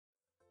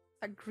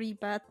agree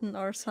button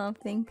or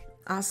something.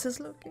 Us is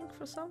looking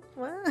for some.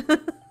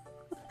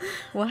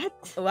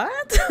 What?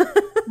 What?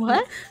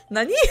 What?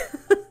 Nani?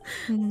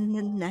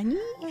 Nani?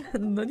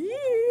 Nani?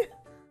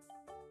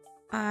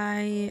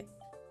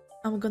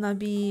 I'm gonna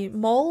be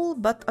mole,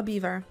 but a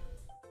beaver.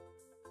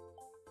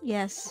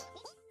 Yes.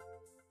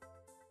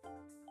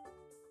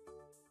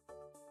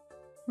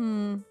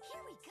 Hmm.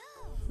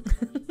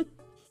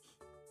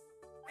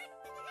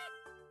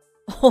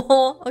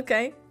 Oh,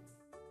 okay.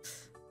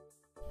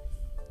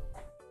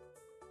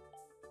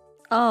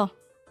 Oh.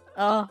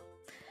 Oh.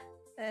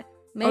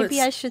 Maybe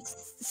it's- I should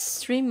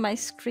stream my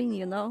screen,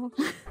 you know?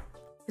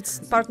 It's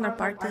partner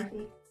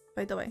party,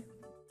 by the way.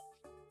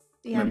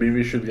 Yeah. Maybe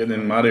we should get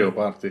in Mario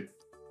Party.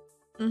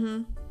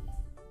 Mm-hmm.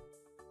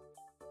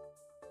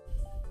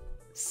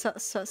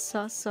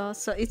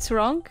 So it's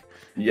wrong?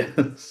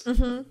 Yes.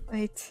 Mm-hmm.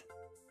 Wait.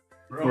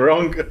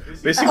 Wrong.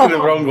 Basically the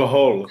wrong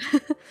hole.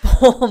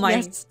 Oh my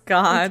Yes,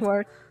 god. it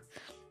worked.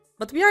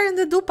 But we are in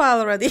the dupa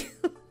already.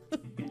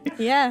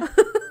 Yeah.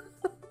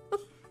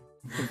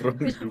 Wrong.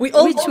 We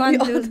all, Which one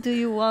we all, do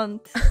you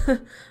want?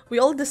 we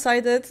all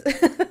decided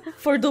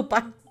for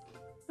dupa.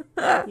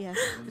 Yes.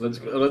 Let's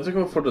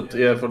go for the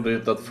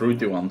that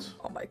fruity ones.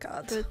 Oh my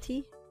god.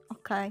 Fruity?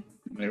 Okay.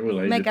 Maybe we'll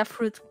like Mega it.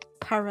 fruit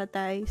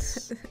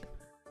paradise.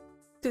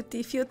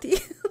 Tutti frutti.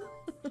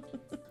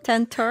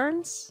 10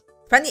 turns?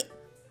 20.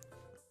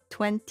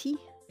 20?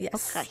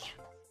 Yes. Okay.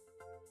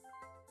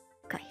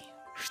 Okay.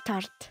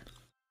 Start.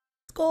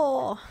 Let's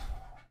go.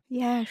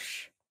 Yes.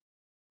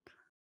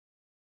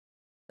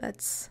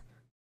 Let's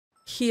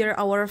hear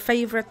our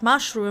favorite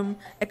mushroom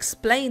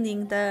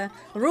explaining the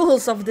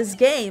rules of this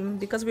game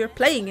because we're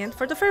playing it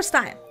for the first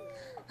time.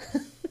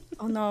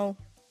 Oh no.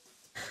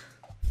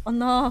 Oh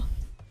no.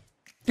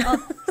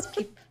 Oh,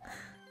 skip.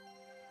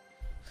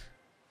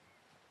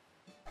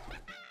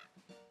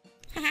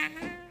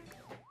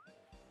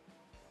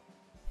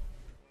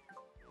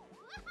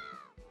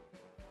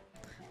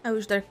 I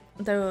wish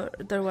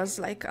there was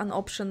like an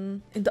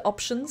option in the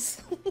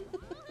options.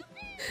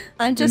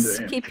 I'm just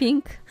the-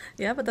 skipping.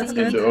 Yeah, but that's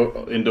In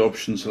good. in the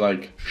options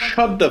like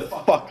shut the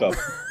fuck up.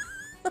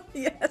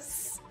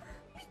 Yes.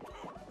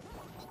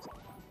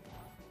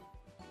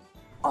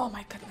 Oh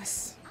my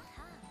goodness.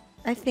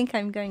 I think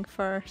I'm going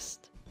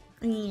first.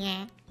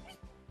 Yeah.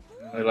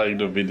 I like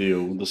the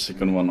video, the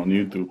second one on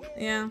YouTube.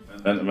 Yeah.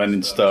 And when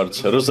it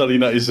starts,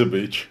 Rosalina is a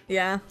bitch.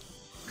 Yeah.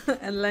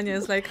 And Lenya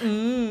is like,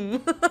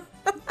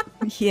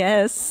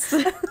 Yes.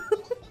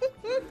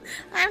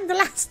 I'm the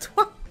last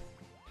one.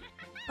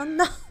 Oh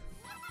no.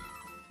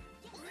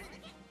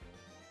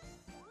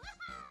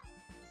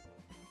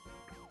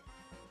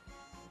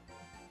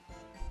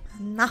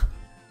 No.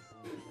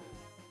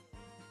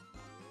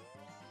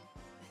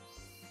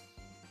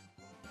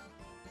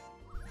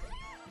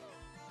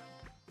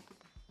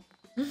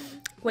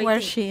 Where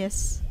Waiting. she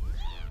is.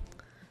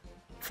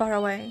 Far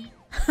away.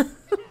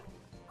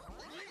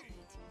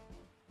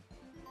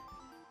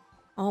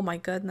 Oh my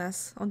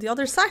goodness. On the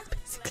other side,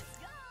 basically.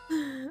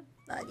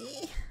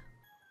 Nani?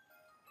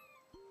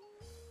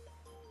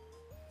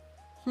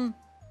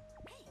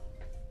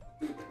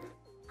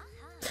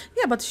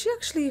 Yeah, but she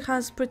actually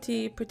has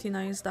pretty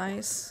nice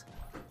dice.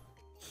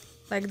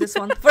 Like this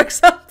one, for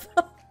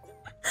example.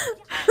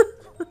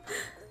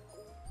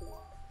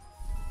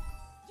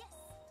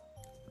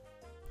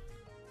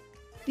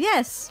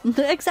 Yes,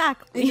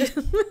 exactly.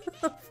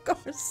 Of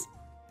course.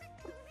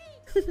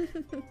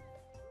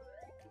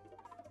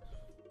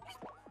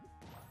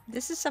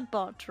 This is a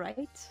bot,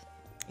 right?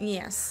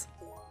 Yes.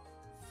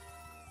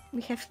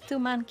 We have 2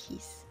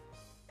 monkeys.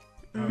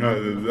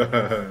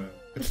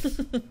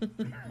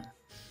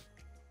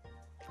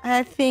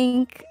 I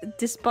think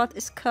this bot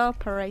is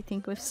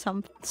cooperating with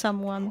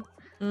someone.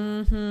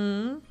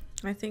 Mm-hmm.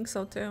 I think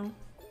so too.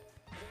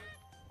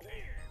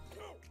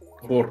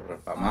 Porra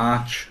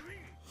match.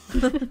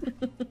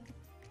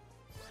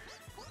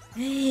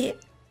 Hey,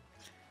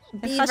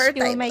 And first beaver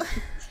you will time. make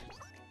it.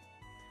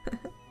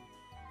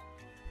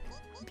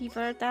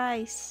 Beaver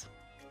dice.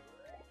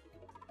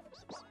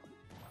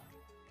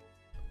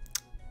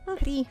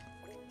 3.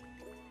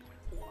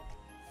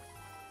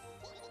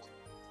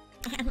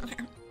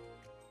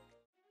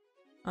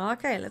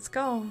 Okay, let's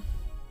go.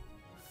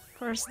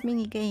 First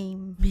mini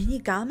game.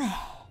 Minigame.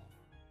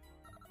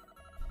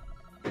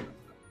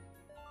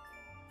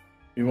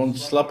 You want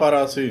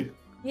slaparasi?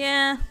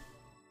 Yeah.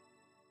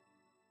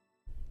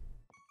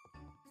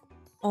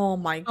 Oh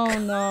my Oh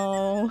god.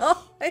 no.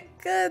 Oh my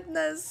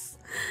goodness.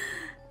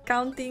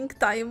 Counting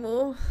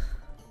Taimu.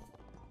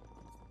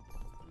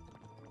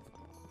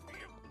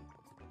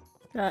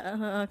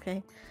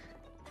 Okay.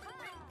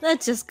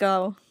 Let's just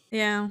go.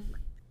 Yeah.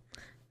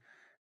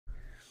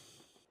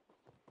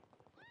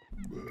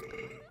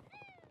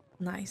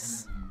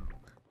 Nice.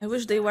 I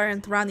wish they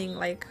weren't running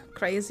like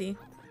crazy.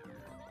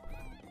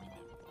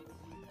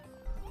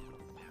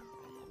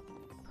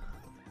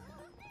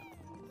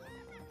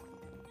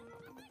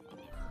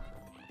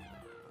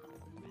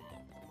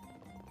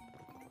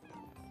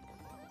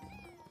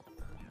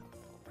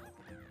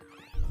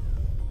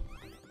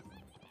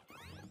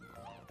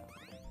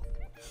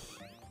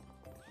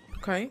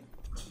 Okay.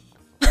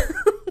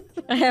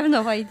 I have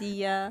no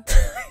idea.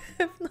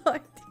 I have no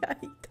idea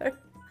either.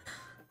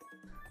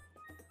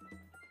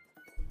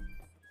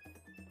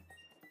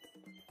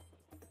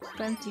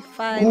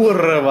 $25.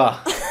 Kurwa!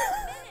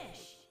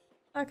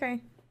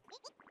 Okay.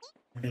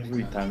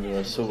 Every time you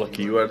are so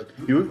lucky.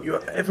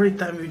 You every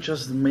time you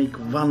just make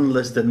one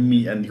less than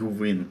me and you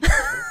win.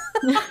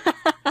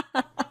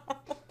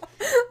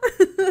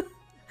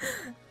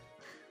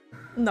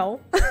 No.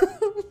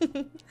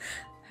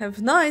 Have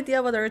no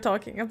idea what they're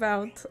talking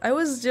about. I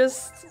was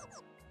just...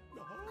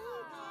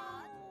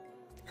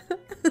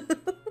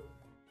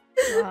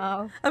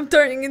 Wow. I'm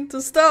turning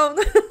into stone.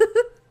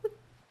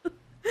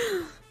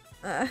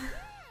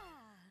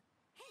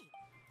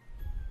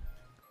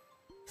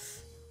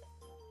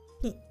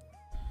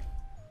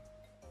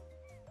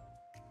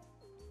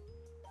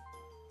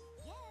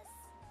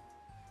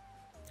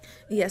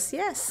 Yes,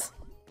 yes.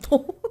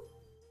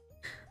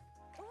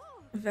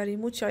 Very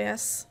mucho,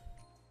 yes.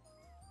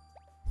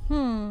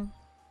 Hmm.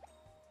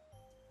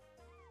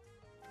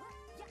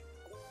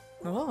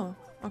 Oh,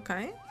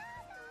 okay.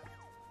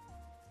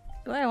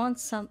 Do I want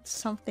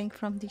something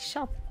from the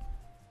shop?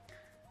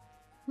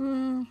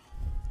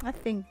 I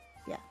think,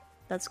 yeah,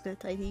 that's a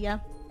good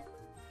idea.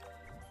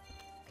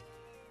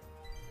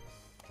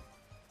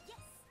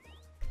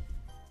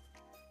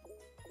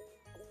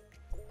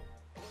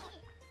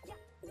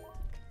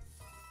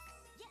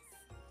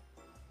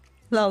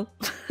 Lol.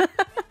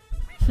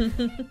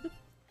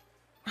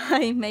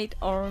 I made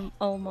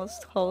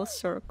almost whole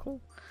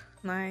circle.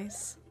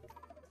 Nice.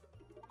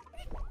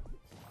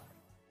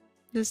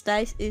 This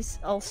dice is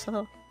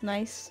also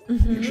nice.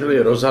 Actually,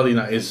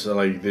 Rosalina is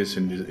like this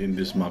in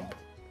this map.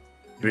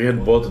 We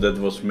had bot that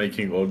was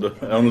making all the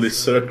only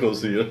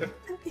circles here.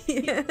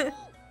 Yeah.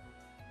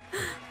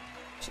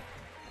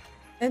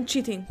 And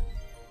cheating.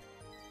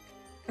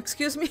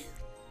 Excuse me?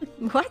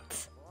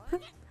 What?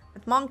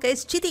 That monkey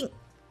is cheating.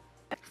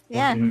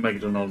 Yeah. Fucking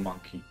McDonald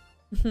monkey.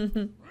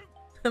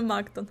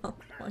 McDonald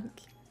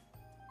monkey.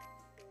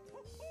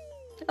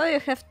 Oh, you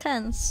have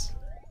tens.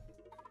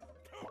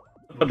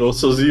 But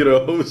also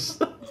zeros.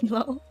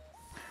 Lol.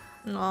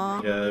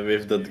 Aw. Yeah,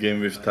 with that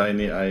game with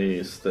Tiny,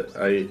 I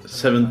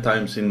 7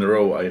 times in a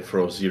row I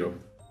throw 0.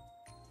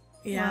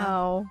 Yeah.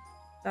 Wow.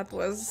 That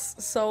was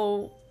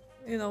so,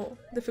 you know,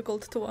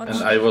 difficult to watch.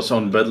 And I was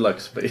on bad luck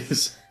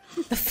space.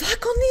 The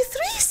fuck, only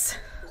 3s?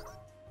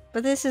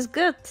 But this is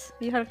good.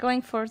 You are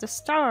going for the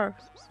star.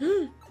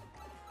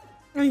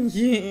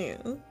 Yeah.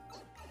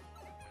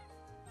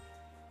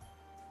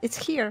 It's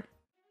here.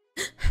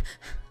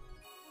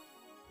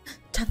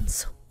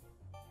 Chansu.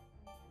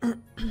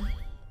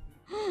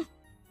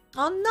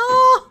 Oh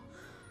no!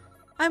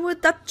 I'm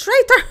with that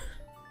traitor!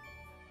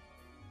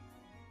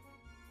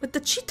 With the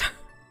cheater!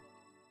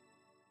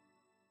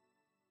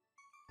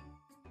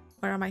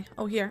 Where am I?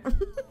 Oh, here.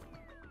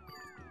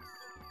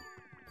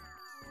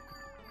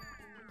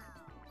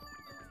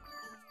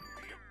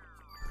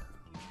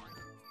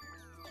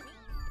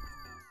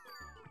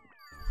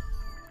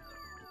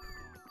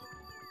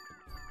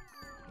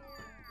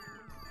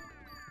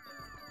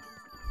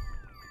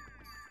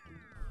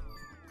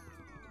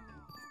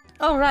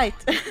 Oh right.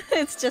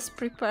 It's just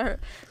preparing.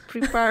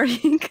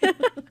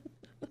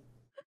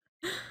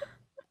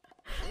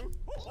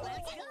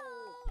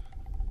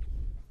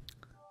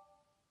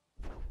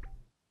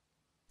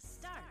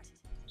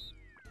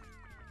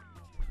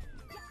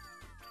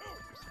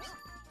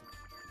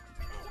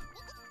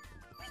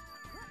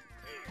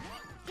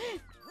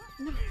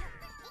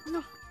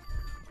 No.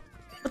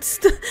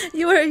 But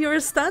you were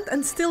stunned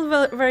and still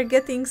were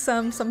getting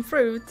some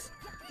fruit.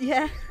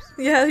 Yeah,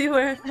 Yeah, you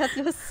were.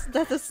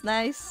 that was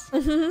nice.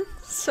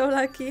 So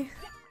lucky.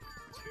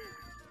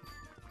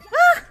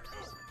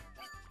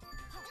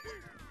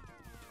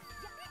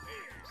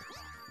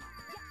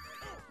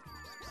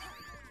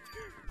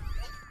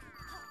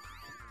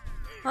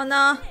 Oh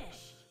no.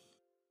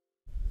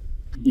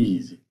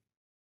 Easy.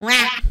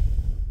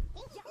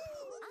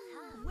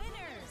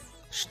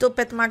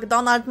 Stupid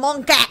McDonald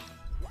monkey!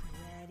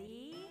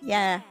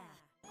 Yeah.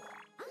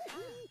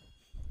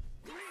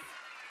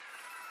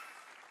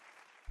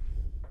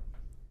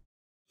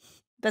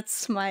 That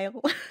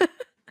smile.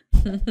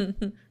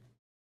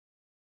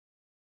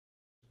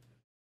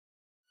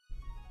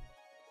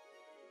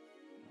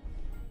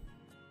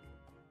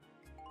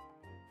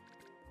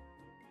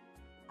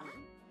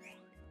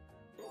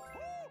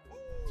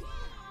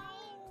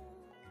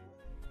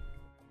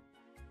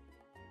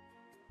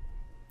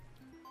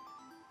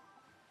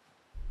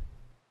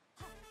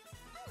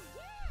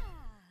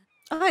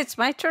 Oh, it's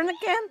my turn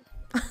again?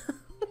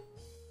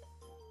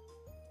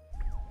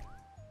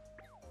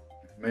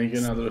 Make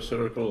another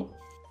circle.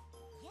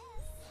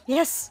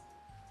 Yes.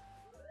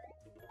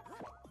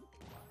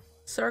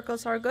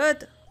 Circles are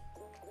good.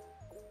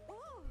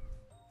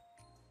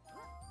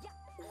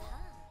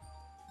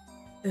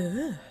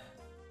 Ugh.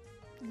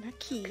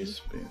 Lucky. Okay,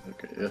 spin.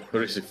 Okay, yeah,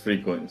 receive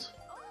 3 coins.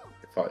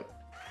 5.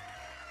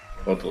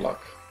 What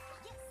luck.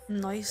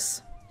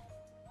 Nice.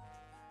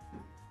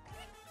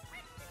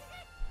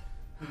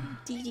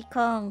 Diddy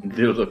Kong.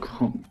 Dildo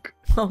Kong.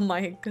 Oh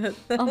my goodness.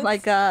 Oh my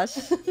gosh.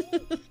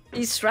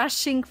 He's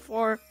rushing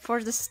for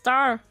the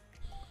star.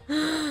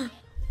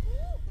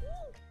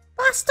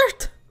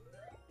 Bastard!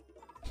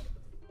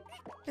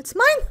 It's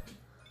mine!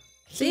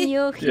 He See?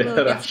 knew he Yeah, will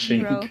get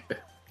rushing. 0.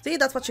 See,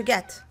 that's what you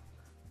get.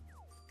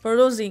 For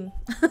losing.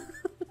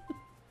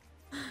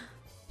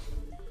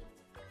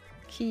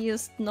 He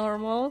used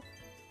normal.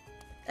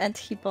 And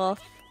he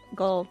bought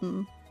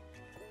golden.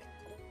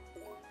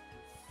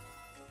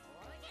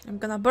 I'm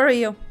gonna bury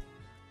you.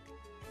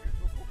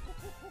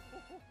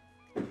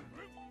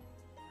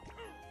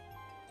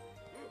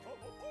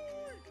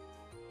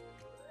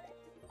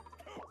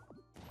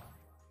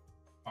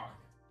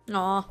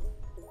 Aw.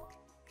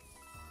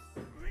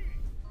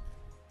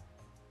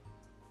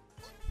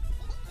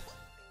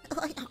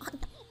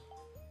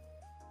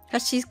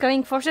 Cause she's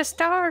going for the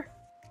star.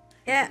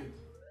 Yeah.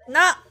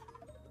 No!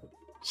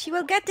 She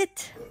will get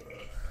it.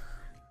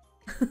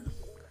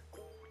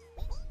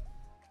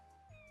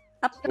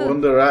 Up. On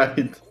the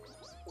right.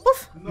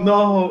 Poof!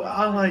 No,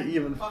 I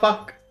even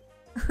fuck.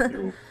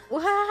 You.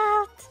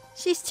 What?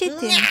 She's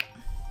cheating.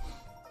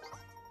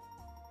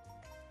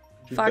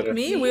 Fuck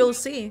me, we'll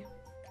see.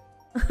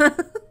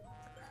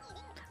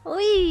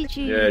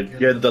 Luigi. Yeah,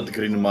 get that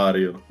green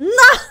Mario.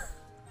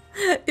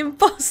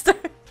 Imposter!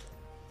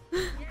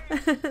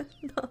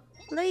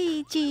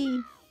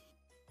 Luigi.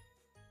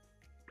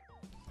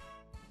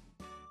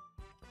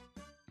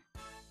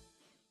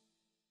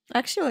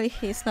 Actually,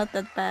 he's not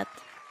that bad.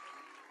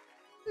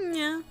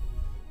 Yeah.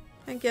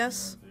 I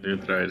guess. You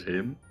tried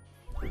him.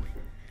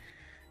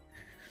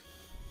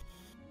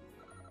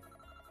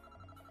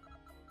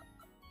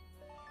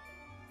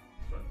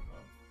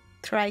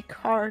 Try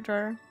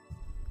harder.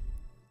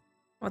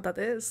 What that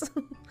is?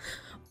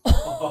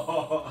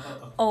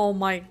 Oh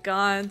my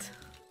god.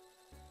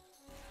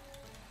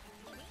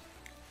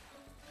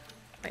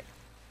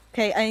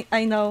 Okay,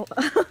 I know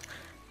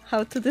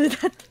how to do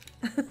that.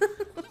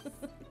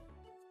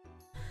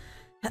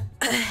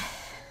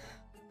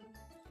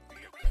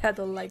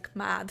 Pedal like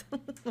mad.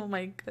 Oh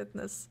my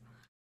goodness.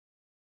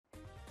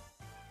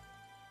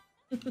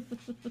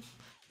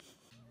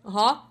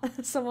 Uh-huh.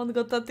 Someone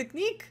got that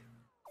technique?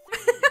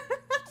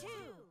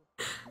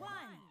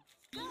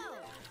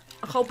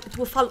 I hope it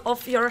will fall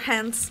off your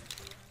hands.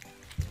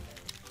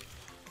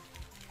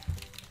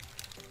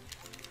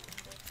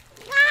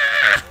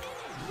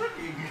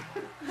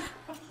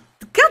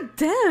 God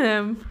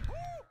damn!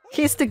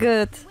 He's the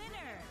good.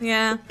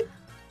 Yeah.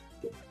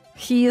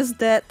 He used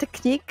the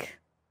technique.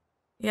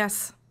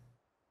 Yes.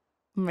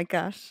 Oh my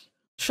gosh.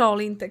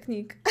 Shaolin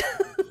technique.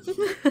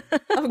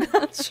 I'm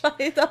gonna try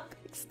it out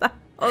next time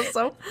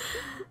also.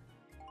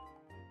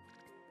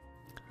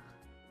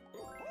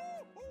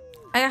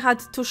 I had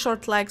 2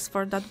 short legs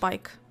for that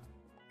bike.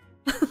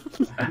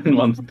 And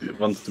one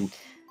too.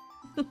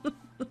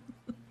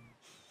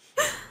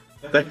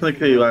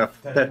 Technically, you are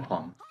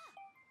Pepon.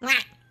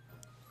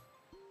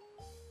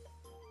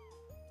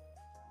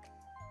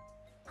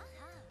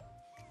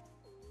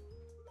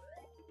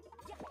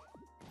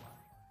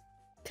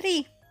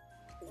 Three.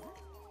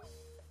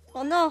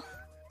 Oh no.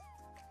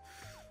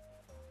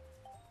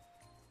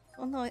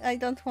 Oh no, I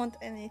don't want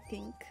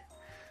anything.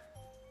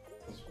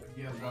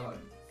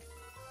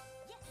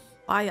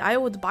 I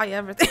would buy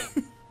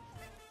everything.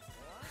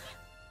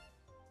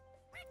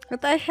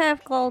 But I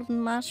have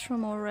golden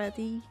mushroom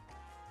already.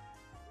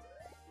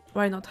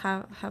 Why not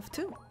have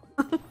 2?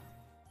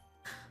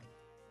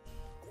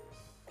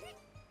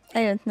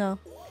 I don't know.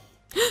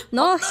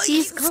 No,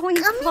 he's going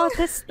for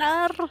the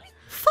star.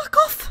 Fuck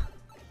off!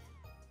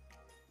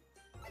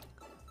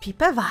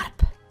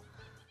 Pipevarp.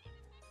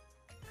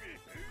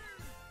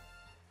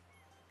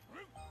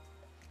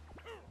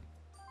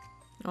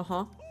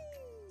 Uh-huh.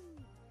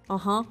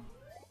 Uh-huh.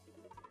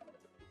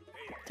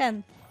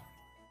 10.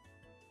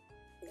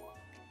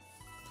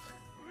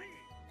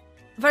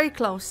 Very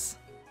close.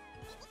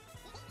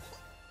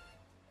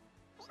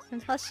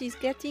 And how she's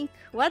getting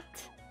what?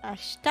 A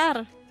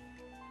star.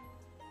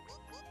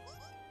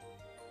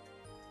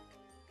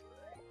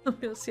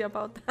 We'll see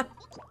about that.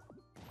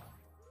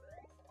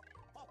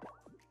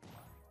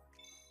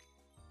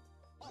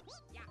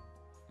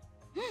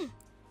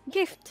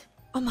 Gift.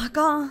 Oh my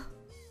god.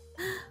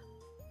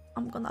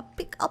 I'm gonna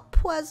pick a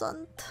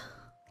present.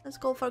 Let's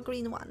go for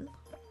green one.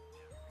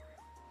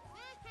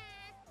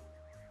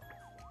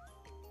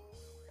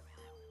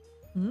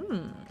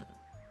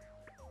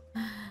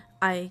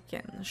 I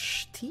can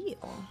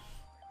steal.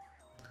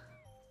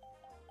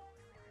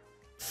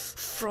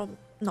 From...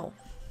 no.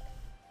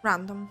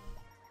 Random.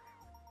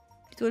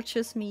 It will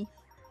choose me.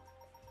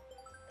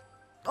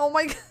 Oh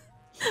my god.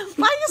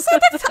 Why you say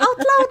that out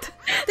loud?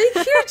 They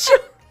heard you.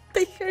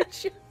 They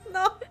heard you.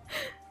 No.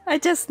 I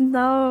just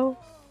know.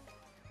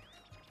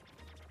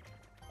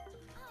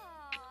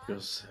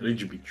 Because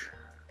rich beach.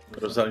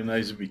 Rosalina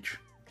is beach.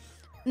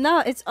 No,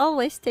 it's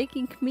always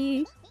taking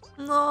me.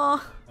 No.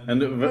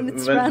 And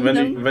it's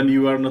random. when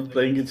you are not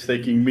playing, it's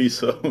taking me,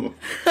 so...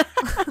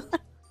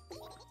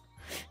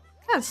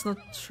 That's not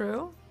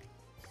true.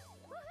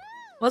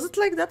 Was it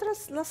like that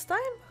last time?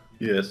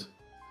 Yes.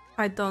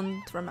 I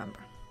don't remember.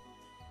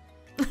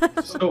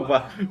 So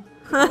why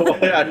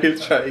are you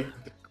trying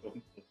to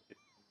combo?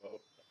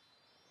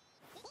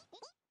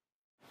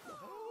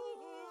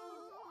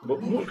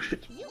 Oh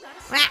shit.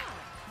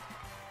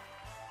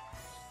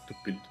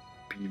 Stupid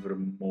beaver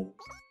mode.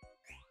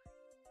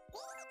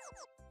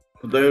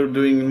 What are you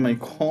doing in my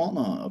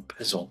corner,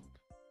 peasant?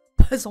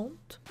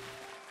 Peasant?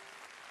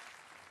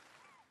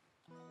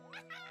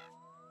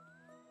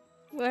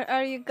 Where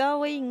are you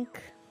going?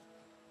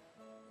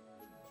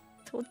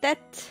 To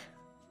that.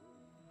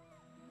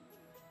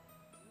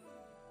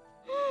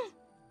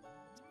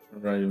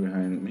 Right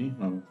behind me?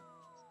 No.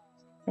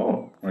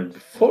 Oh, right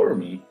before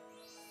me.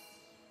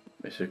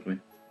 Basically.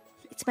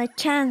 It's my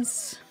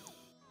chance.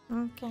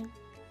 Okay.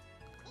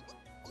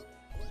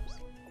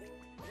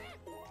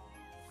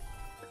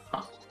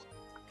 Huh.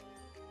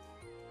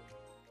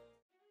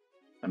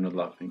 I'm not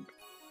laughing.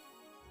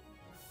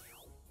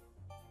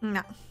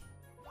 No.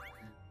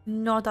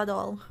 Not at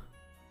all.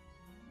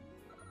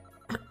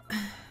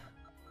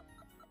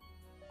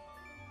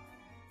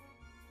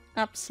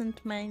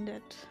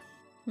 Absent-minded.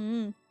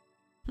 Hmm.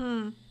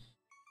 Hmm.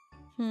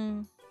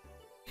 Hmm.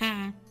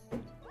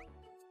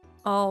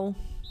 Oh.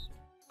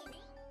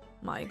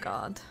 My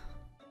god.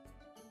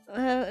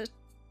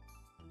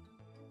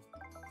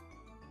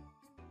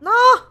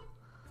 No!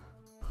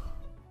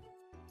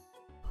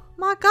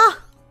 My god!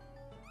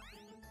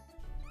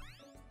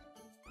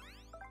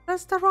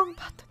 That's the wrong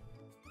button.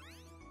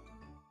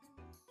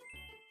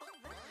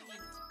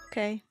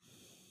 Okay.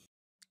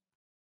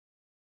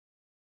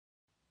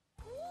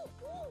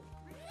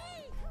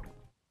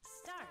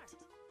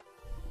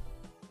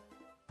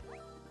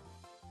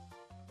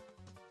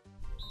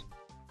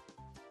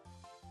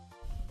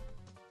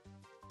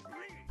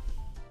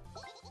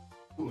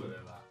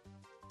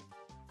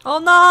 Oh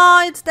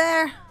no, it's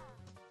there!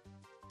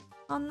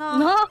 Oh no.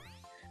 No!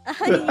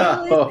 I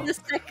knew it the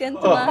second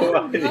Oh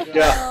one. my No.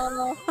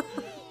 God.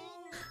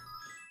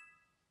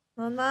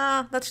 Oh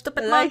no, that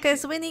stupid But monkey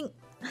is winning!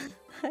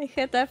 I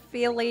had a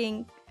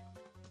feeling.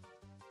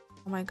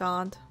 Oh my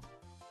god.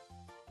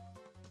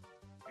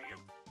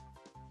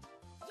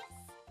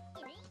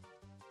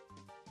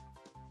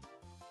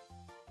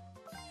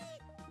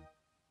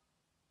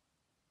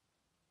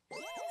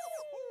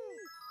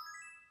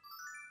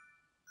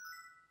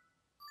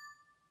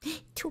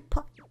 Two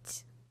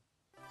points.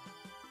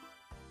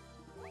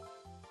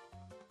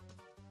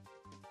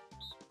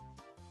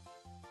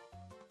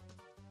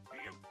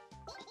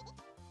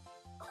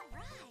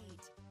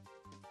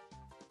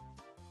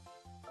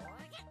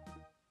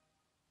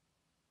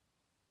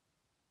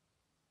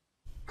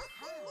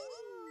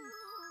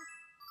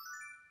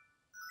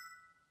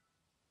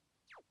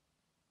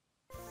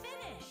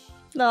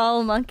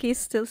 No, monkey's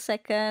still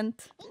second.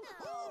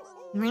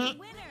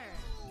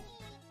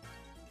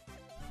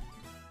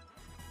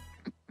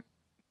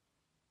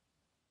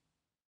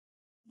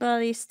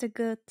 But he's still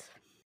good.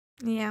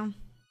 Yeah.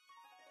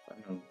 I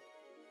know.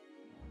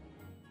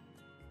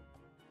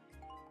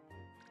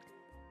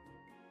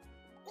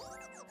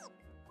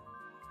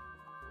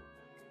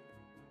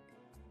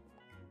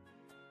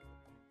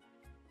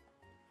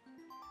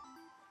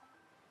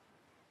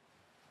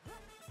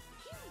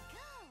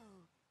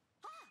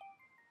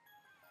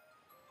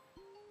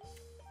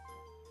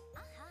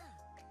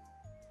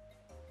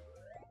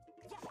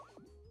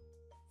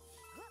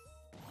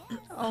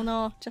 Oh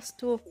no, just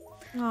two.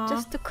 Aw.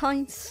 Just 2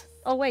 coins.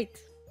 Oh wait,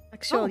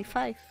 actually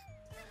 5.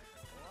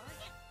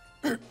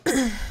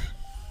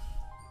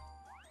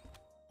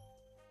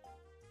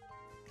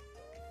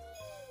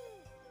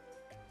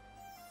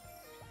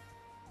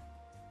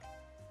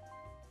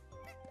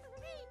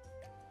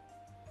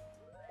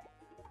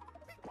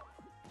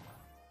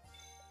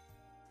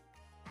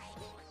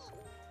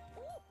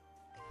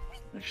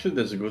 Actually,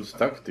 that's a good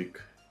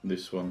tactic,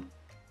 this one.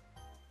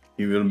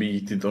 He will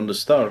beat it on the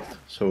start,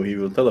 so he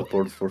will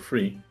teleport for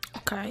free.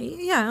 Okay,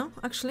 yeah,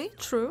 actually,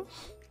 true.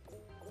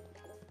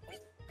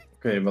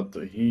 Okay, but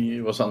he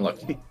was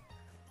unlucky.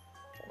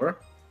 Or?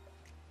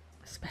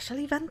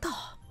 Especially Vento.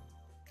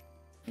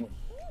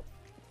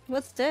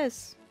 What's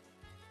this?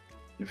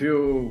 If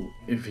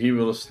he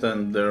will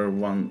stand there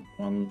one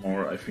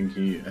more, I think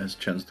he has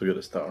chance to get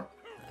a star.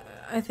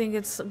 I think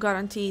it's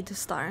guaranteed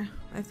star,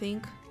 I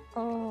think.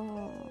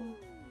 Oh.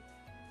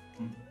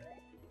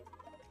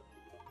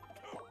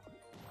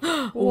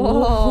 Whoa!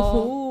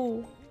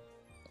 Whoa.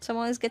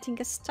 Someone is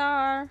getting a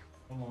star.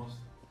 Almost.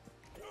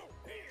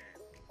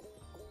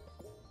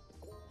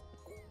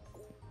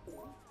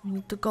 We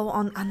need to go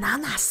on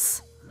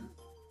ananas.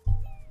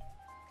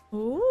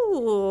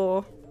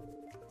 Ooh.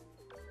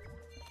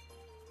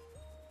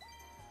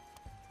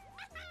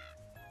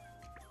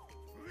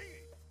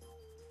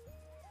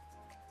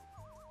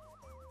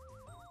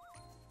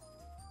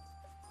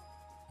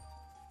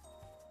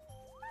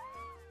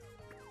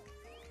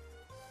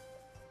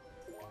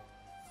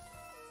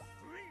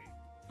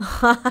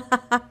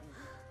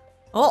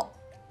 Oh.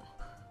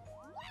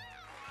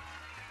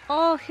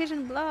 Oh,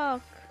 hidden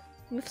block.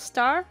 With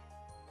star?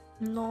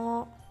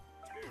 No.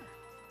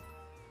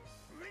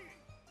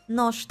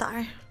 No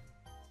star.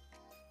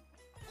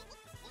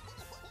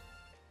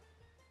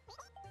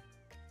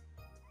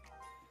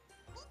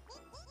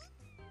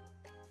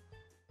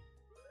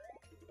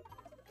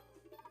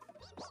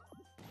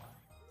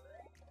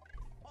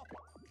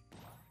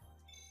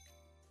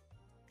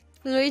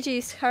 Luigi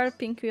is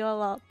helping you a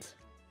lot.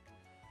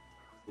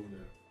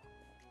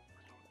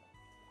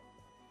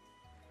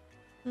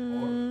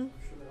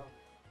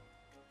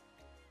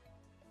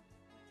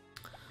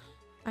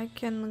 I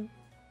can.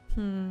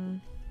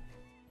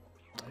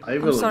 I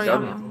will sorry,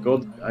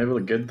 I will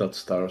get that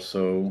star,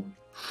 so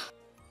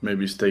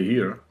maybe stay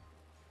here.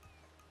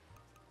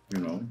 You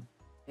know.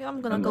 Yeah,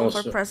 I'm gonna And go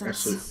also, for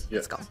presents. yeah.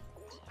 Let's go.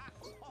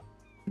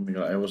 Oh my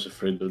God, I was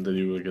afraid that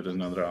you will get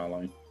another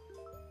ally.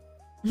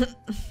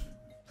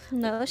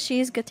 No, she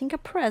is getting a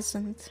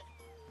present.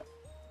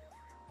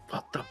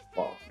 What the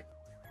fuck?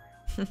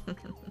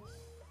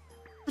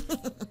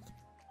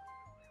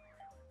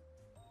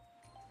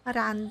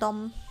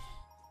 Random.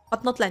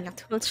 But not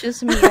Leniat. Will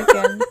choose me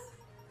again.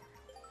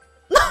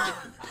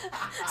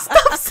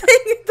 Stop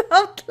saying it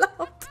out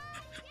loud!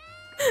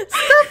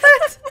 Stop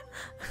it!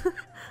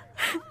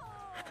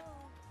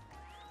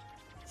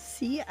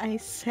 See, I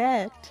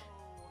said.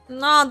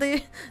 No,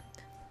 they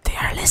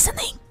are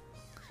listening.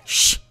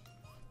 Shh.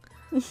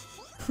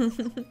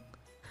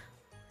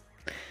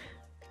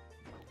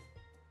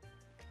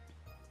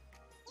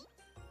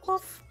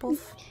 Puff,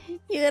 puff.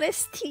 You're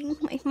stealing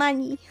my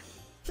money.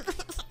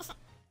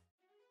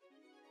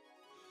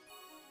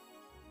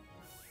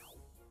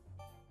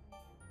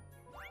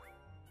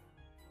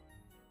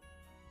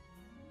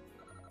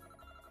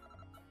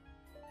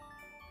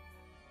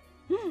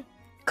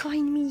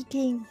 Coin me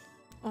game.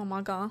 Oh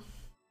my god.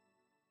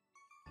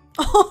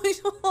 Oh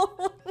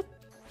no.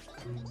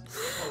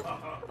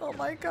 Oh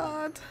my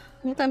god.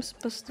 What I'm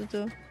supposed to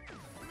do?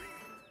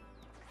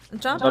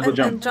 Jump Double and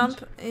jump.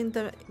 jump in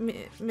the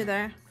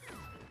midair.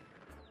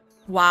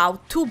 Wow,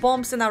 2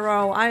 bombs in a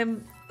row.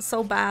 I'm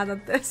so bad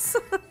at this.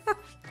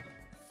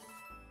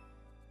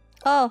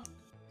 Oh.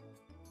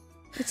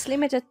 It's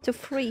limited to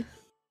 3.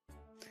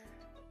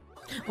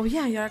 Oh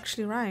yeah, you're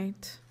actually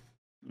right.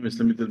 It's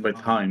limited by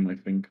time, I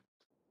think.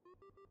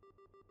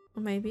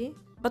 Maybe.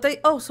 But I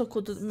also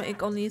could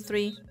make only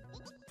 3.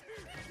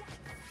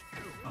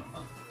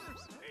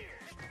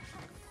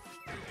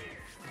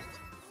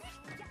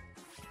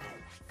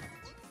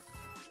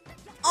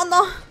 Oh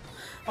no!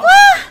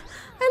 Ah!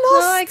 I No,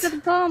 lost! I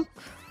got bumped.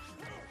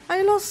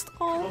 I lost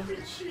all.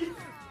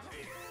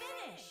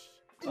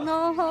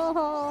 No.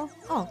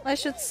 Oh. I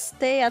should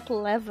stay at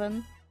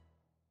 11.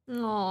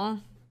 No.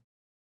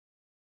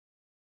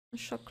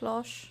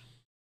 Szoklosz.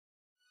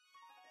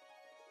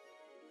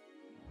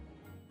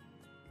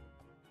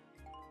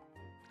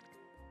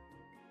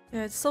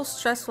 Yeah, it's so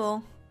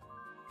stressful.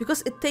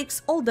 Because it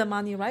takes all the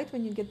money, right?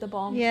 When you get the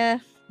bomb. Yeah,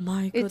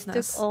 My it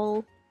goodness. took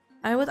all.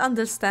 I would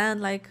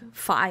understand like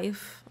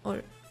 5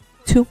 or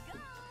 2.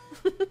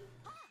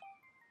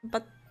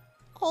 But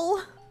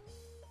all.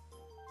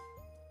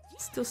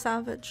 It's too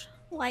savage.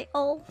 Why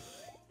all?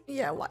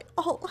 Yeah, why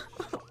all?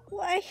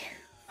 Why?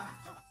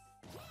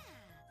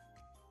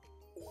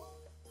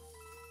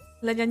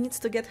 Lenia needs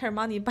to get her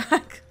money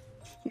back.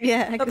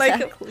 Yeah, that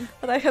exactly.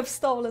 that I have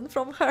stolen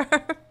from her.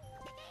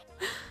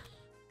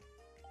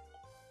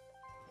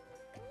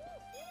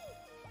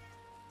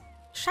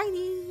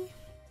 Shiny!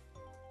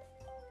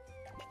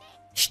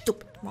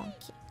 Stupid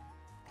monkey.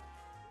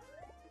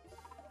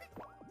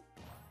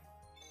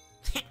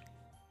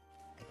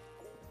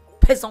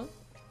 Peasant.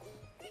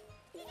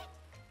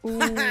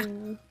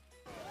 Ooh.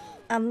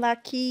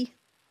 Unlucky.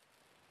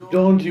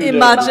 Don't you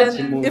Imagine dare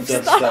to move if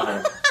that Star-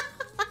 star.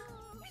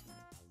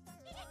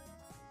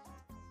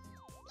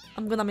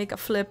 I'm gonna make a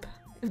flip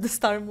if the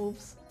star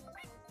moves.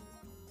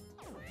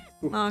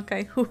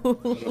 Okay.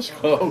 That was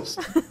close.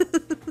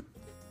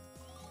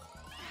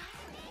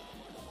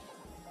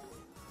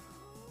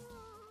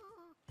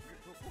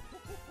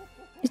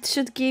 It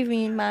should give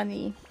me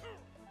money.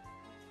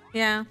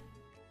 Yeah.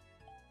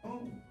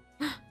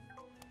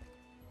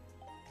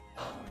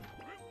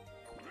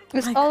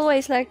 It's Like-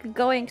 always like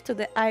going to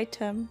the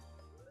item.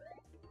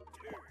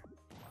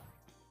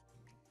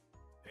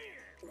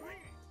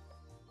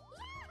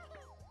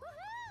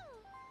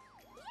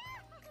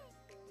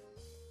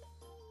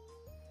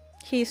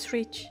 He's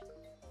rich.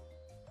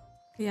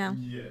 Yeah.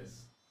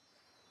 Yes.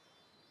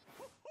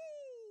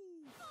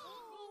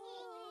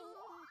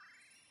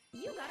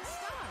 You got a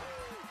star.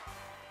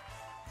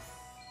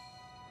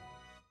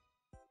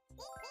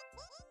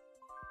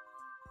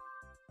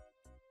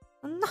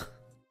 No.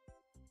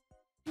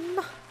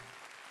 No.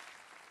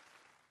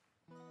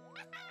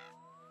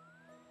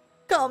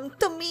 Come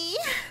to me.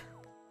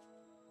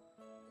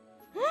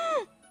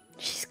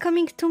 She's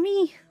coming to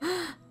me.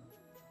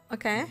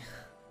 Okay.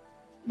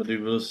 But he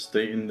will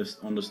stay in this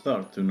on the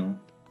start, you know.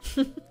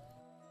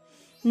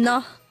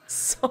 No,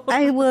 So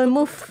I will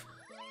move.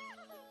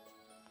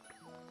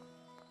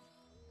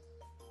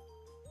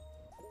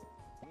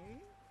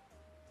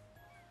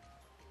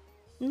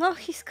 No,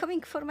 he's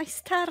coming for my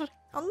star.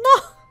 Oh no.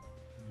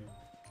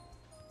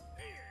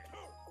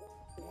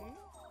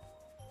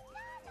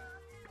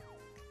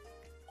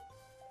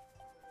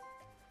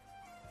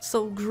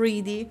 So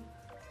greedy.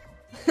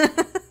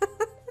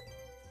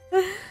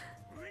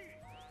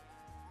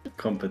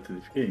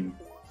 Competitive game.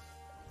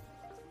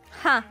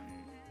 Ha!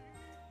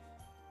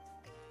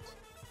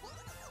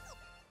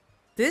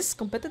 This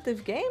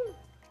competitive game?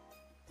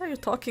 What are you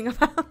talking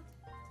about?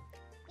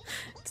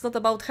 It's not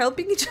about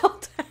helping each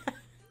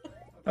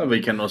other.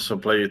 We can also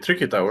play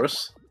Tricky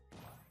Towers.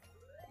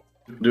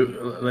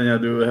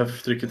 Lenya, do you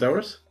have Tricky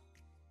Towers?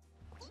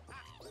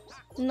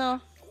 No.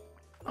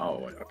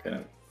 Oh,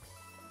 okay.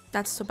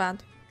 That's too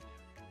bad.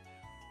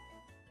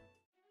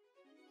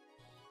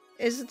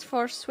 Is it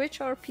for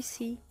Switch or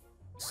PC?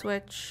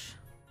 Switch.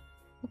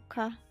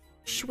 Okay.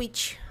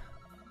 Switch.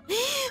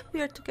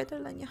 We are together,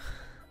 Lenya.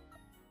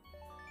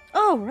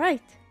 Oh,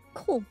 right.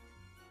 Cool.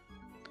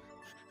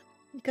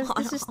 Because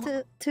Oh, this is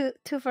no.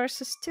 two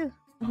versus two.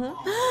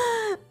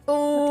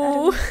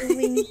 Oh. What are we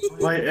doing?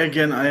 Why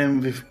again I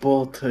am with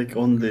bot like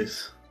on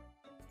this?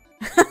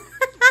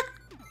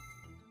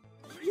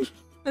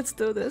 Let's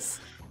do this.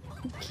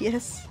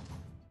 Yes.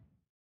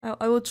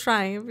 I will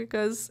try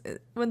because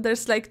when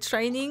there's like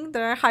training,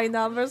 there are high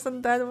numbers,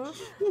 and then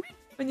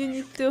when you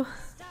need to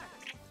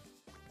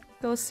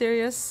go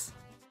serious,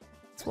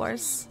 it's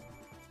worse.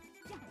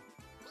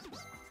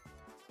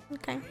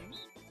 Okay.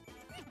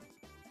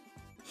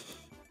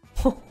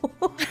 Oh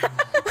my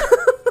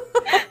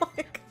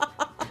god.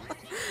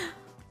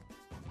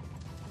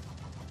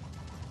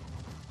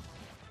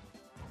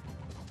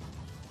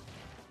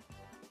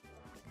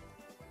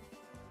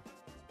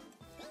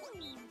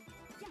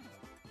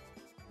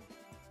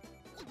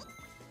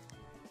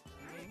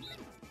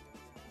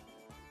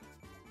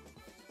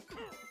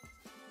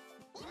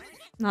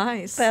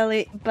 Nice.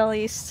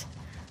 Belly is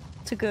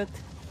too good.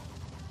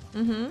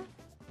 Mm-hmm.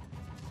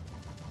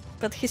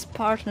 But his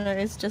partner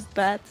is just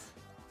bad.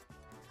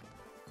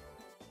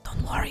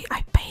 Don't worry,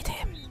 I paid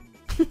him.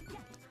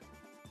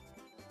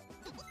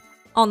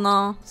 Oh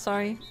no,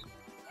 sorry.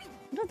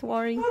 Don't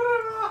worry.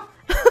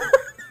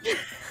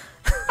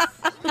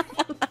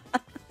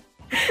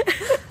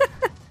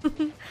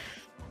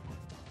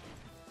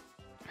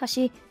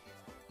 Hashi,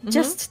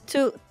 just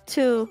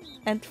two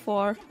and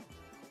 4.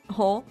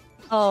 Oh.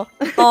 Oh,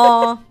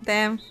 Oh,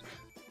 damn.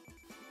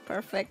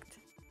 perfect.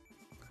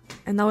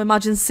 And now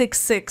imagine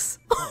 6-6.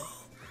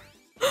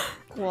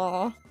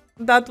 Wow.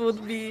 That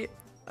would be...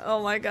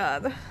 Oh my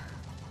god.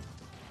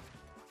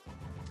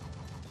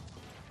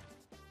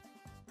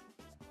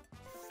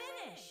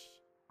 Finish.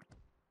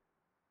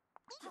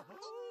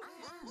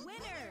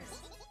 Winners.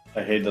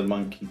 I hate that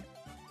monkey.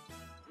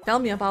 Tell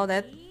me about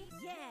it.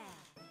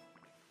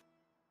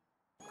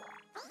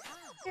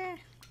 Yeah.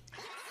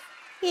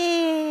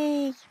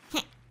 Yay!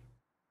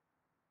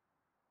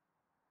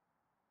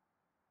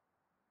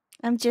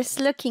 I'm just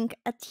looking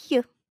at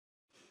you.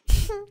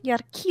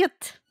 You're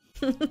cute.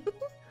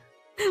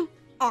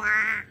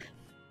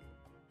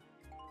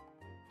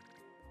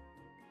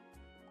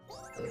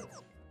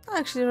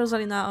 Actually,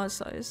 Rosalina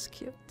also is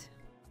cute.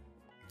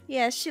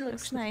 Yeah, she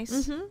looks nice.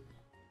 Mm-hmm.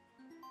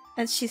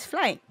 And she's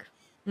flying.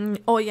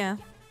 Oh yeah.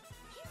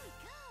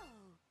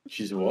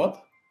 She's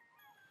what?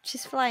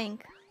 She's flying.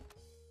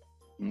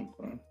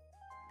 Okay.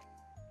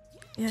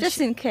 Yeah,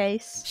 Just in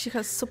case. she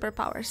has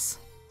superpowers.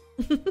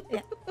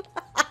 Yeah.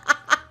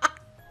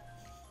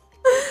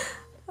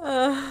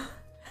 Uh,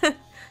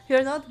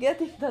 you're not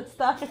getting that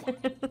star.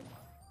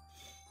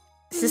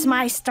 This is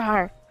my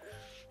star.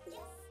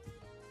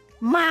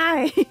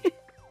 My!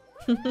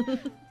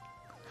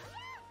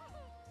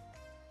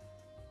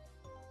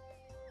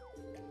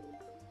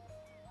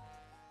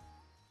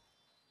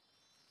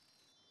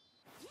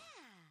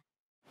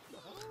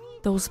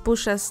 Those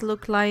bushes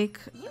look like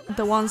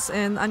the ones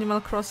in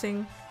Animal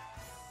Crossing.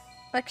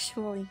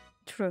 Actually,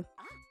 true.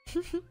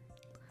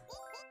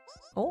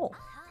 Oh.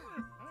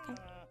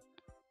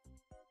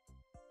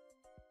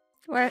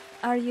 Where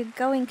are you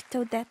going,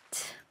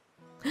 Toadette?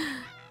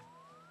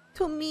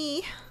 To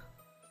me.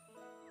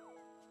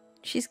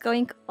 She's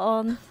going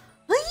on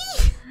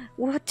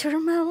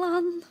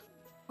watermelon.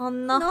 Oh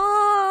no.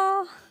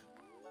 No!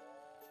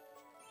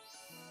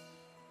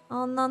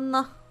 Oh no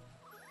no.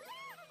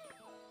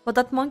 But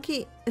that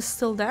monkey is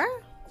still there?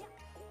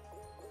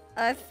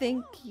 I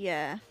think,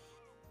 yeah.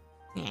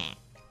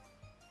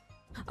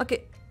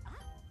 Okay.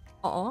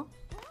 Uh-oh.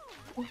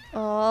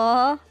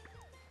 Oh,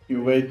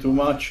 You weigh too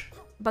much.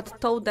 But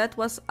Toadette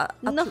was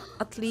No.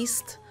 at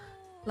least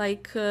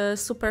like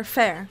super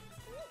fair.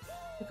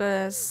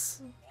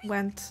 Because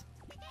went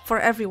for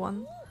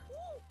everyone.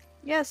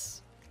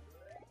 yes.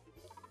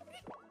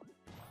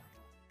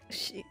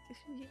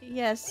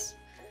 Yes.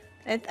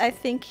 And I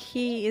think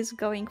he is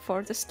going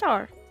for the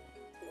star.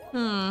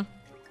 Hmm.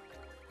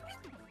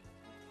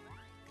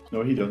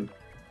 No, he don't.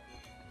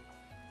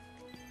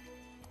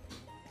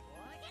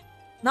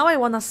 Now I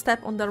wanna step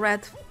on the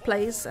red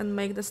place and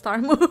make the star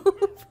move.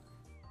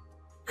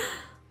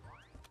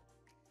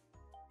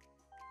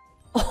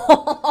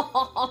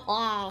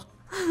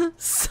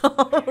 So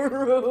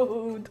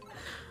rude.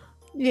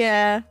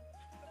 Yeah.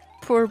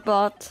 Poor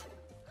bot.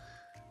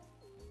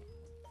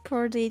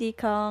 Poor Diddy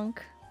Kong.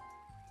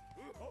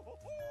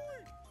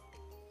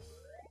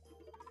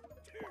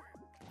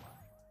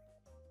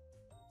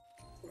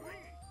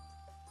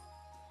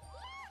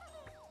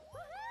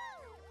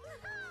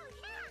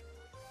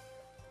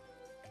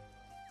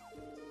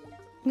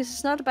 This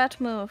is not a bad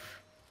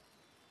move.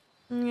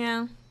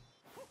 Yeah.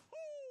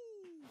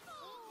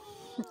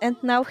 And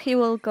now he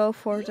will go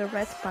for the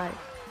red pipe.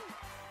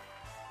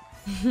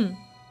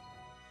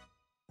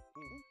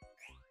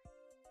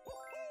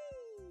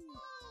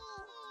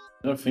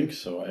 I don't think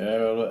so. I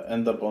will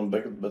end up on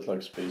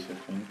backlog space, I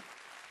think.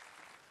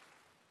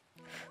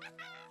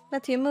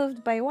 But you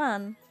moved by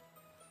 1.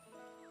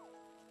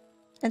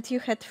 And you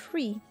had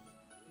 3.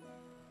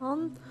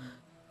 On.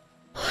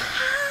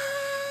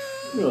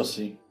 We'll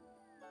see.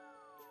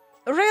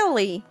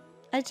 Really?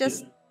 I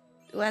just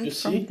went You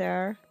from see?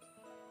 there.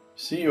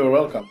 See, you're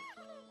welcome.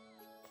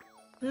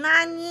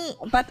 Nani?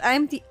 But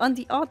I'm on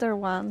the other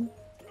one.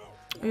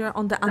 You're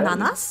on the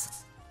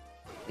ananas?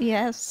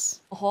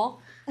 Yes. Oh.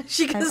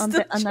 She can I'm on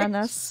still the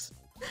ananas.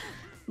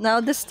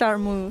 Now the star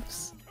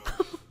moves.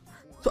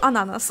 to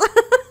ananas.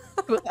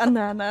 With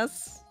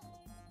ananas.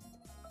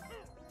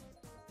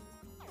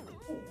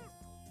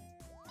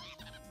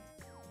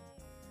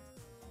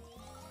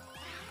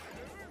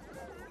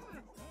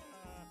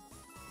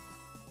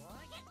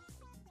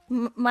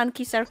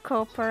 Monkeys are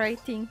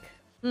cooperating.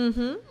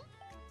 Mm-hmm.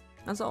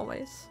 As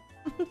always.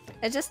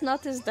 I just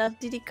noticed that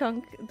Diddy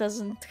Kong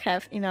doesn't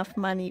have enough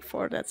money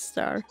for that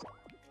star.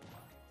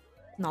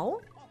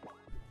 No?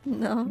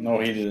 No. No,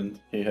 he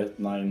didn't. He had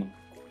 9.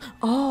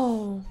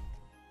 Oh.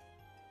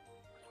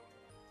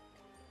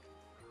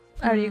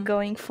 Are you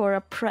going for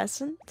a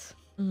present?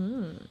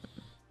 Mm.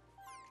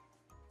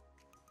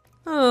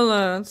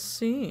 Let's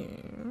see.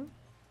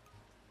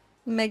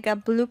 Mega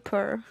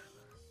blooper.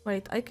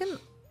 Wait, I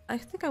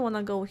think I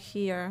wanna go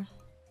here,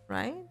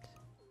 right?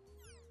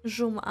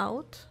 Zoom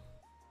out.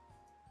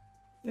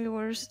 You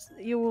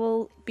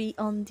will be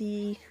on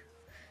the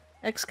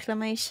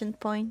exclamation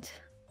point.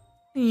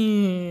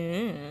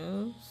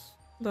 Yes,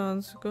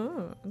 that's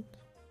good.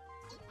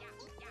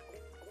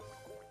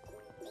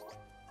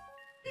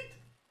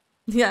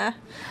 Yeah,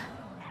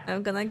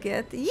 I'm gonna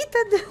get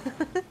eaten.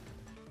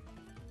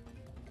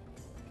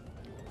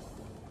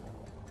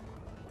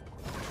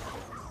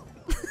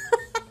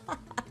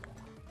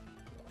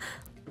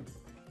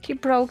 He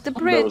broke the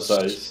bridge. Those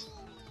eyes.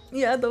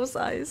 Yeah, those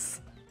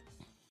eyes.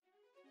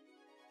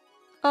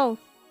 Oh,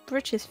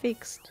 bridge is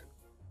fixed.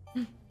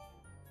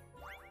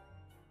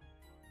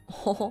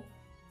 Oh.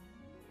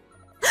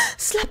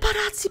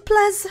 Slaparazzi,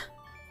 please.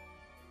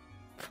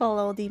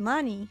 Follow the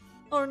money.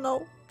 Or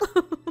no?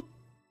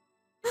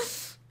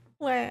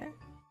 Where?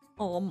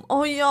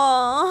 Oh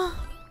yeah.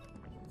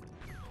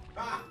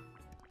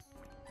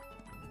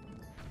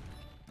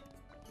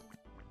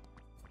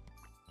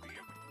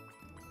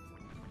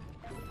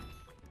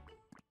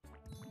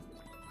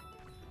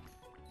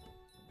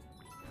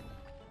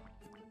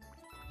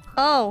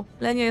 Oh,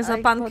 Lenia is a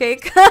I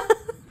pancake.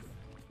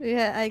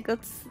 yeah, I got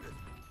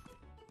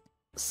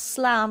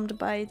slammed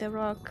by the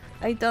rock.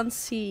 I don't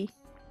see.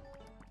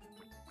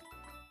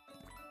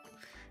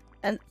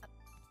 And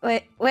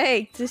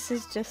wait, this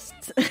is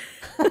just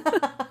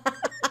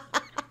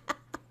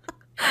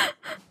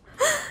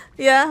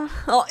Yeah.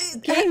 Oh,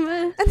 game.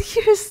 and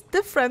here's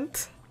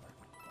different.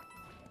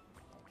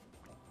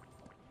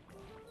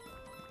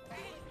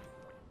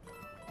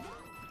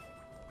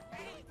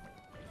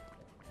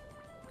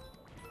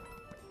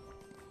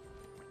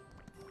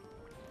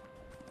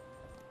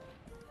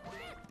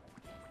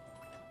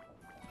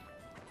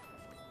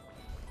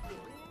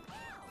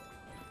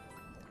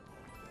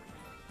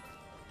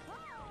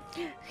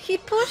 He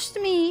pushed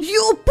me.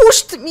 You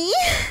pushed me.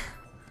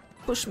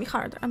 Push me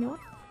harder. I mean, what?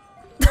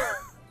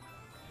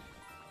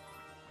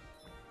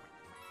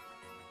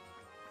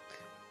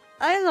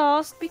 I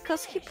lost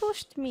because he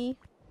pushed me.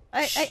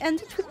 I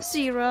ended with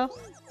 0.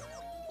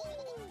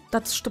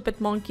 That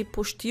stupid monkey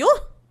pushed you?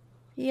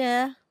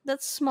 Yeah,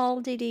 that's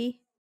small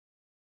Diddy.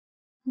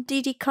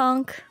 Diddy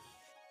Kong.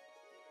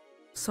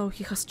 So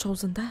he has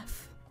chosen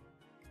death.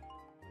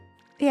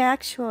 Yeah,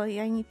 actually,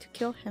 I need to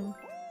kill him.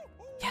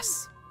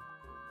 Yes.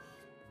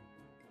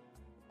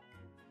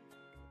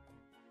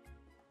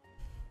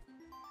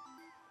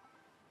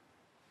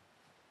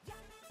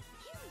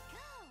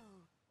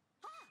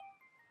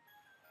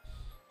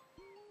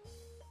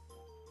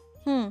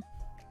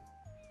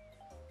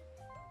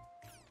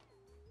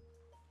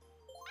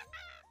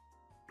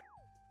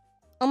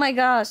 Oh my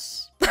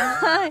gosh.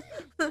 I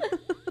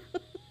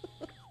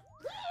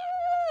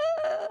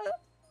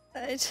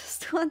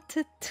just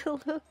wanted to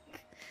look.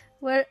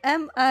 Where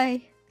am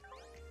I?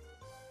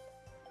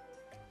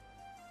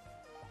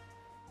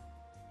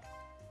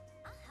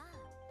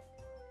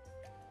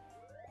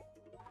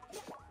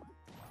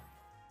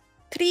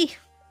 Three.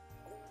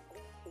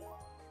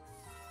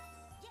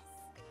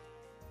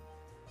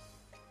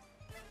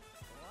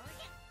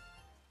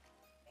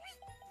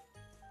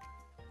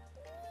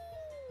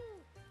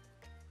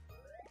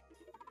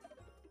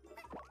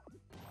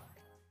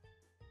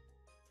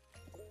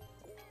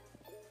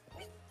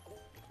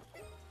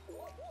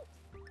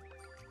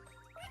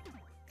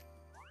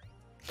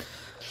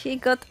 He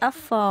got a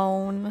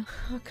phone.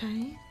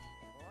 Okay.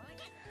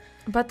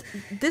 But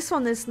this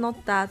one is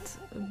not that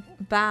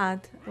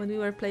bad. When we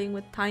were playing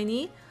with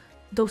Tiny,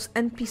 those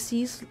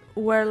NPCs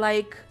were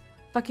like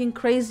fucking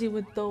crazy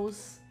with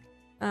those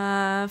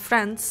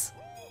friends.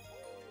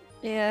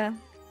 Yeah.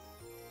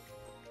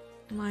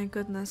 My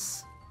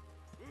goodness.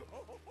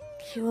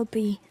 He will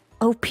be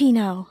OP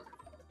now.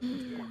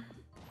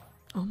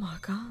 Oh my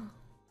god.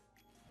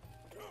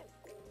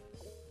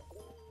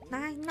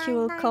 Nine, He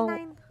will nine, call.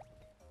 nine.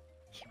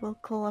 He will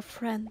call a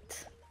friend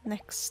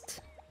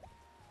next.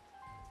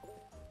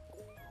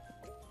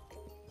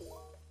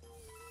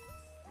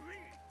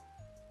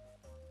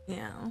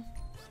 Yeah.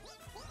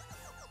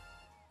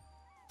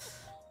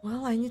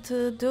 Well, I need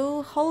to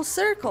do whole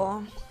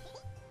circle.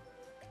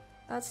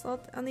 That's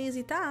not an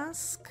easy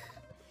task.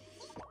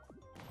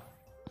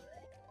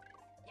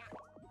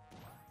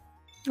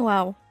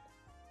 Wow.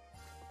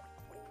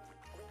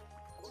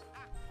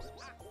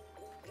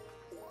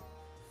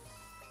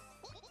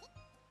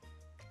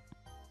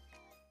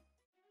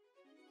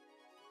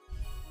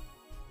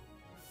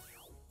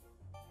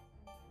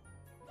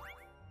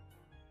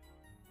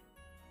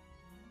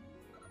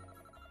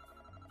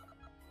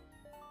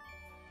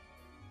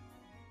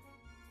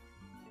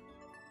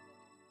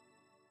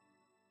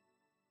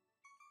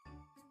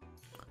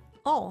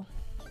 Oh.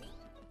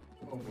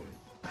 Oh boy.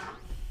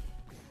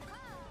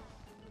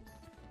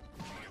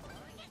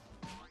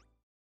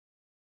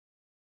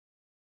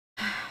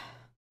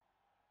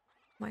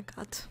 My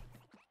god.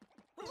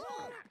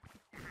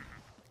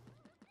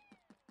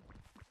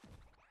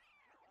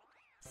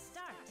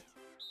 Start.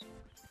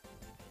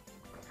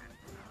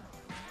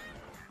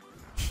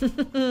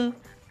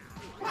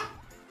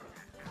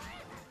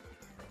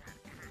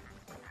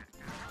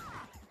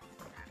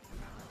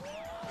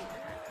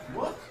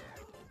 What?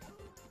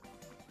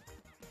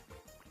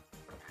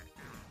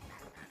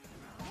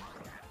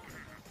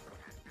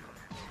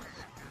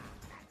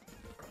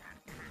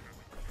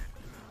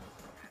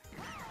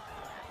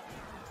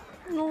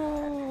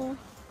 No.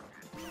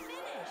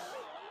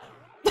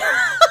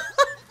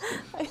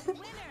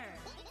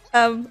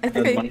 I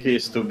think That monkey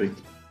is too big.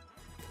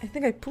 I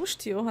think I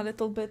pushed you a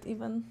little bit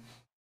even.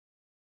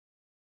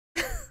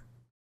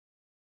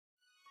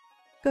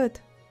 Good.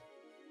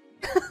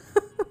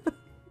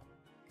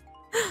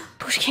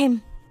 Push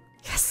him.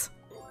 Yes.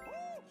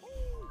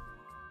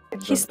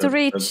 He's too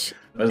rich.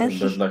 That's And that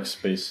he- lack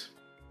space.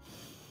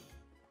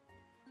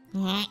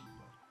 No.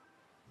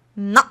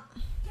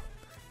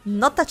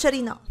 Not a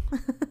Cherino.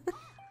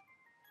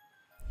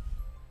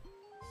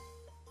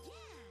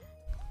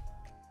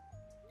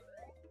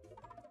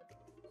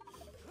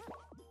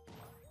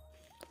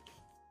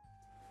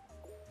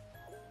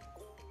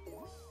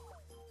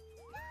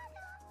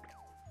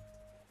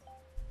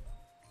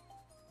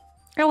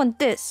 I want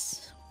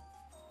this.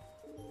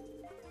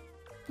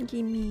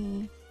 Give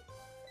me.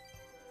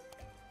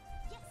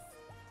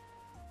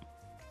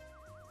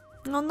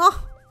 No, no.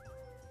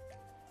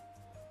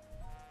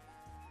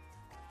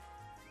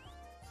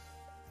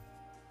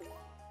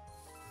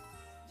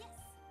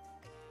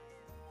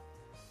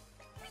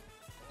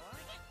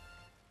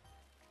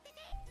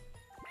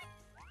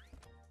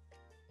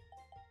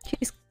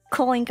 He's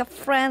calling a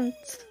friend.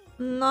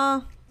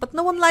 No. But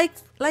no one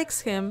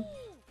likes him.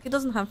 He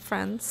doesn't have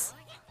friends.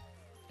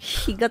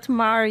 He got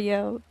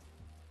Mario.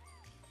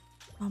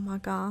 Oh my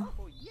god.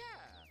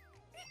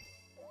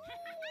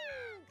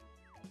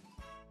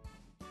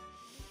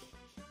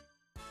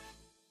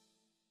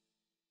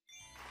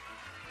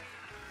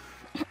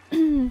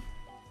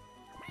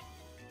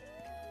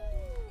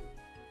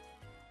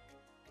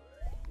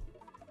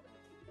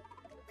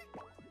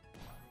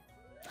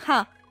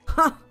 Ha.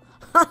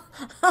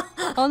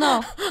 Oh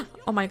no.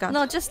 Oh my god.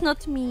 No, just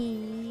not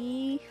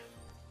me.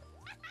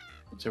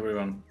 It's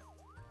everyone.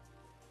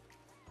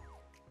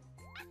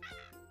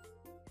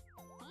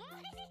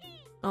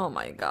 Oh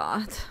my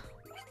god.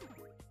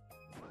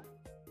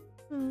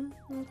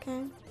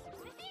 Okay.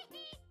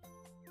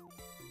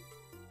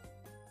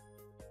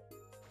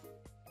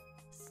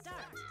 Start.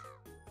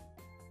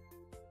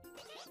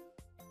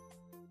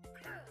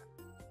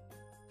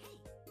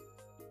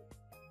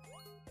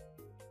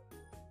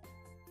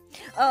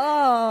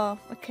 Oh,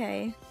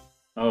 okay.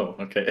 Oh,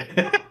 okay.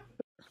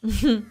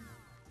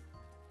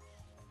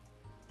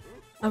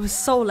 I was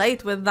so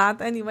late with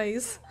that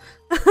anyways.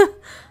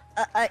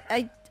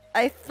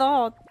 I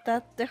thought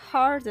that the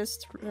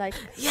hardest, like,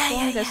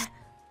 strongest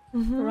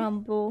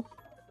rumble.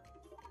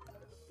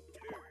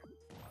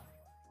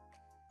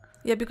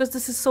 Yeah, because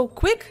this is so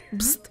quick.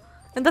 Bzzt,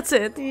 and that's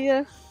it.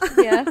 Yeah.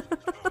 Yeah.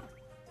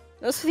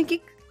 I was thinking,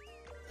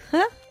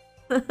 huh?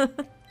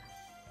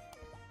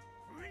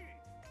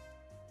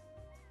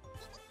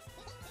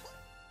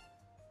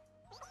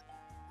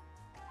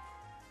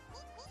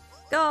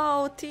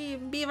 Go,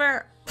 Team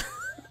Beaver!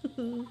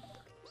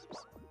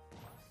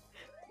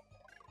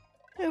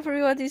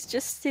 Everyone is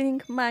just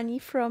stealing money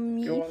from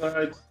me. Go on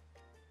ahead.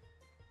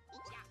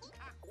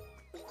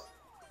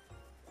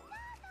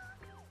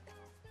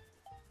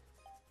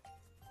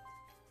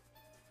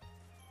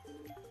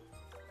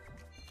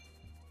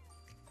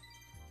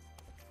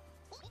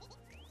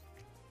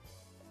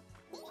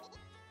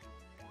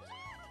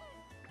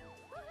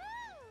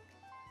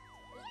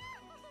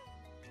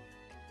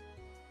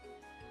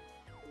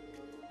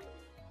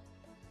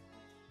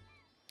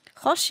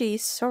 Hoshi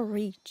is so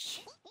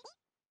rich.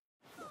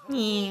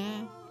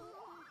 Yeah.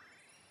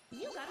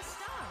 You got a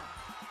star.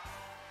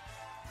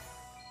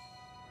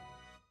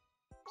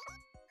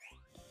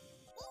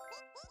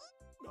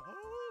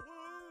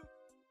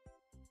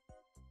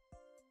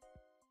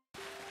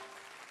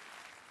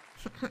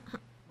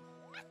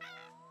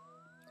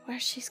 Where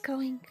she's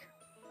going?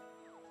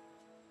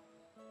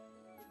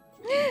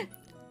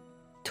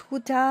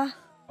 Tuda.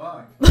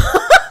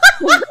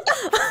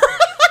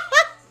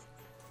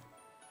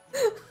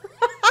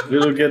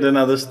 Will you get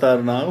another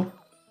star now?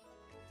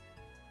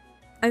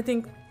 I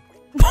think.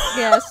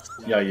 Yes.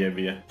 Yeah,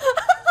 yeah.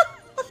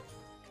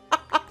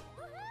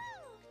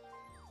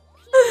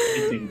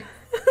 Eating.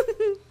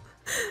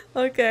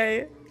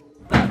 Okay.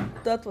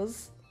 That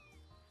was.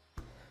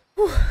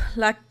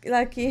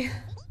 Lucky.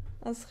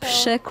 As hell.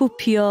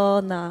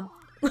 Przekupiona.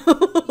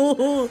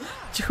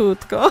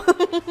 Cichutko.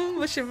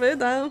 Bo się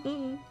wyda.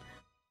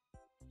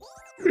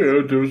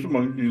 Yeah, those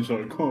monkeys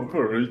are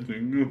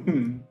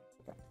cooperating.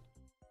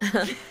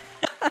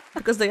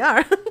 Because they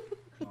are.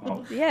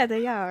 Oh, Yeah,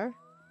 they are.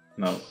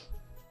 no.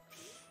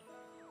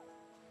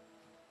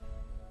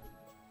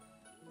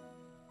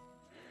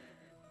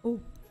 Ooh.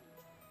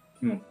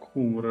 No,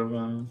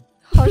 kurwa.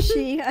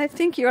 Hoshi, I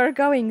think you are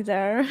going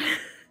there.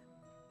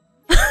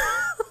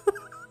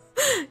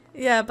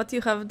 Yeah, but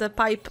you have the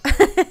pipe.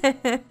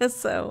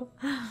 So.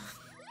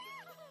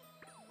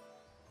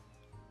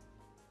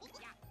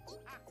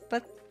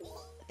 But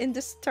in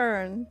this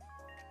turn.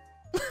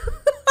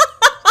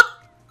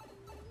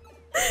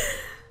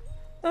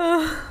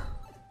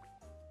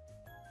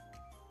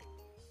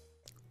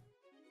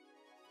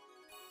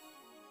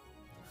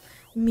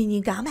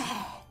 Minigame.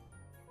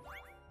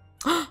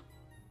 Uh-oh.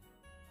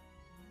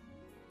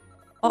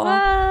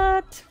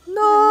 What?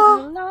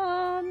 No.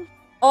 Alone.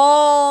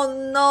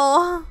 Oh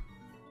no.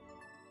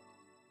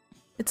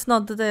 It's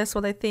not this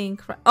what I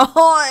think. Right? Oh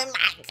my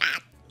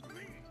god.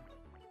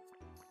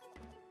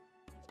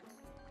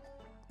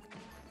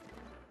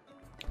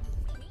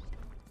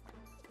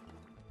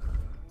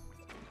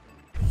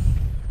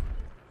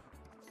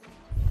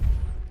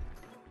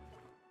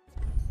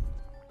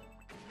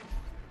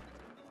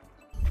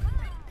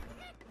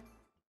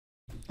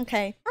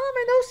 Okay. Oh,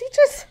 my nose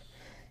itches.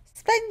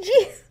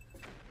 Spongy.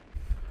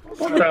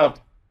 Shut up.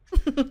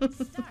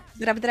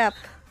 Drap, drap.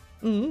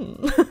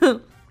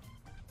 Mm.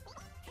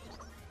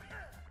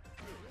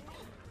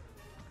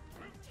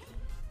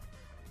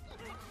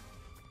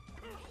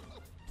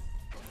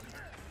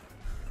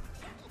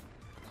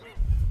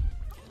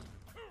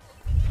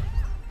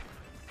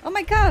 Oh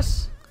my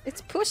gosh!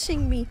 It's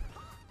pushing me.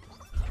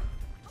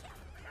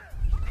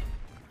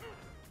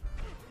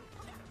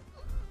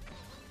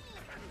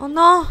 Oh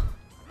no.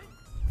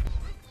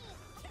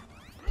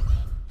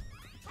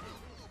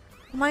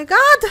 Oh my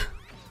god.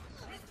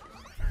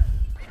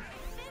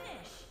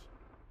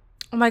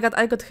 Oh my god,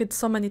 I got hit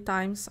so many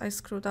times. I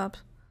screwed up.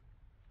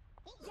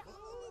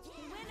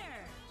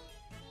 Winner.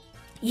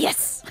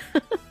 Yes!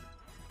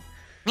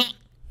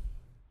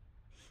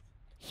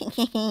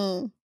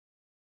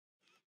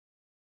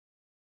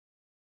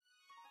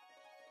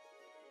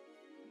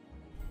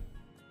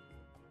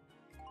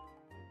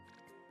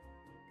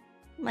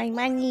 My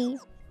money.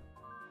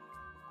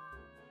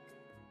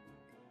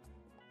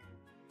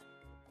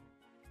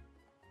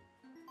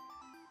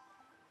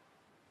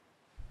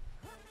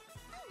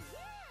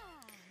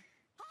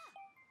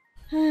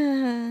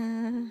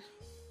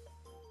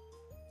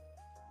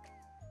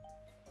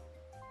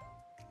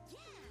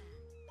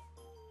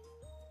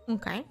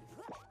 Okay.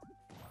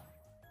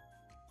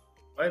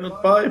 Why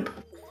not pipe?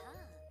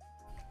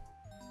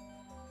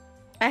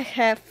 I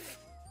have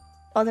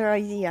other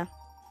idea.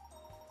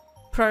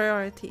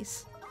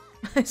 Priorities,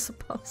 I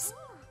suppose.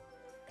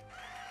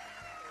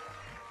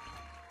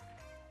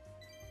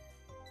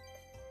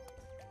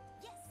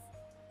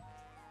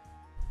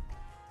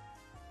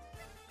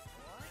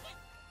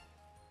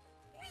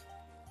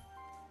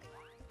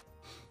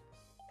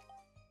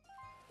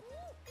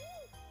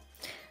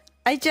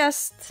 I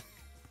just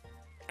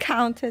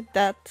counted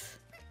that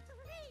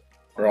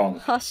Wrong.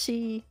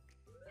 Hoshi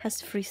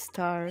has 3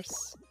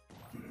 stars.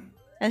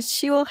 And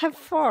she will have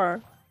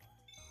 4.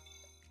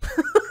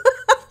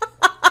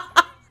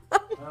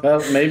 Well,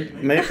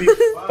 maybe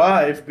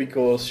 5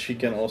 because she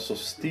can also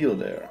steal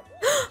there.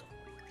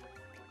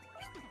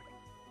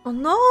 Oh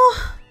no.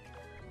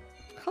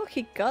 How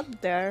he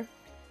got there?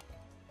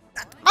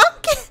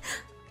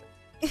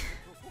 Okay.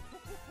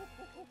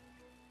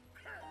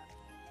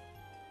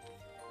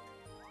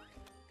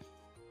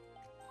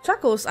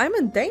 Chuckles, I'm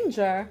in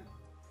danger.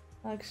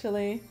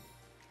 Actually.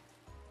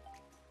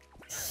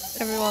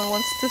 Everyone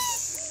wants to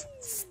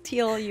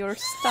steal your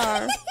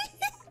star.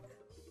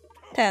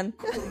 10.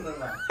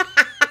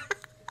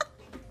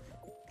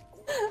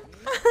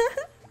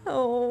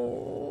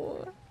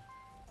 Oh.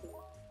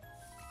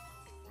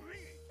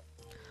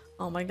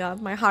 Oh my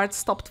god, my heart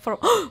stopped for.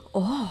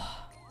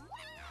 Oh.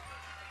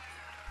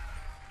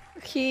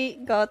 He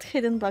got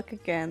hidden block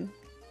again.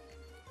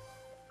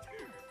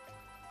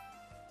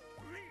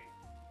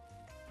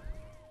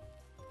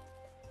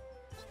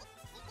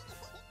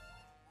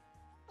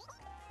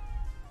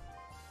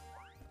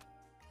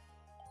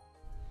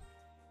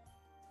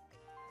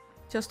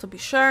 Just to be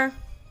sure.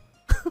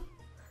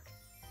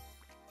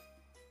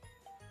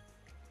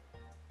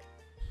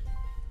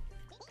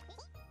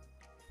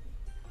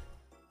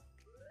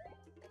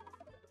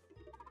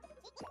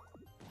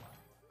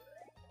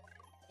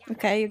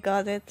 Okay, you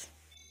got it.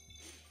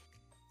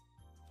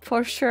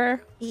 For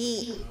sure.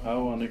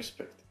 How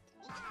unexpected.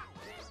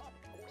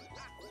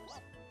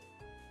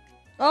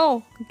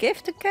 Oh,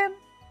 gift again?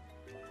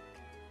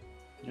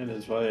 Yeah,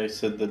 that's why I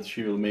said that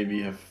she will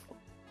maybe have...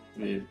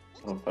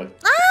 Oh, five.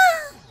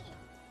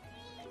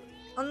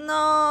 Oh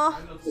no!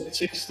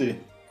 60.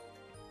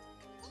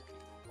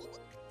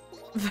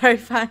 Very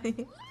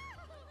funny.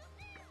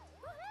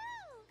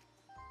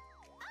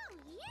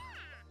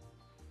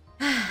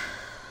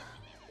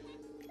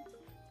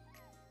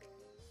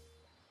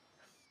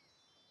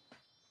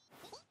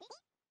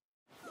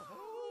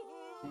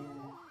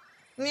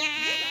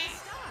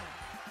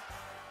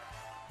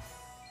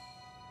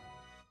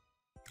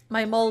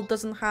 My mole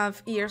doesn't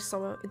have ears,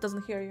 so it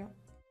doesn't hear you.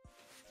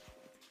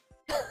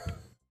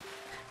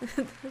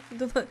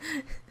 Do not-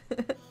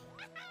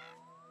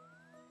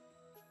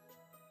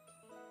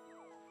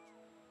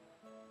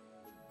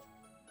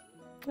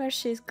 Where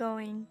she's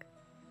going?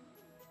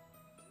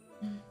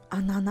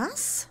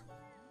 Ananas?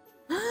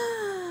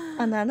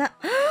 Anana.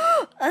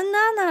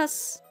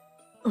 Ananas!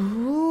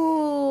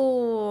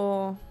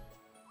 Ooh.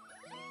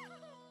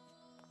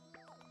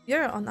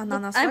 You're on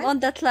ananas, I'm right? on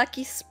that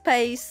lucky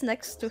space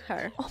next to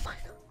her. Oh my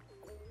god.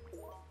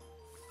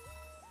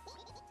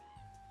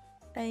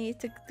 I need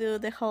to do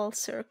the whole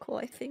circle,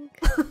 I think.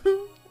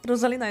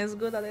 Rosalina is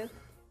good at it.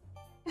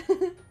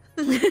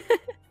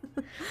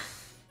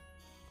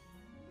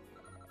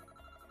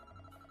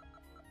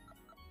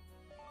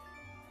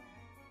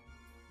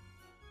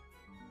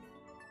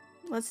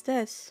 What's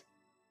this?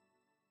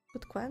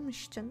 Good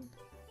question.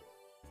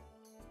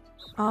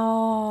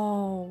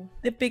 Oh.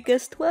 The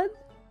biggest one?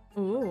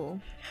 Ooh.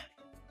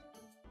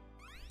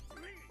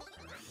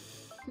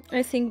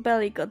 I think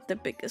Belly got the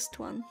biggest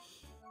one.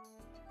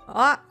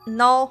 Ah,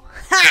 no.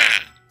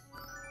 Ha!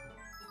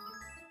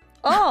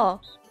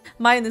 Oh!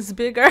 Mine is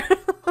bigger.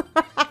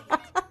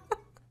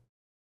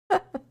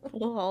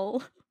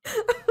 Lol.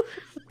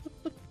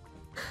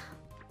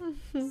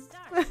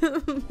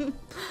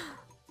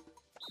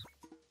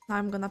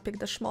 I'm gonna pick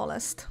the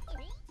smallest.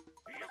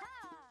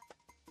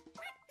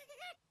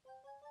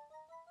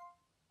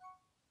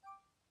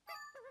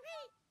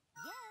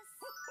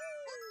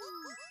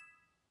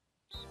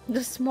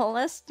 The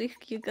smallest?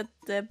 You got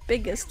the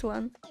biggest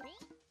one.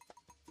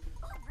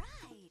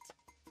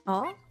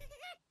 Oh?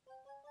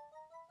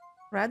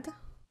 Red?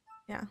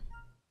 Yeah.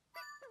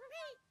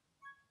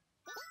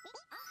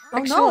 Oh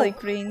Actually no!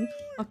 green.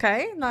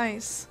 Okay,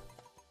 nice.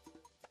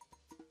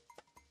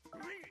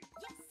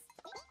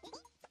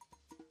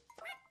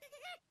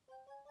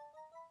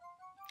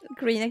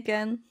 Green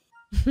again.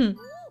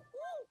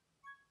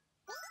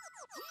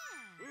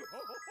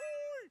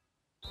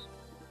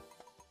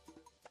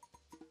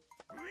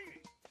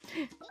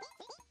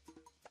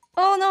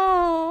 Oh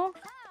no!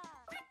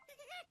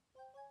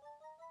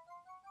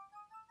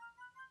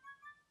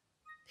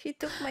 He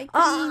took my green.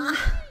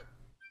 Ah!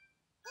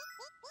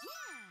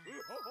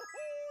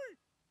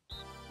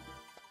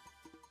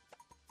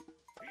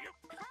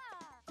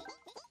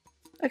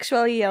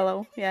 Actually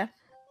yellow, yeah.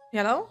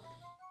 Yellow?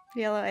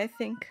 Yellow, I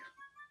think.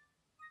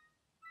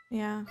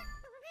 Yeah.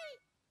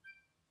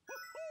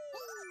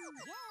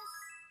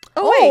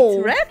 Oh,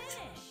 wait, red?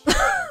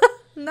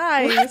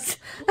 Nice.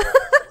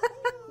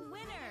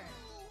 Winner.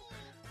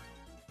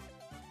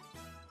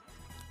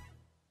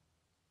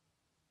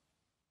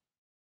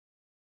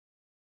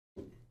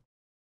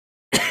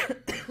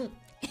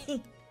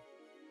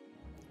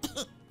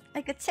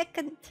 I got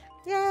second.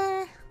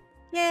 Yeah.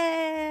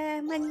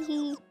 Yeah,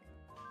 money.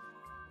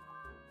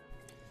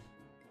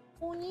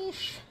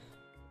 Onish.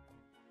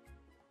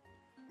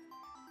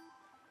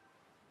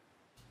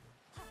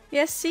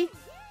 Yes, see?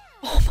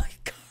 Oh my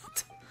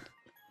god.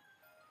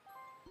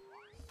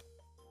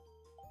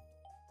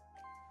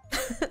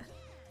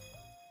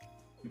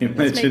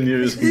 Imagine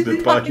using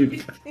the pipe.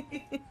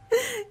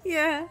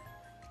 Yeah.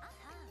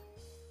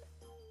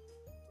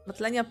 But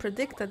Lenia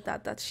predicted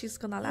that she's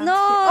gonna land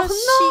No, here.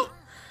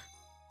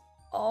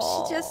 Oh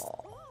no! She just...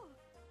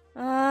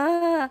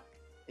 Ah,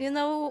 you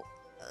know,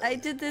 I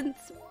didn't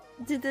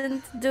do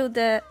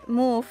the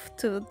move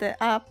to the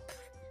up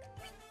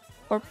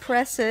or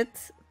press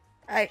it.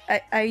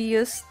 I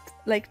used,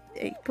 like,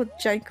 I put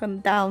Joy-Con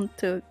down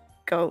to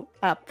go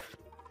up.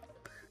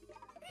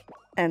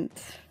 And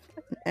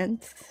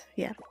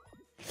yeah.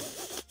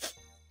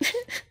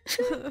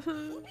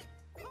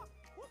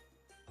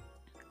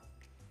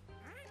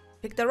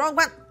 Pick the wrong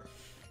one.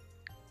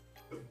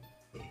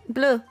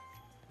 Blue.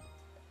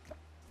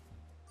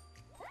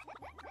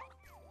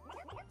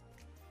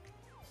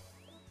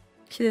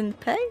 She didn't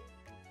pay?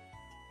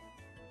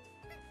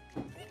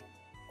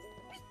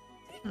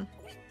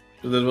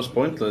 So that was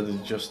pointless,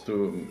 it's just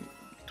to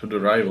the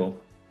rival.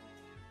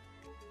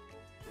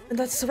 And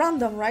that's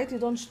random, right? You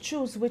don't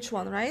choose which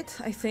one, right?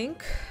 I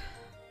think.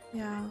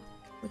 Yeah.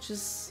 Which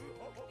is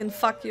can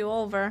fuck you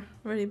over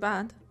really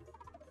bad.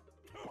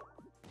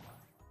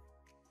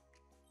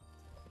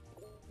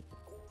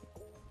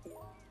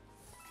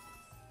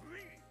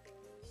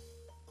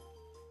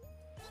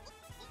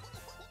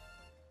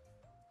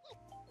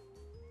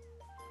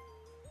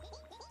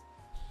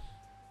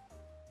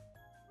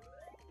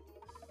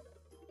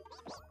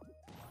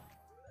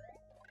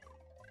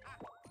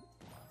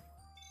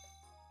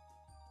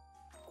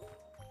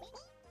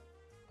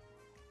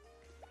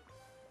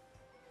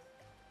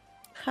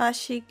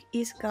 Hashik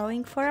is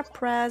going for a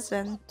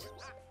present.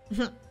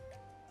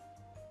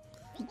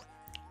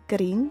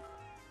 Green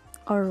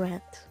or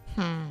red?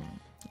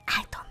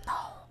 I don't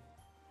know.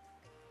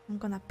 I'm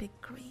gonna pick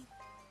green.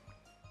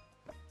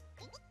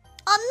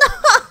 Oh no!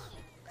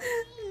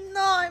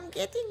 No, I'm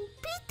getting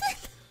beaten.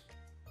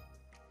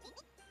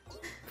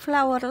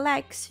 Flower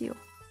likes you.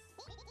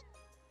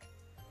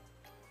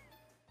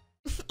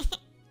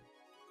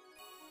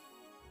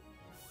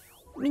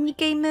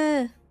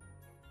 Minigame.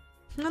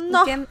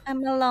 No. Game a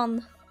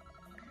melon.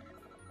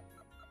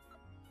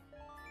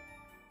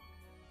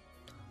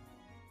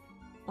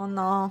 Oh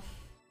no.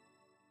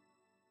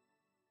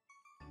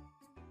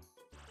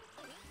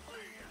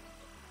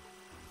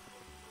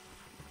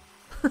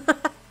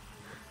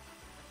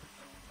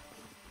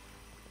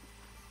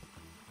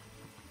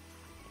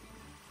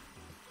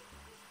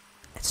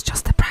 It's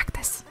just a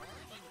practice.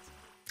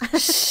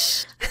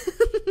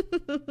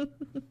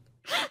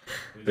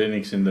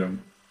 Phoenix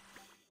syndrome.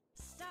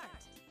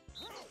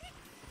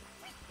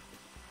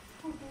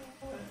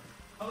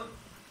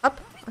 Up?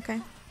 Okay.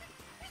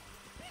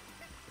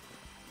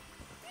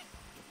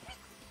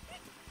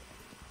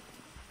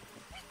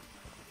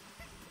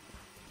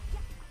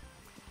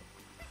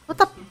 What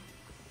the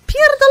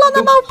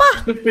pierdolona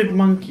małpa! Stupid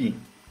monkey.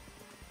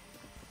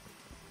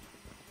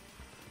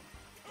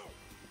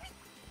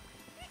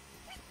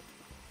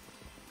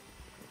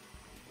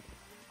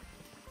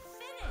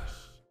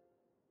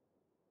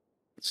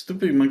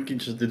 Stupid monkey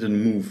just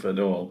didn't move at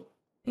all.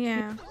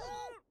 Yeah.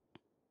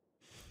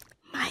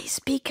 My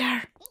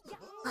speaker.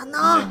 Oh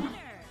no!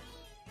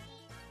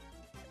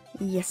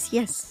 Yes,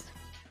 yes.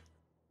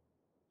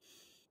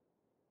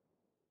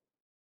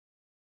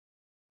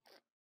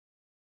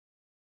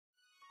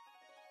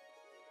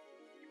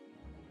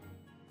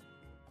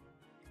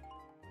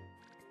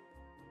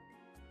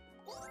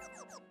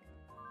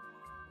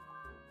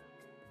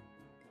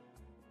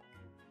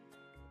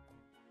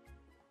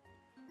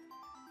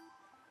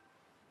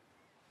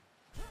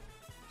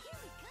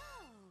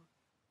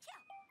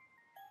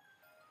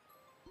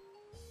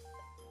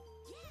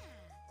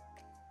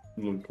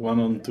 Look, one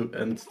on to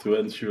end,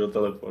 she will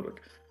teleport.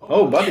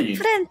 Oh, buddy!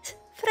 Friend!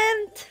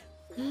 Friend!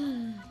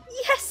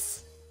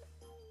 Yes!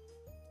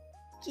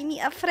 Give me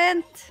a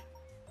friend!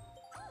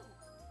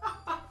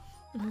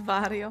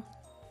 Vario.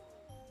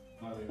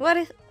 What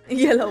is...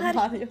 Yellow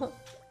Mario.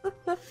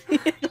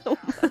 Mario.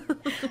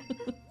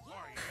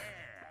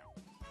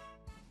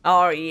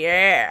 Oh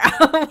yeah!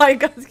 Oh my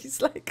god,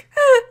 he's like...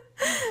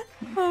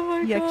 Oh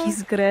my god. Jaki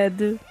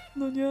zgred.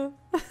 No nie.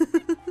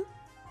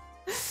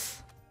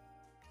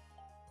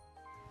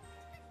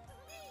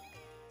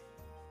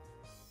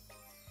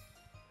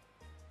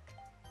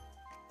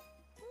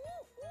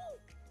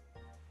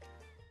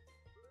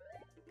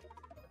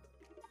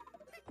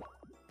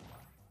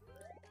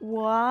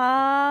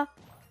 Wow.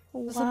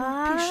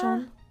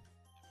 Piszą.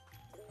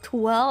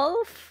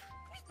 12?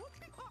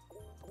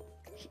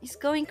 He's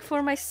going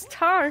for my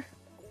star.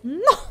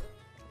 No!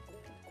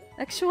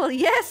 Actually,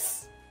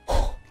 yes!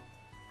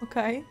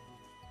 Okay.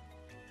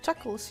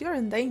 Chuckles, you're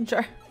in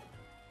danger.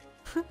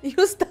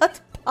 Use that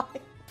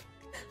pipe.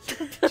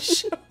 To be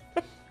sure.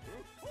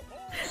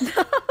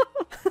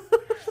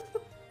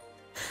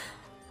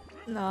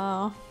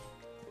 No.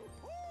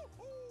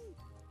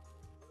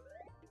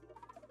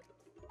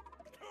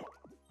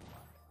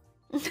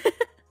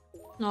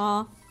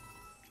 No.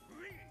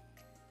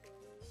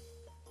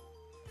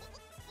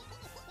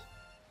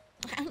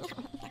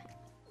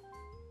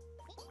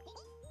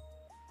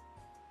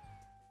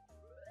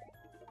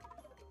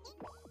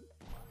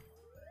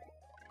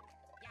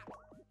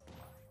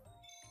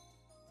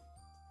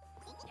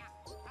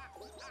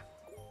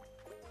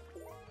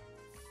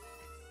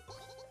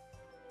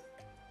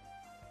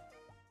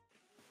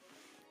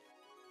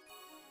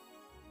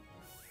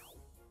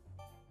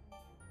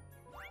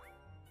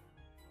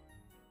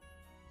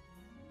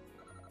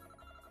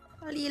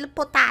 Little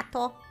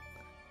potato.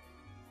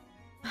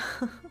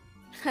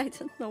 I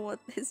don't know what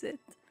is it.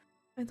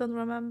 I don't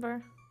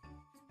remember.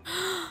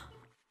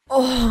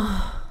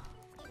 Oh.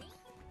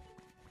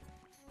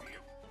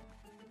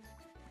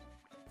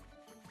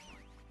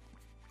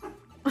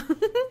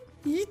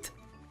 Eat.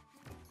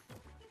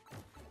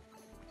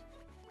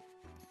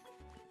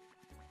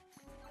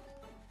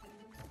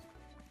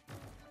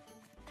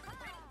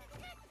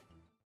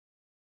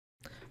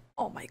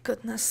 Oh my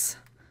goodness.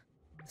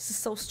 This is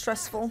so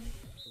stressful.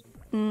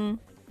 Mm.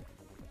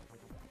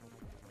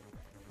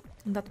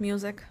 That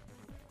music.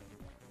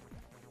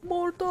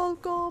 Mortal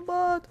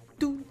Kombat.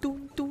 Dum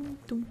dum dum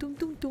dum dum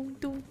dum dum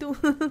dum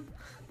dum.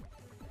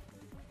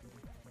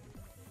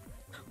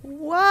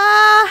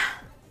 What?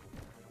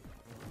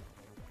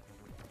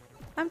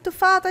 I'm too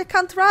fat, I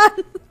can't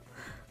run.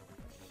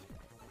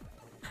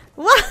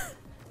 What?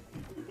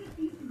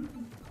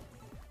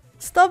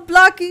 Stop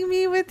blocking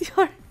me with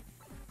your...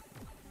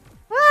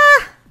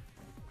 Ah!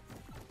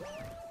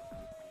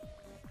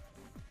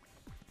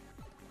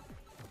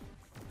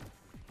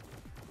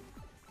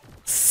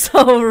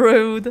 So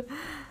rude.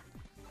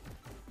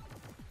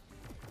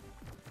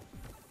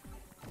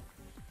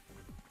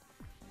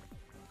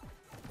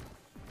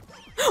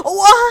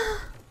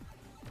 What?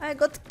 I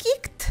got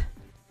kicked.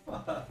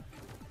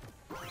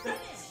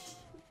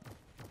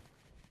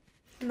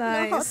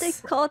 Nice. No, they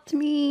caught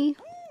me.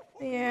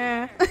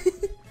 Yeah.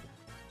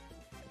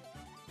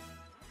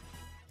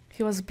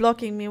 He was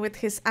blocking me with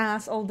his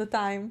ass all the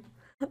time.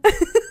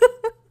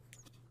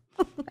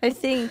 I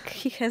think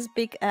he has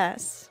big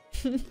ass.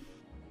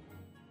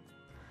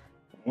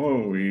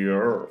 Oh,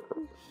 yeah.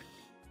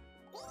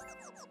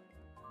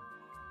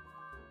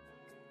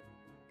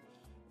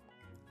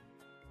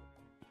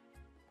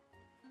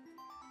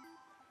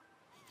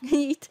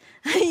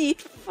 I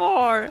need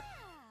 4.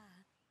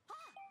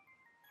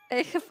 I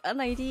have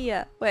an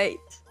idea. Wait.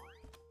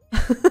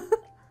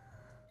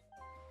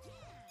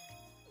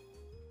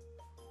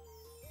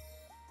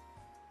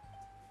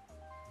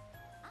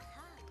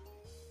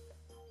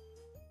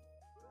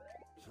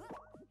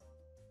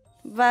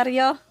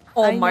 Vario,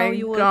 Oh I my know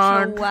you will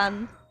God. throw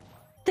 1.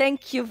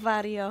 Thank you,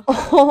 Vario.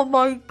 Oh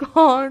my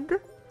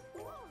god.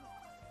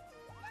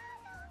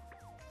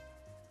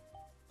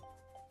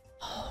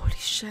 Holy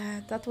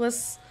shit, that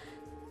was...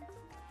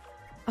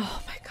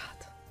 Oh my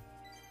god.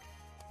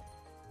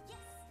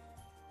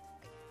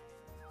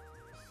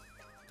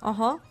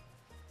 Uh-huh.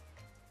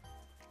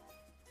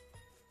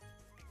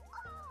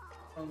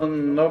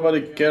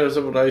 Nobody cares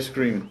about ice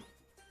cream.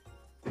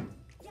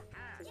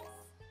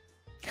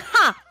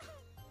 Ha!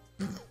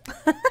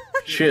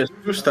 She has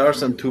 2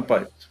 stars and 2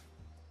 pipes.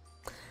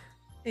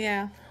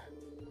 Yeah.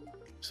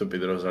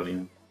 Stupid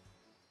Rosalind.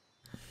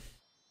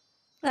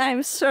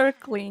 I'm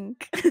circling.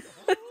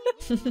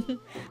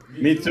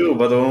 Me too,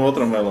 but on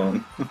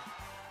watermelon.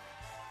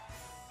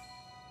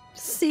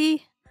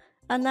 See?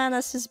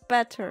 Ananas is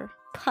better.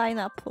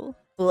 Pineapple.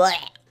 I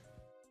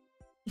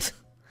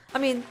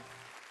mean...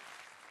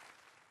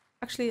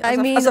 Actually, I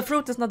mean- as a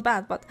fruit, it's not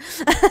bad, but...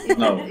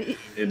 No,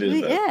 it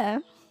is bad. Yeah.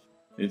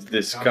 It's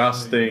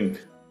disgusting.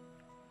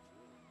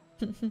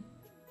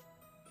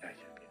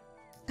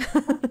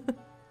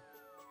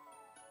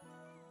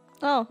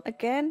 Oh,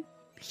 again?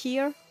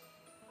 Here?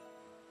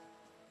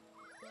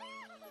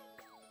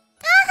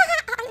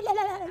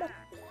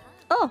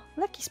 Oh,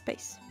 lucky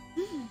space.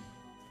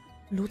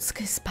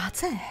 Ludzkie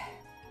space.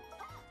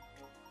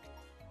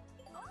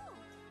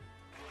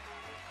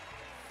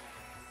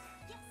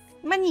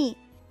 Money.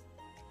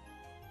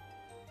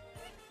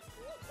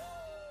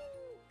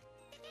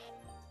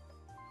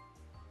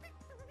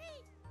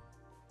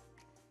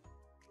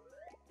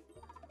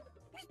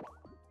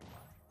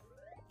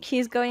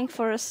 He's going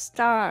for a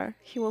star.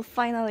 He will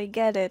finally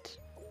get it.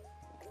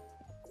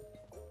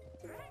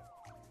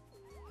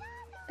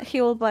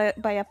 He will buy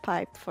a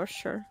pipe for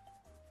sure.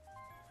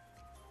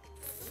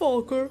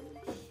 Fucker.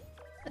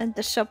 And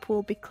the shop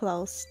will be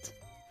closed.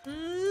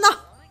 No!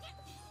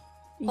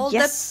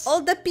 Yes!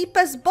 All the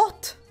people's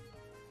bought.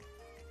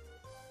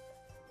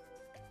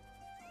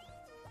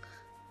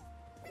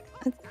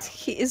 And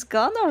he is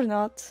gone or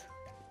not?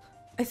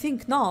 I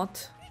think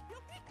not.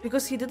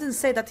 Because he didn't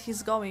say that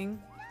he's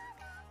going.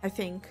 I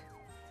think.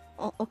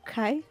 Oh,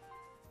 okay.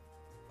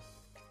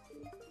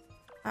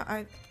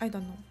 I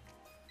don't know.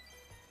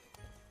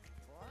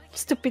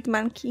 Stupid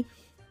monkey.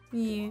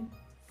 Yeah.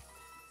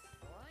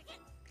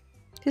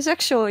 He's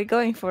actually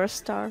going for a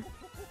star.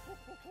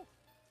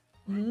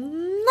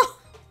 No!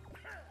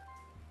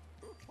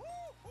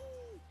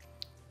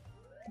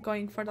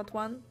 Going for that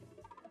one?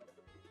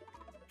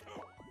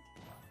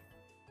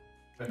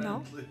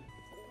 No?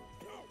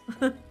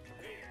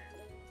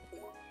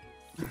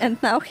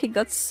 And now he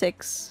got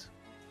 6.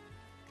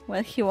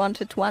 When he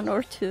wanted 1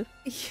 or 2.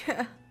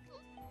 Yeah.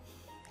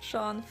 So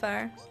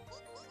unfair.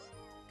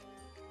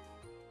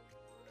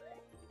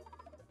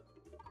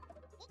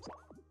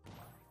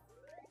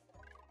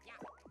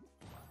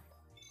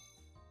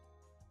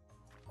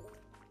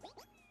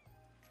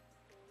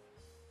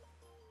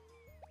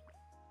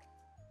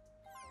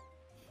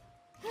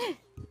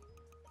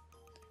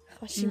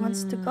 Oh, she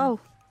wants to go.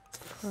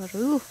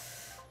 Peru.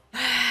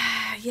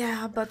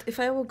 Yeah, but if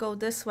I will go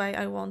this way,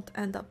 I won't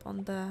end up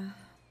on the...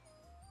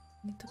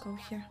 Need to go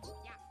here.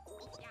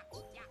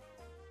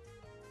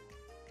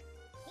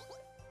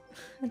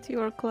 And you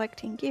are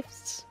collecting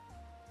gifts.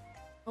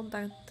 Hope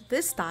that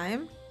this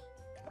time...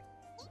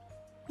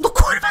 No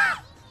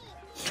kurwa!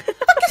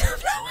 Fucking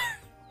flower!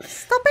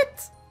 Stop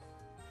it!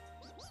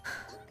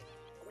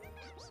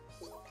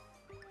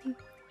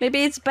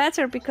 Maybe it's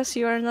better because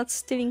you are not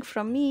stealing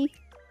from me.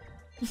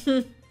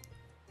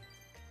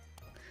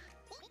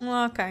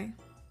 Okay.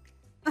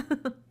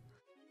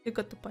 You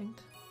got the point.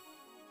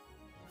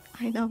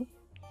 I know.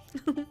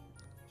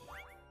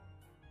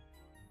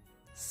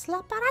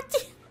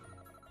 Slaparati!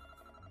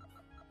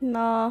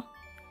 No.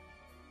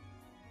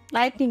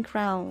 Lightning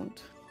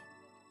round.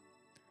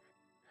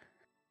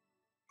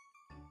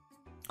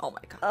 Oh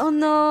my god. Oh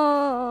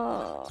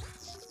no.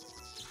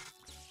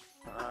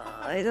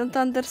 I don't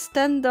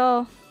understand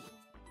though.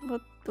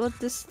 What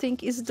this thing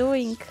is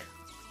doing.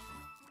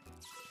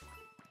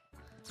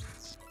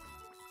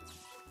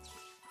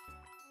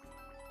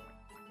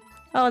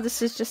 Oh,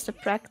 this is just a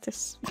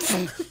practice.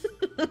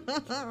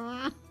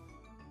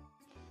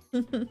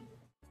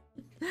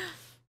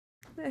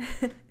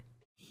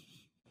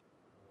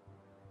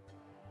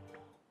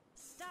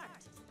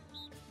 Start.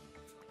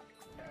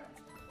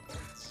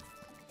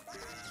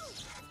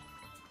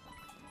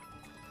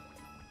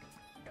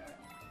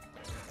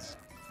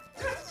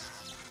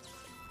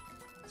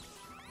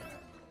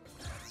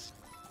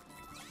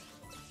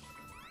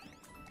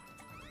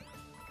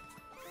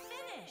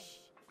 Finish.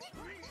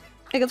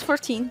 I got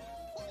 14.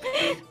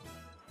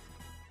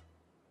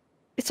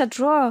 It's a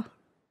draw.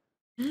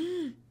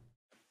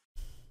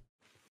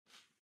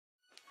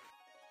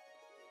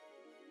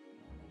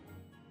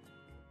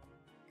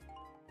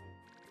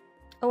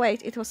 Oh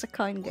wait, it was a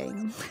coin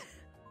game.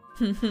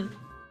 The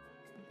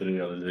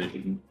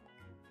realization.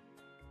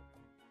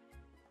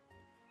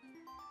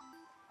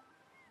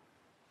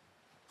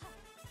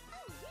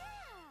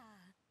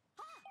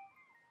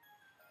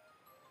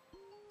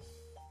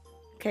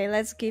 Okay,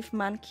 let's give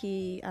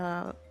Monkey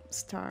a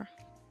star.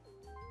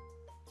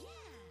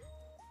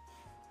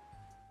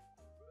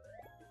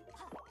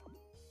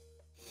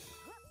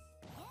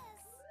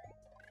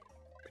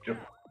 Sure.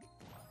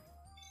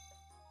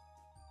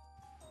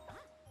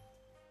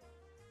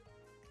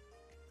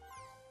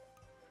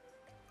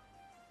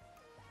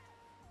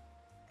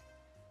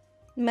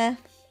 Meh.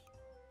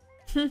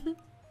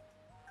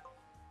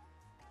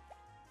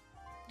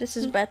 This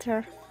is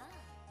better.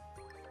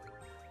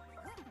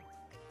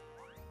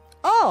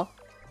 Oh!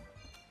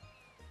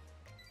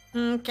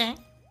 Okay.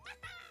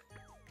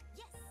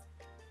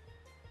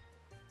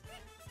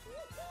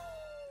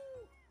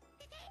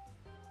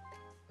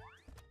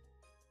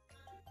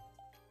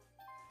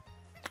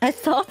 I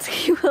thought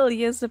he will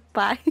use a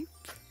pipe.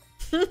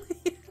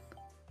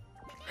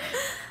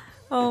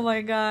 Oh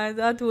my god,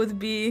 that would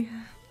be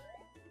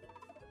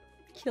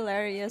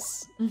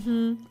Hilarious.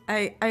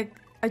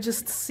 I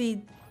just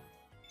see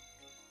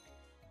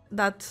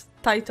that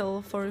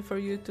title for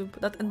YouTube.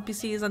 That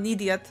NPC is an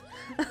idiot.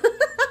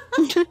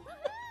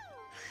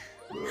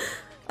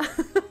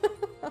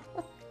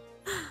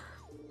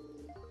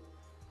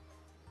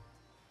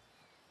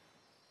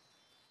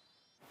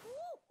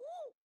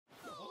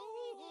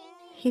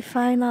 He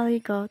finally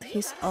got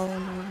his own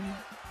one.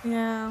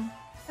 Yeah,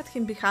 let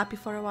him be happy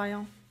for a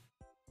while.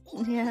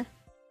 Yeah.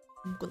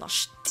 I'm gonna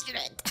steal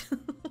it.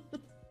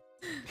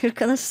 You're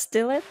gonna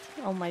steal it?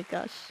 Oh my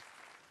gosh.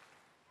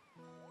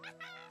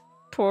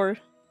 Poor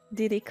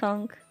Diddy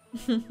Kong.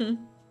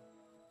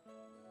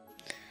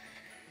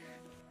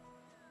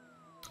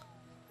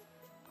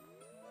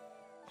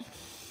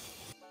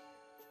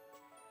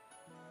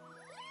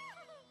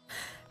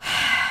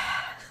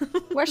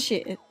 Where's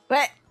she?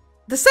 What?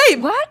 The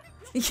same. What?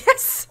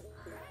 Yes.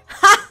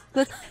 Ha!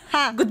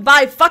 Ha!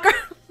 Goodbye, fucker.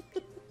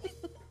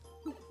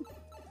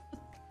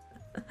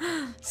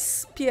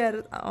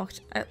 Oh,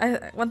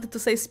 I wanted to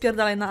say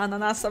spierdalaj na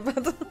ananasa,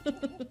 but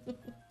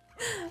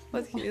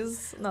but he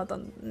is not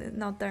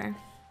there.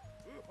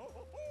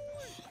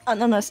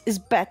 Ananas is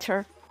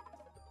better.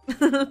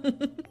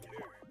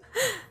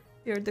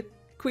 You're the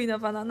queen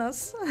of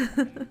ananas.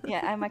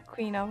 Yeah, I'm a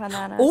queen of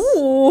ananas.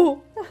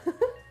 Ooh,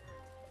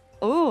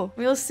 Ooh.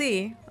 we'll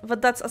see.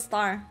 But that's a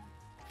star.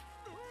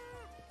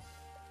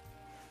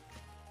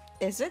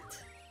 Is it?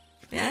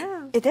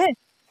 Yeah, It is.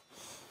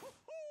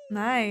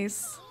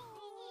 nice.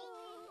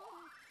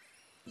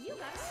 You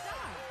got a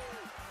star.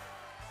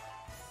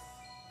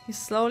 He's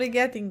slowly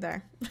getting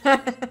there.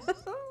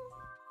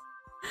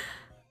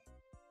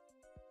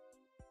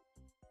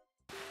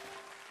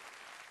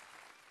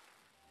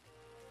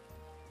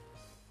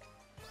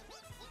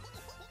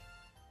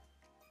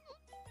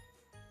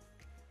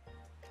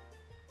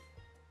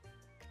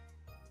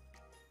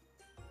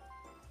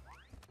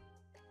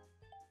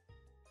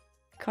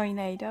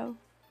 Coinado.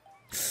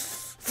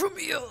 From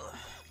you.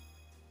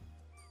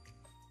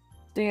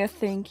 Do you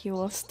think you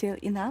will steal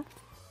enough?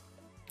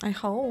 I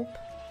hope.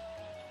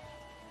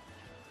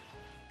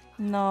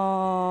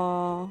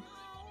 No.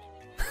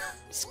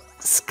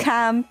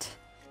 Scammed.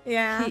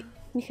 Yeah.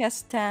 He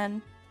has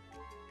 10.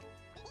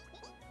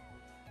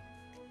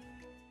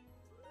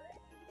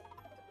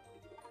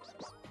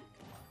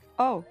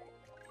 Oh,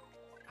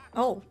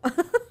 Oh.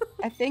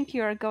 I think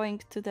you are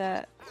going to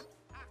the...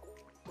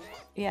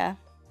 Yeah,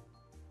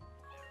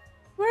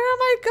 Where am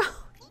I going?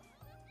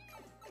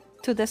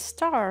 to the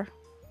star.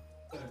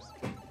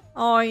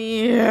 Oh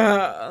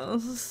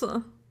yes.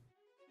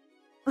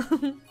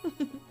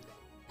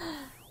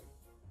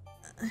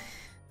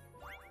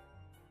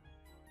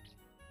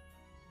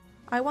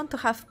 I want to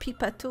have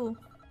Pipa too.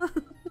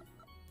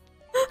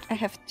 I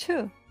have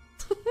 2.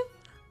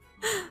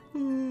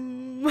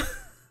 Mm.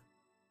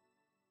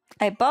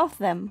 I bought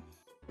them.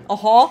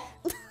 Uh-huh.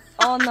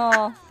 Oh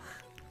no.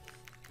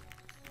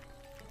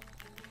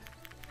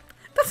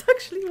 That's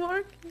actually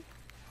working.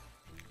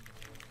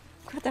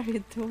 What are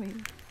you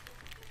doing?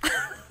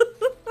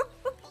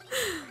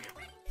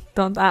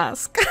 Don't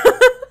ask.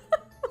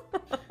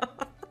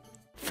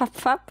 Fap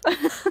fap.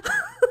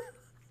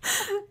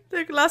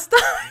 Like last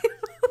time.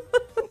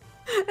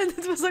 And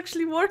it was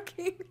actually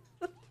working.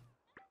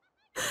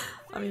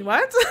 I mean,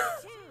 what? 2,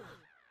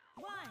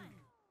 1,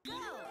 go!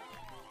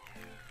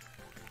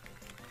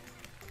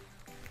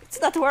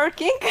 It's not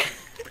working.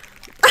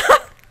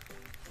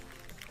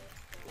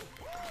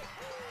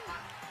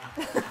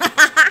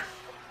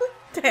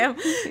 Damn.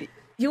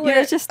 You You're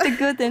were just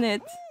good in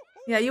it.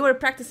 Yeah, you were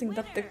practicing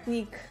that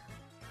technique.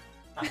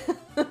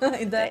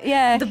 In the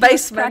Yeah, the he was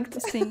basement.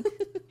 practicing.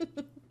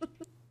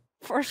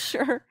 For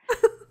sure.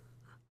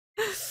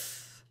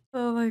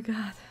 Oh my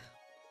god.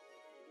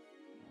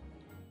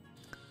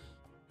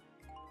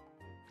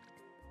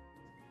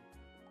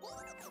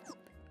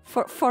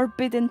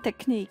 Forbidden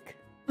technique.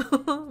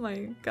 Oh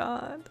my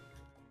god.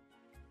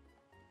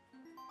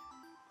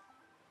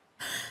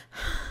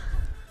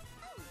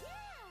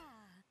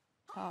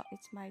 Oh,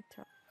 it's my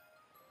turn.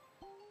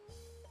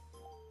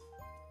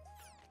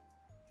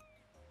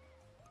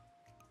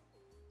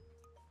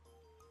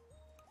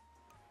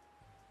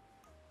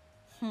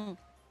 Hmm.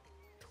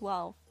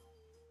 12.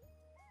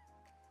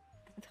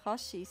 And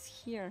Hoshi is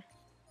here.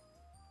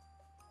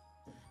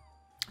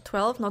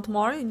 12, not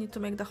more. You need to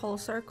make the whole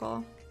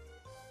circle.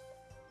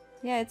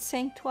 Yeah, it's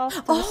saying 12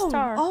 to the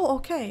star. Oh,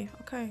 okay.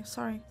 Okay,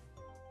 sorry.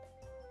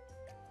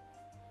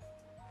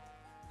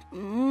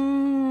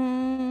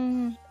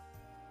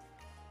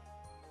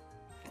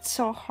 It's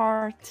so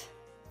hard.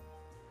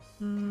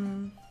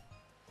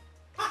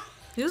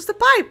 Use the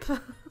pipe.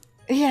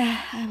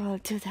 Yeah, I will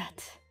do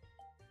that.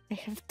 I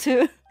have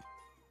to.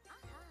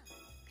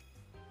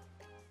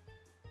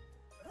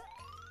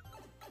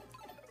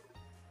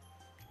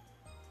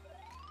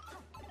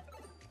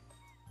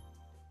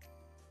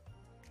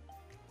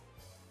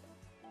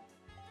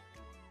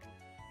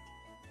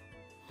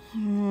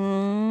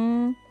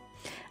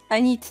 I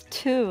need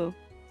 2.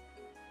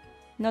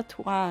 Not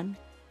 1.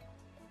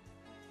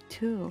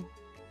 2.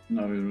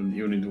 No,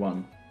 you need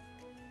 1.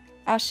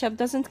 Ashab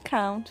doesn't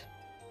count.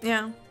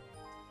 Yeah.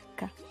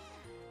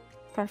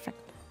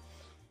 Perfect.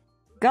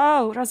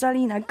 Go,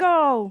 Rosalina,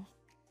 go!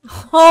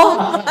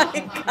 Oh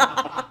my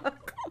god.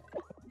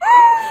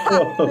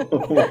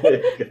 Oh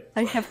my god.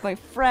 I have my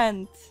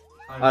friend.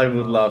 I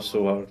would laugh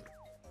so hard.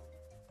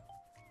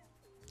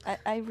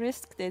 I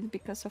risked it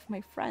because of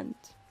my friend.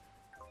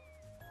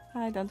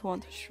 I don't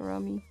want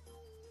Shromi.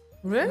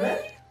 Really?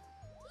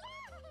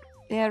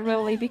 Yeah,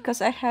 really,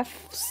 because I have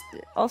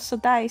also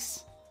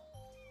dice.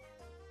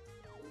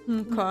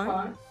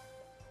 Okay.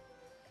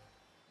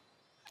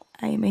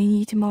 I may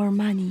need more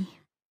money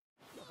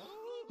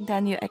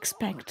than you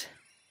expect.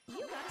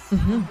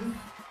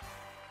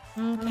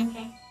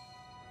 Okay.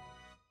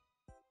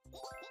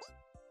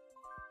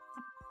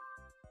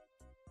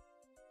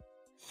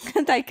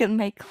 And I can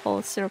make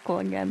whole circle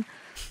again.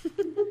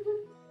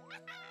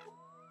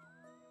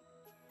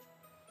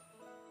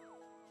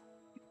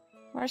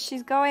 Where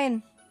she's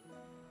going?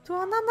 To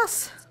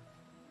ananas.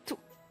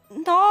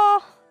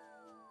 No!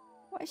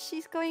 Why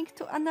she's going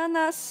to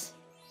ananas?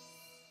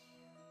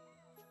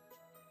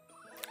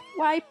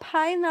 Why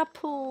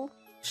pineapple?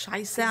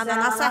 Scheiße,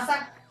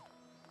 Ananasa.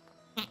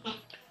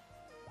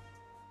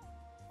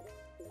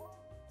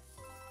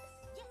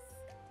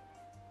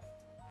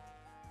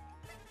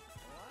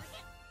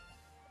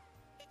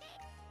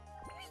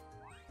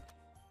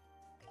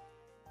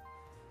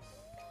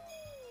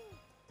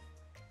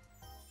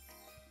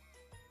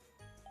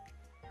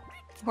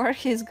 Where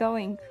he's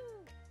going?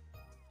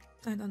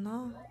 I don't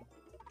know.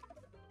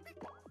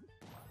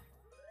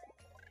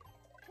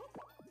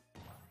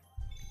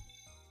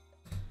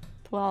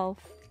 Twelve.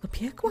 Do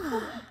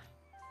piekła.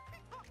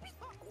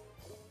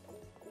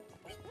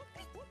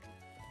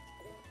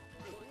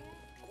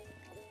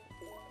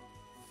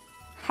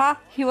 Ha!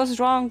 He was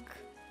wrong.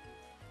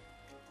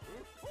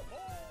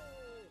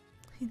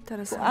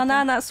 Interesting.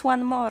 Ananas,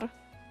 one more.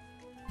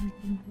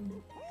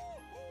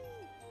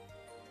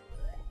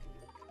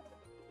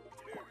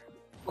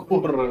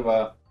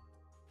 Kurwa.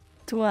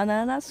 2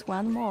 ananas,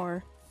 one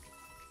more.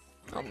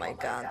 Oh my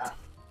god.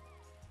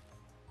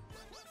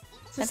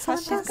 And how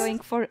she's going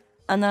for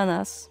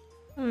ananas.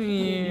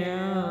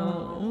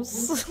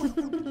 Yes.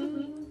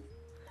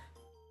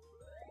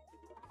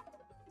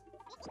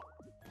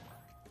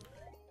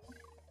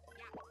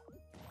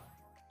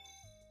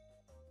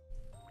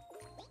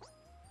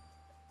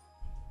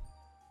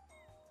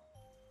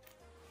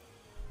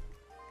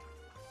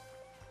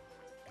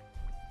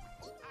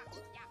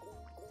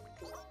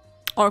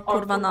 Or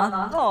kurwa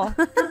na. Oh.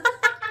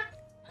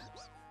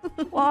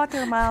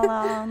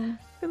 Watermelon.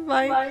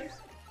 Goodbye.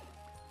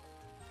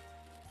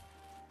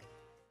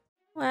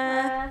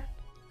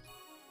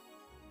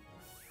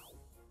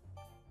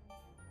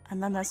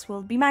 Ananas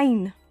will be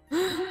mine.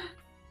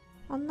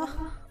 Oh no.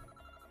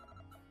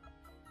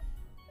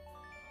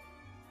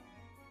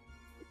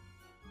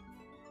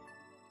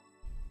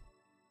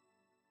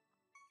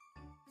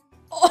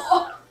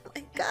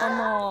 god!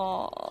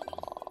 no.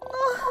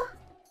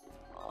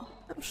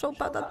 I'm so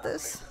bad at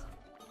this.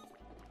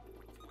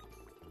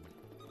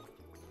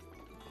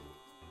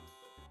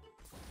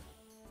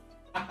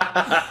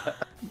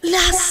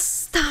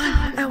 Last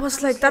time I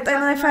was like that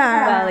and I fell.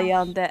 Valley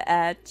on the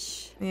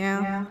edge.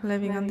 Yeah,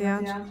 living on the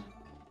edge.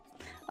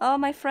 Oh,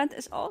 my friend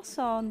is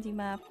also on the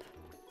map.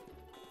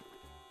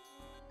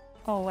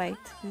 Oh wait,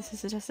 this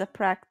is just a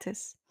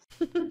practice.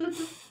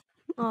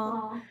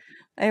 Oh.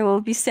 I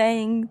will be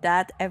saying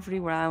that every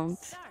round.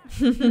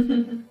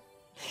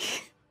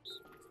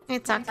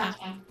 It's okay.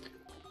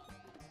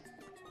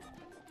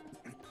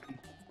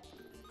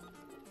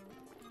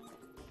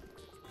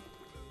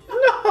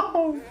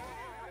 No!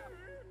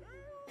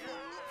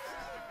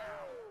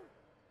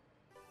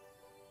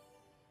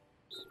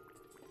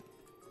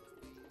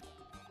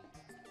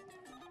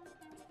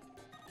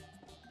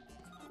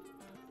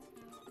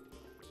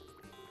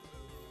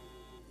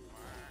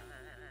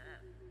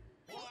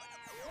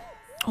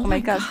 Oh my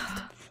god.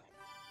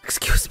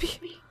 Excuse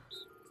me.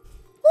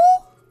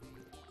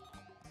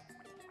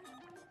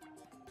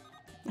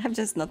 I'm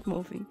just not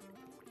moving.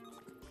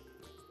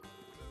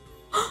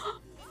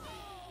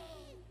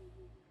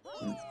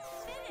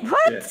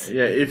 What?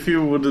 Yeah, if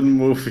you wouldn't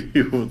move,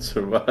 you would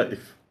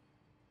survive.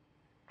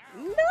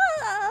 No!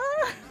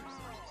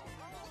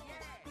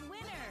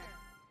 Winner.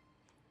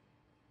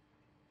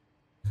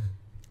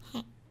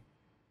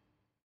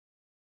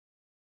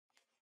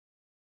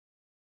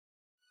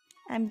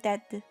 I'm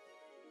dead.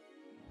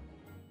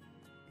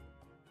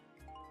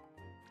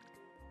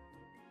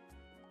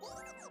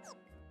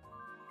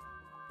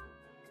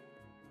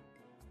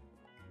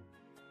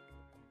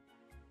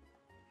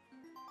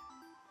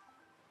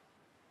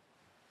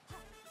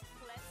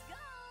 Let's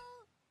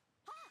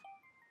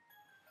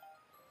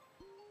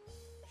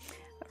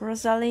go.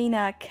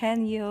 Rosalina,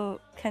 can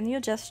you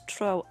just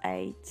throw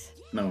 8?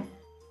 No.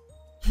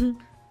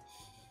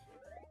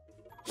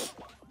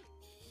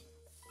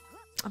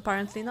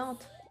 Apparently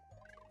not.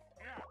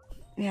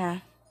 Yeah.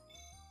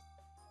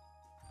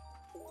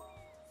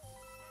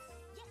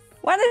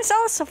 One is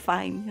also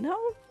fine, you know?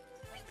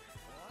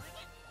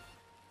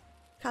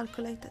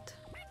 Calculated.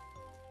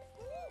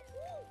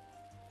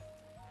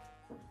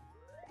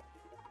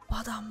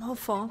 What a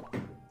mofo.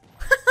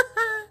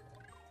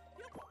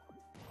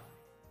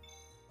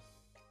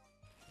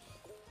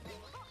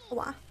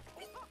 Wow.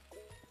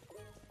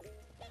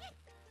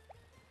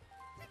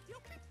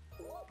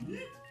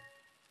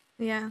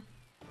 Yeah.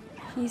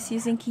 He's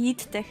using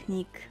heat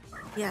technique.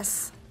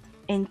 Yes.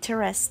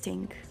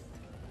 Interesting.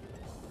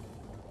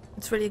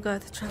 It's really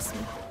good, trust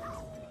me.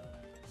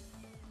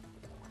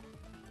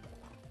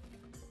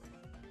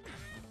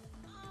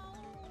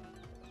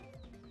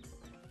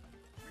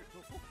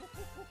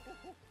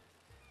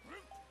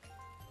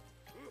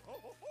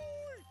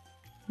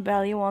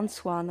 Belly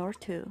wants 1 or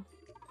 2.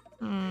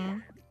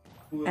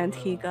 And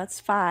he got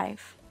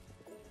 5.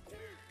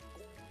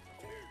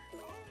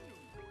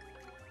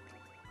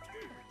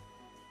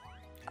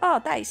 Oh,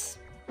 dice.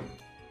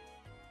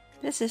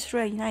 This is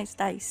really nice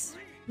dice.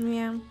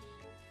 Yeah.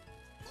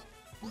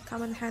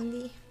 Come in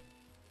handy.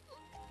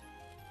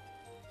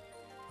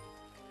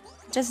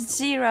 Just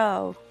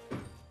 0.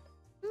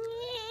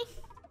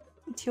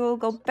 And he will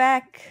go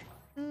back.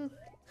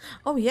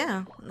 Oh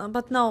yeah, no,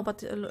 but no,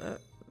 but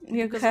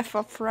You because- have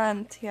a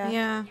friend, yeah.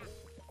 yeah.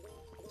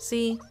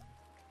 See,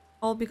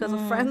 all because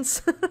of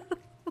friends.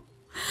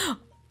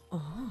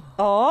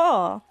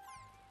 Oh,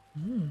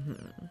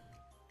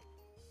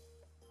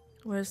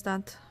 Where's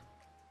that?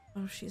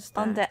 Oh, she's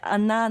there. on the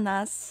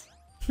ananas.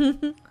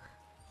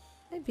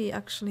 Maybe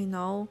actually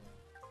no.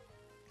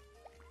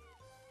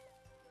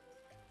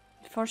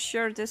 For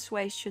sure, this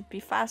way should be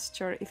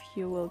faster if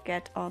you will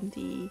get on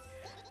the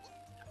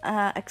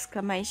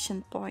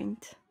exclamation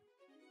point.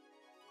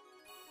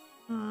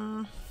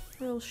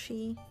 Will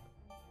she?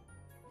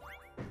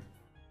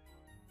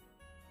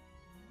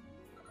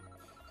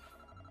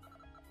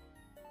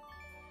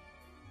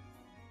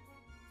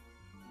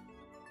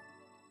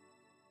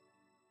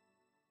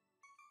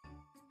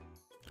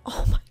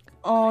 Oh my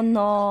Oh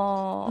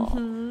no.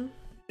 god.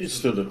 It's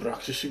still the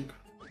practicing.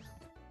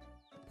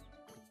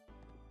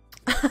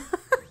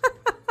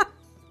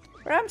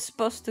 Where I'm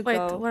supposed to Wait,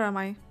 go? where am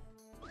I?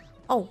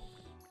 Oh.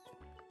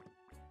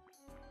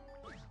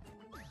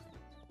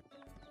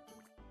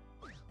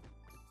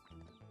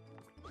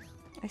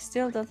 I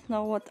still don't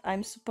know what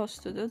I'm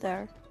supposed to do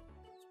there.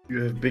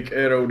 You have big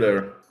arrow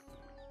there.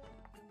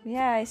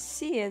 Yeah, I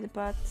see it,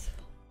 but...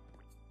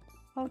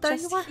 Oh, There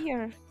just you are.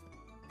 here.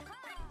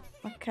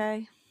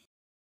 Okay.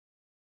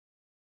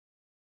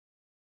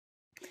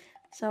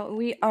 So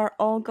we are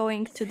all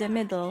going to the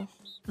middle.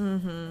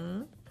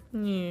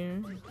 Yeah.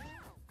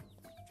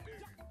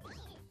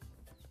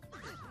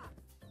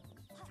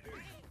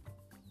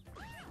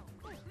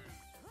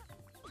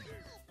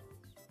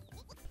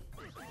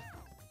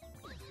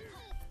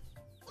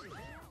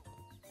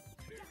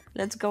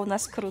 Let's go na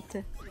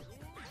skróty.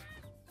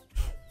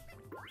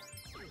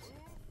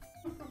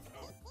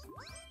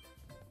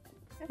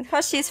 And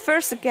Hoshi is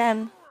first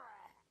again.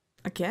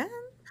 Again?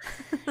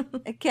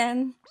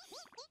 Again.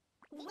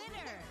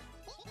 Winner.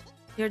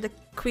 You're the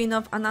queen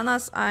of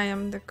ananas, I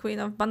am the queen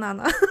of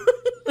banana.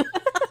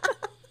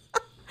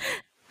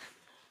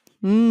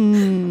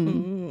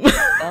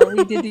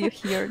 Dolly, did you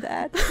hear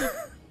that?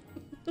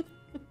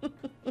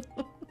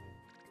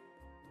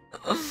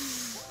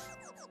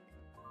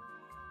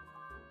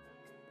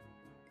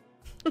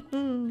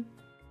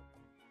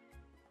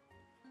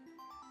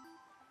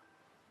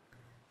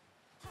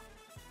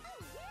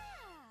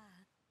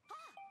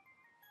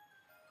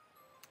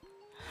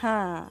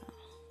 Huh.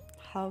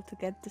 How to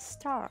get the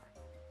star?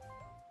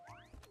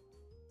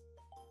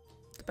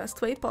 The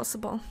best way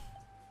possible.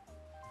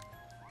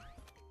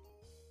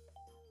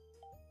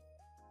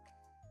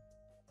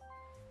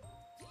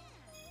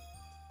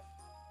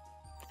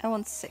 I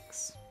want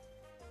 6.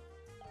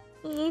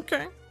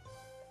 Okay.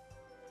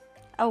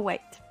 Oh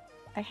wait,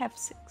 I have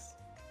 6.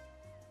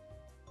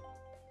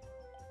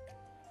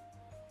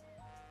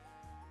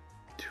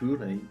 Too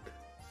late.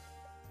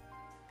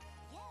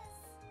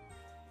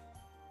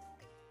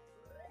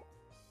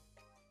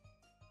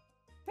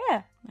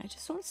 Yeah, I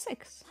just want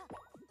 6.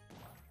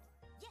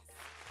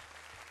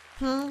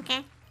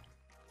 Okay.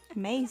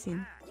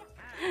 Amazing.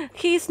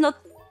 He's not.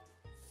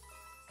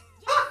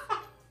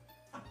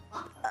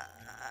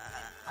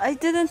 I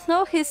didn't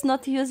know he's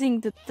not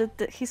using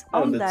his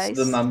Oh, own that's dice.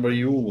 the number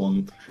you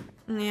want.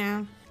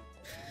 Yeah.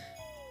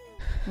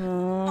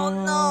 Oh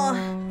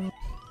no.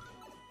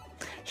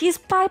 He's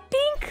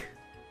piping?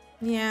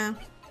 Yeah.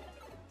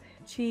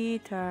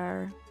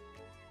 Cheater.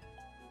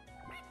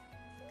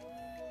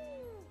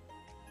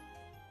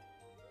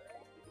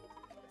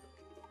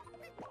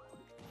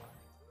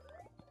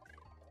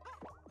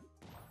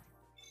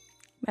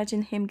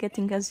 Imagine him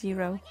getting a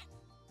 0.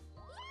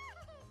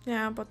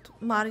 Yeah, but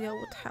Mario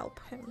would help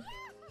him.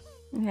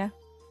 Yeah.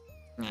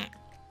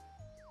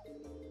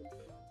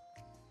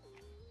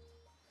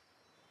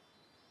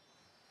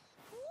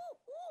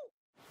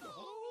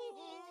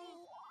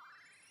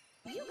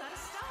 You got a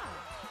star.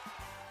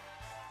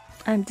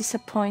 I'm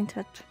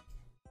disappointed.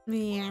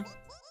 Yeah.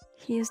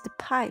 He used the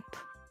pipe.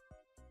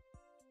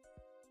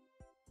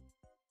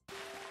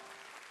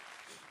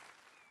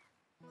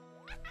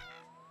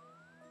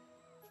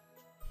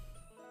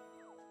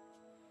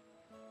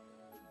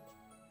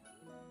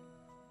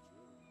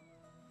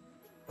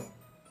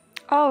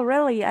 Oh,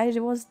 really? I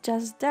was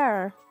just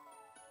there.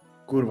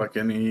 Kurva,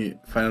 can he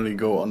finally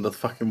go on that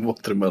fucking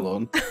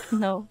watermelon?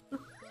 No.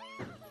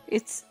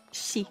 It's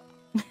she.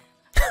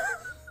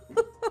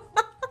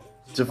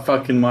 It's a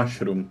fucking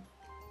mushroom.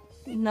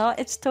 No,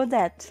 it's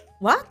Toadette.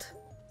 What?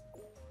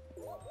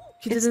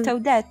 It's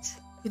Toadette.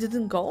 He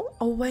didn't go?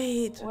 Oh,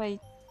 wait.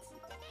 Wait.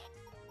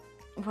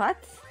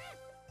 What?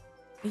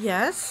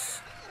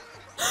 Yes?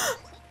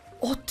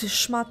 O ty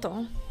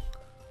szmato.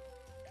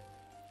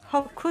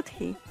 How could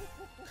he?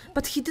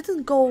 But he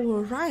didn't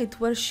go right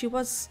where she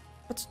was.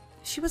 But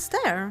she was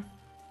there.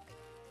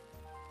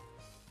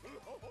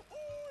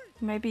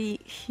 Maybe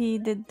he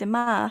did the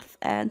math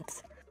and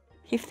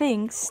he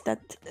thinks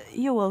that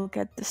you will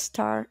get the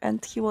star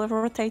and he will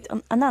rotate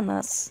on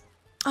ananas.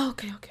 Oh,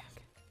 okay.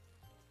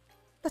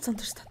 That's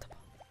understandable.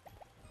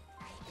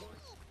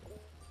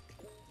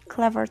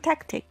 Clever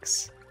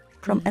tactics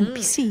from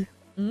NPC.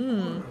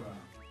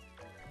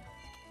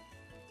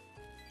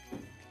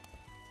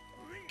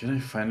 Can I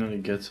finally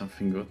get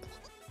something good?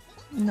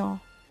 No.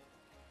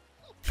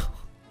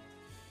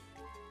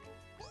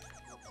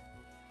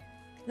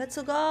 Let's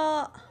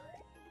go.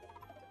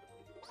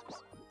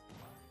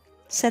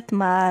 Set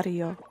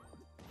Mario.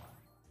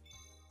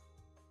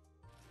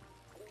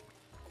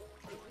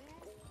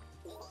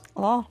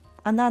 Oh,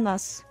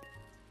 ananas.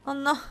 Oh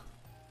no.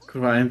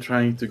 Kurva, I'm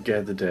trying to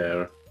get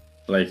there.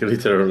 Like,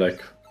 literally,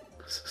 like,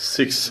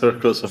 6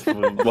 circles of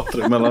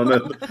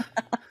watermelon.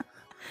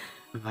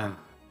 And...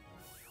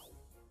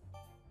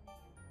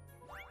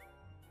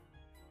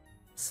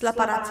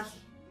 Slaparati.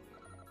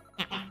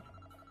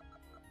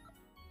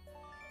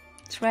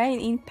 Train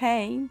in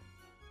pain.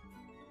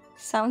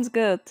 Sounds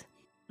good.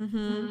 Oh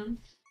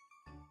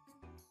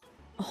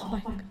my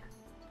god.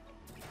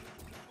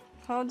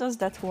 How does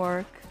that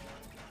work?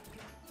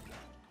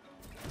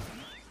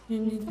 You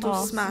need to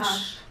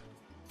smash.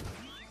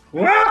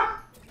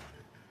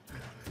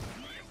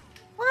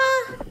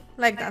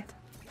 Like that.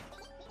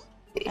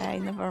 I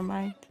never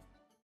mind.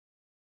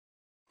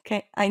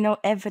 Okay, I know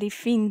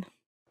everything.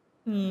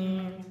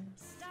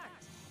 Start.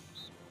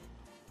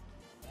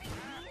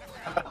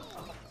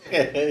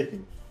 Hey.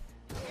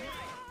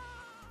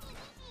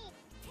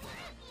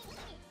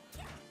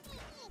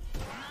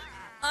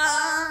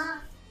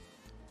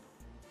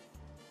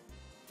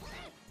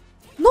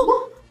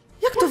 No!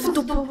 Jak to w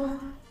dupę?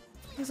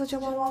 Nie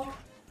zadziałało.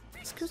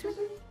 Excuse me?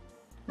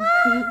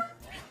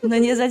 No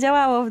nie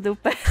zadziałało w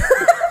dupę.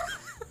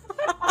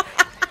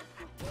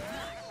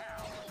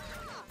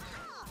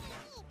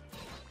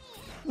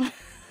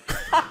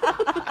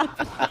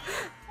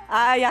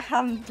 A ja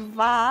mam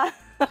 2.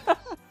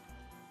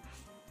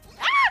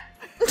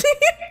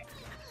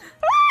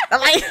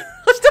 Dawaj!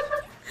 Chodź tu!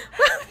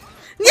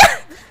 Nie!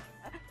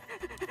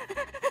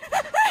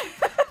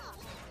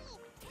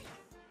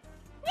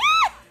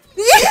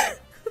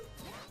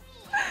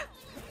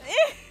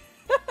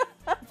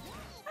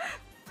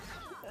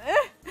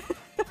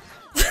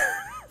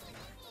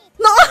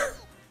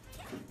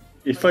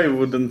 If I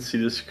wouldn't see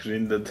the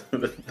screen,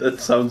 that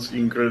sounds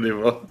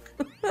incredible.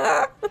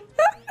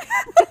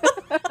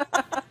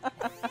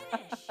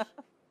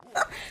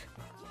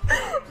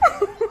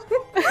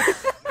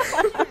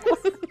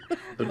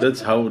 So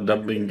that's how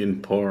dubbing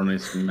in porn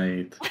is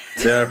made.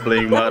 They are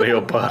playing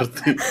Mario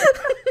Party.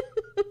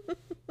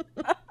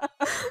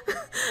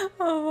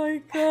 Oh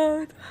my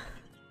god.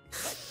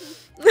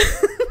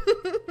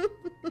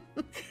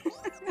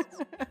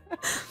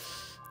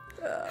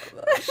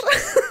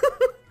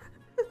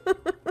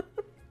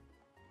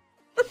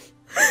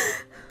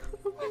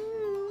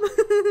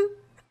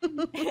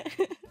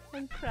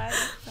 I'm crying.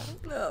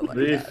 Oh my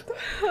Breathe.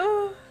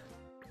 god.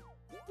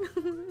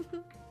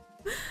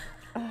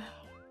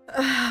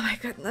 Oh my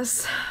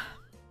goodness.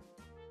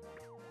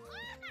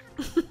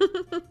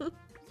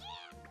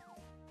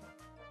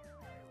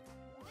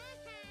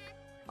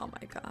 Oh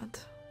my god.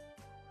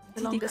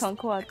 The Diddy longest Kong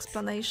what?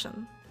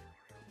 explanation.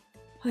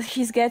 What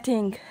he's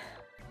getting.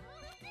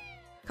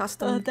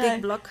 Custom die.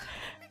 big block.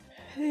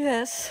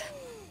 Yes.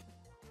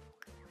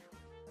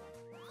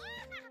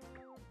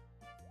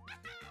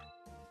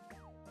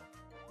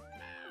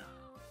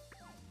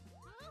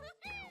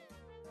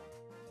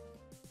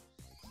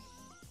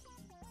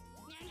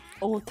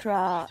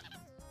 Ultra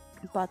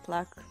bad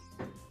luck.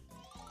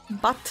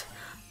 But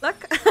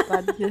luck.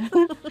 Bad,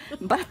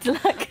 bad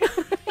luck.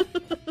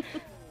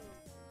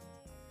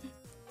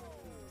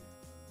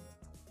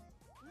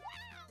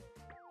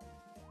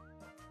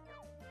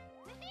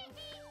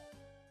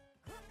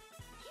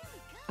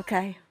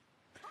 Okay.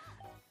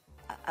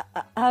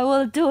 I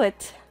will do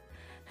it.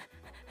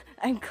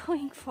 I'm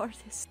going for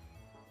this.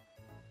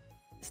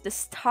 The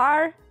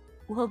star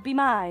will be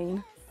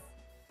mine.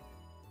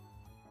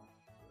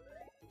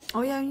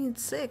 Oh yeah, you need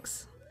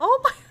 6.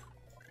 Oh my.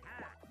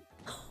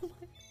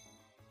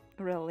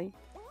 Really?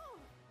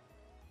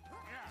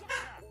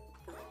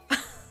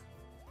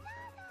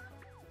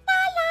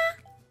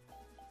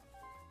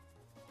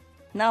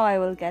 Now I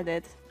will get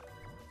it.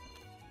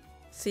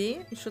 See,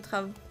 you should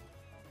have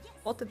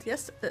bought it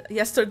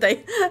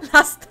yesterday,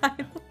 last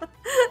time.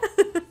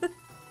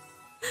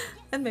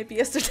 And maybe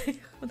yesterday,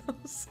 who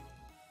knows?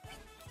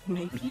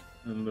 Maybe.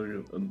 And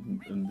look at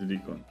and the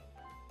recon.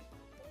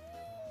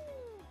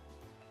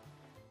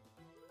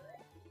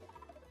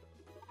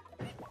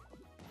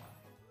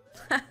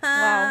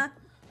 Wow.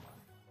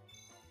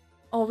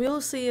 Oh, we'll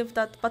see if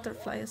that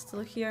butterfly is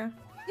still here.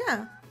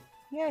 Yeah.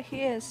 Yeah,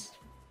 he is.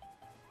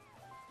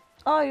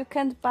 Oh, you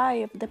can't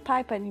buy the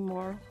pipe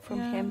anymore from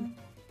Yeah. him.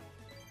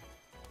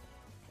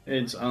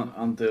 It's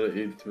until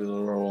it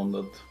will roll on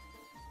that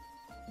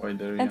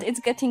wide area. And it's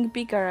getting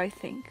bigger, I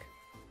think.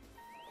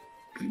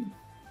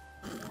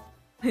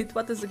 Wait,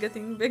 what is it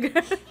getting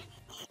bigger?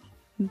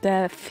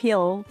 The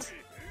field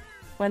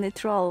when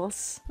it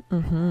rolls.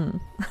 Mm-hmm.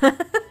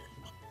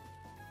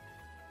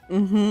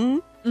 Mm-hmm.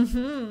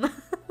 Mm-hmm.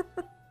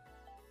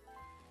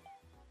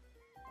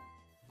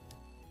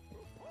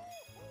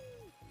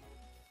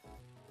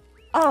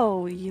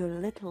 Oh, you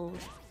little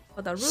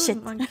What a rude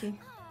Shit. monkey.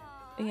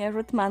 yeah,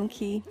 root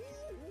monkey.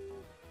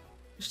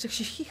 Jeszcze jak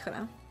się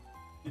chichra.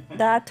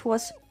 That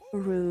was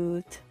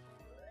rude.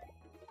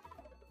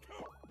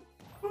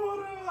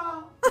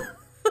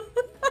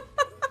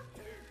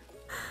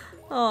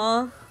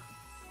 Aw.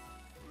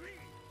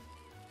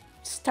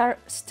 Star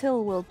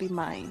still will be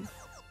mine.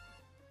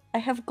 I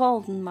have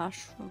golden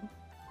mushroom.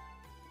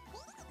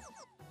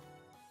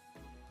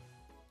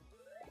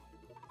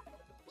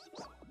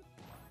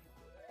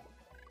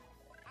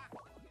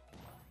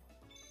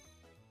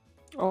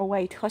 Oh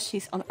wait,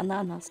 Hoshi's on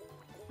ananas.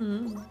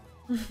 Mm.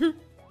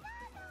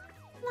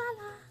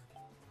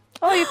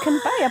 Oh, you can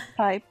buy a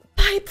pipe.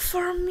 Pipe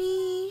for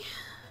me.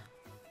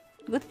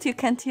 Good, you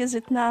can't use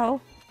it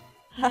now.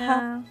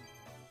 Yeah.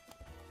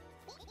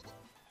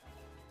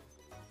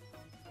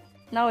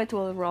 Now it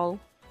will roll.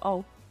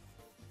 Oh.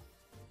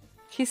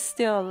 He's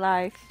still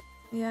alive.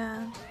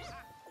 Yeah.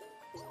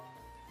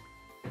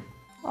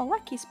 Oh,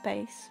 lucky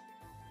space.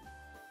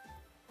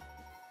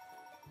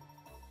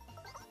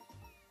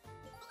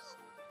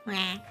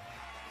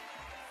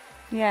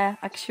 Yeah,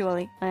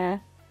 actually.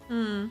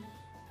 Hmm.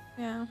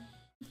 Yeah.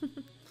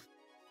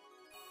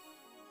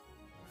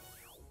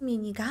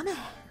 Minigame.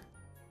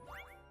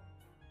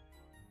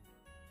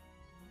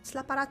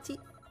 Slaparati.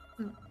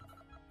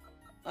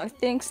 I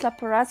think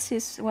Slaparazzi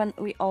is when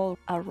we all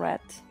are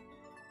red.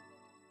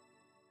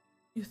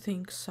 You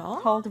think so?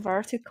 Hold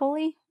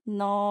vertically?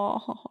 No.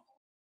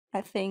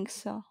 I think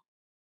so.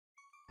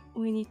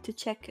 We need to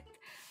check it.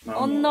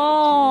 Oh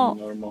no!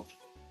 Normal.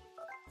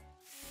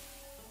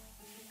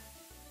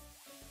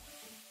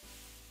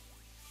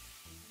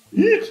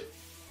 Eat!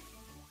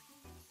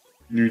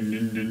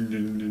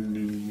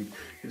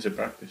 It's a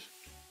practice.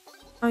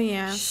 Oh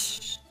yeah.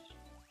 Shh.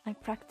 I'm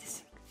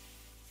practicing.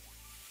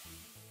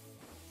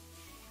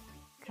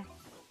 Okay.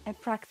 I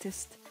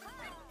practiced.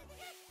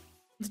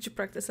 Did you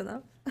practice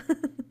enough?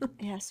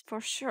 Yes,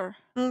 for sure.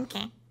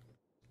 Okay.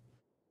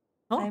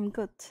 Oh. I'm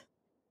good.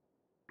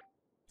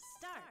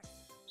 Start.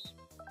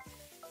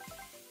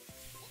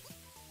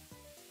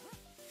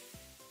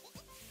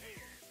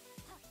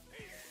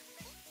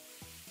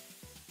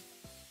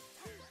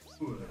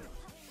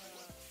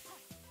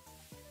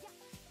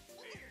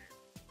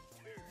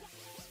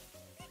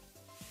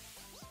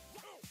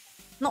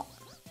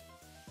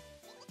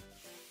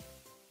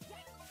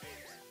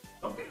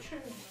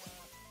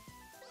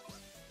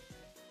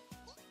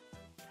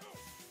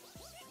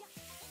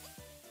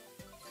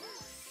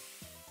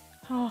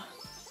 Oh.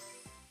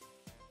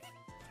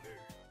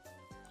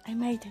 I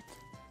made it.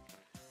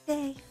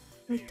 Yay.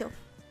 Me too.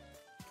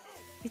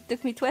 It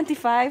took me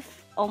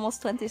 25,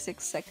 almost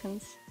 26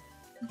 seconds.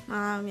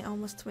 I'm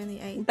almost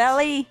 28.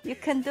 Belly, you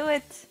can do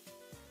it.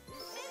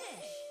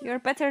 You're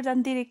better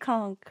than Diddy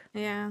Kong.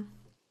 Yeah.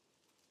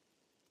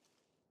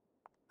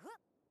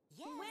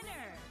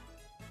 Winner.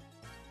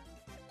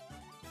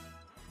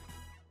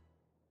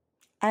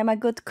 I'm a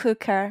good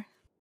cooker.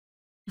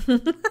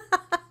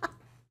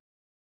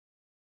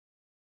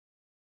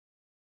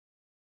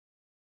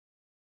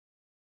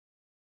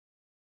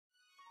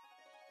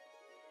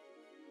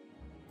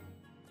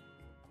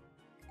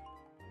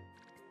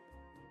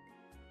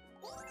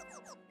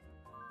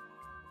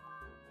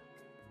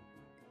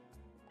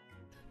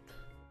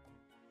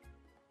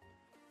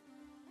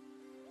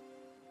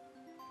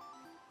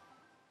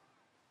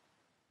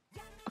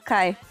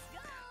 Okay,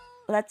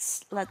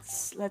 let's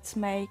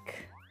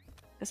make,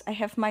 because I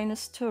have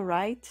 -2,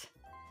 right?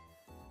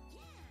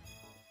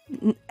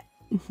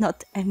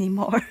 Not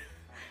anymore.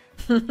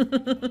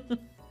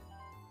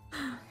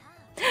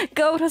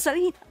 Go,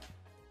 Rosalina.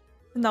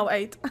 Now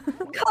 8.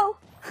 Go.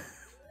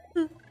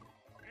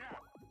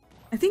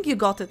 I think you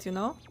got it, you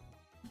know?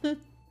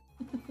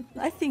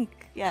 I think,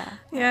 yeah.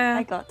 Yeah.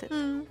 I got it.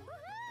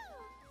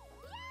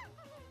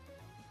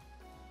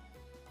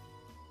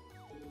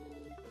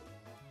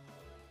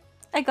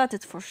 I got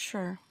it for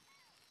sure.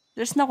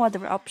 There's no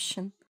other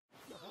option.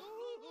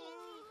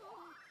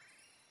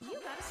 You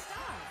got a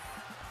star.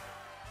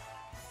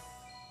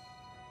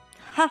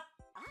 Ha!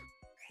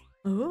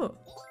 Ooh.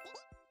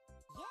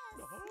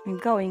 I'm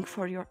going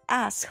for your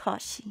ass,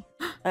 Hoshi.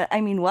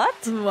 I mean,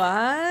 what?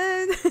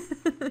 What?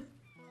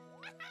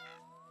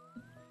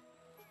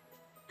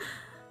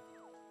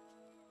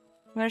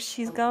 Where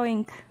she's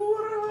going?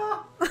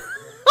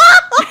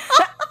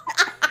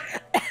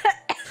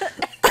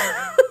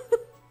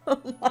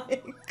 Oh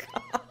my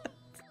god.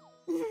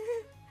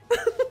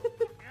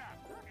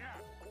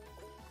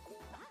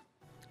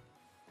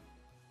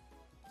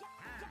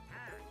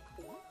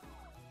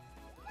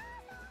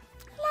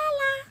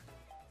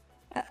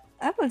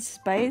 I will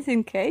just buy it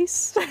in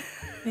case.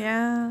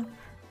 Yeah.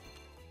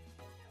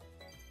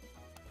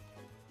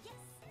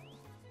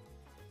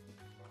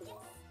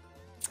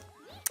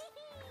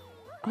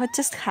 What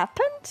just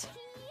happened?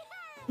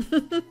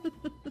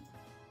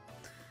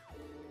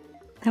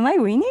 Am I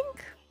winning?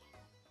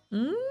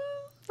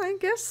 I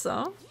guess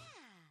so.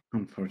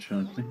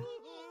 Unfortunately.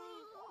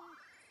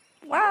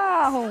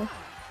 Wow!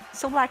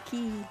 So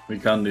lucky. We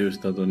can't use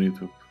that on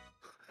YouTube.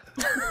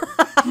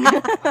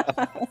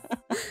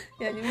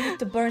 Yeah, you need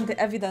to burn the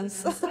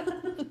evidence.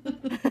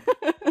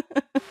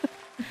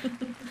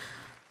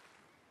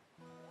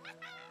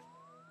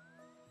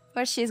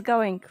 Where she's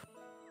going?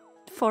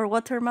 For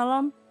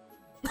watermelon?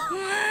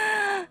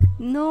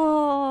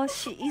 No,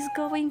 she is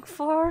going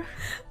for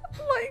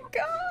Oh my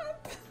god.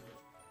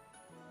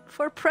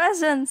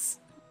 presents.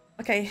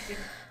 Okay,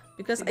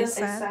 because I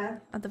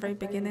said at the very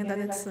beginning that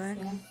it's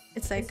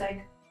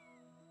like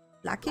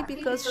lucky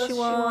because she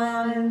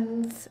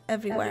went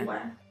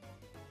everywhere.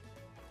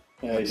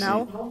 Yeah, I see.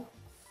 Now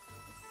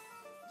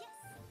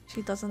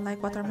she doesn't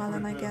like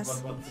watermelon, I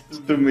guess.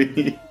 To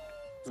me.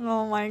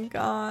 Oh my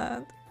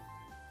god.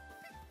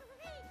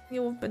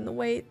 You've been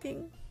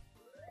waiting.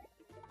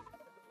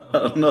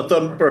 Not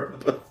on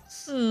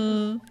purpose.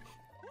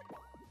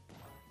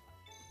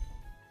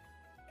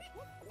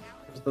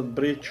 What's that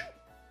bridge?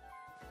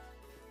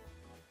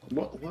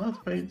 What? Why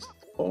is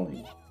it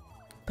falling?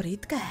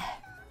 Britke.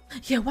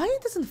 Yeah, why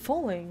it isn't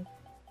falling?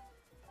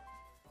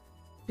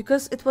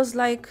 Because it was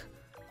like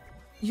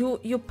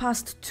you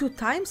passed 2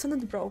 times and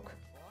it broke.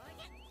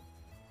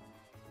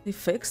 They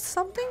fixed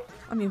something?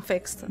 I mean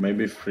fixed.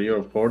 Maybe 3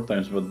 or 4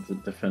 times, but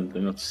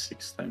definitely not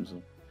 6 times.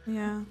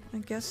 Yeah, I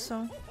guess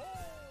so.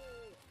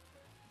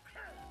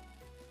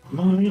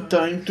 My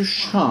time to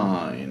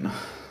shine.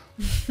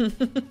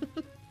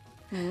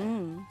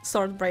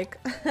 Sword break.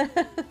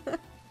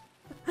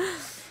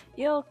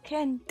 You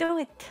can do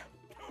it.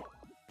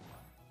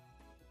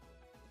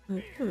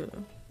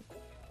 Ooh.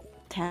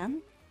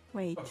 10?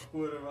 Wait.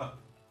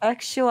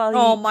 Actually.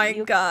 Oh my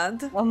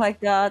god. Oh my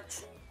god.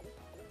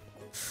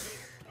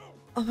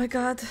 Oh my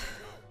god.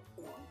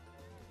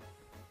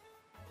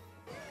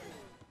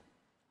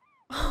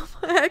 Oh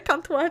my, I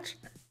can't watch.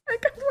 I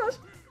can't watch.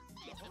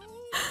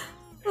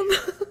 Oh no.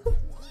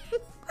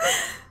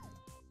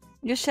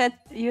 You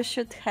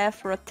should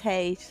have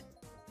rotate.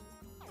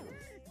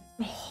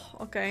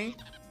 Okay.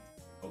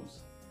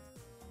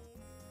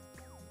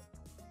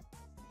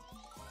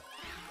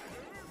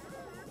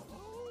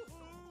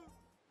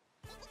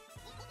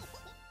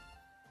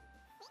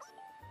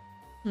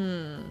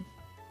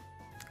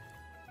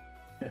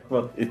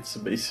 But it's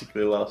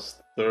basically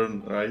last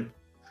turn, right?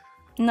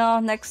 No,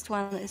 next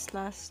one is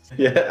last.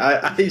 Yeah,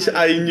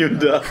 I knew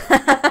that.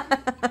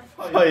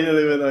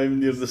 Finally, when I'm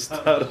near the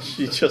start,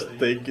 she just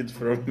take it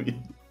from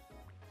me.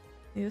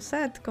 You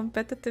said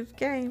competitive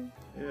game.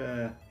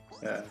 Yeah,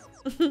 yeah.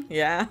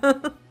 Yeah.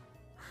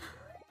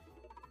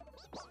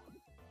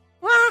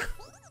 Ah!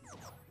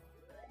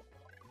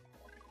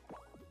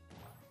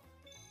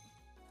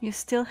 You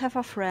still have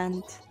a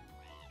friend.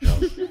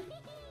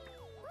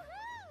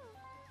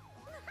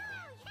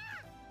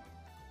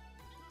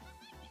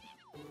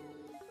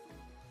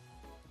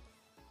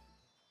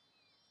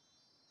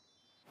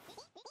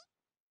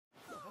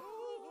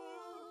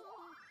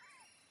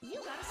 You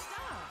gotta stop.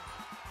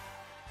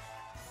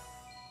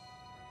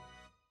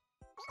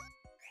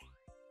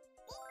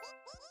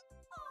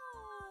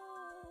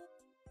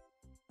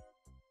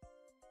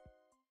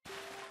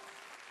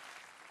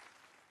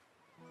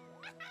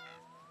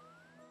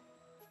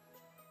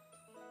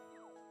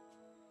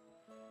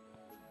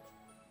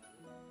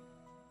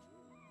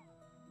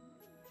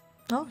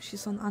 Oh,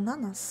 she's on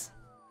ananas.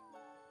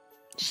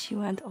 She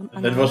went on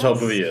That was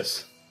ananas.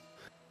 obvious.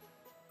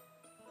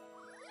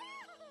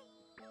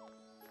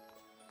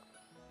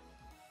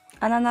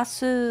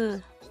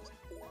 Ananasu.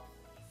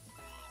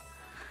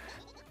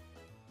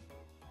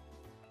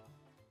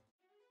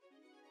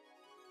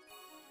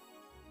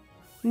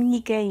 Mini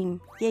game.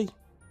 Yay.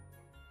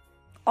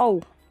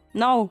 Oh,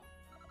 no.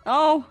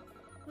 No.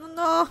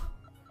 No.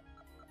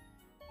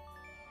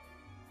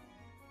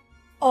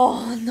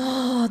 Oh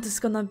no, this is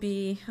gonna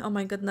be... Oh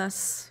my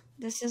goodness.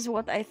 This is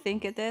what I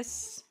think it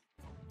is.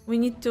 We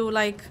need to,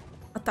 like,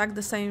 attack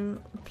the same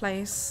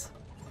place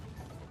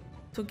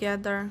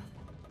together.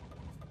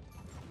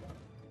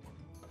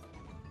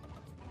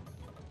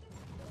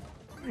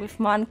 With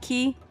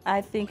monkey,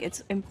 I think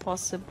it's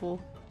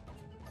impossible.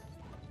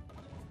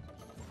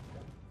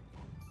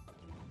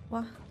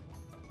 What?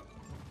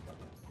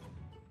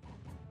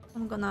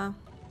 I'm gonna...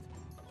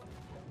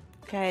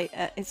 Okay,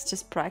 it's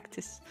just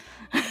practice.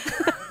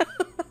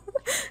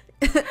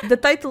 The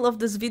title of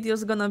this video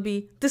is gonna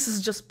be "This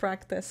is just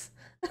practice."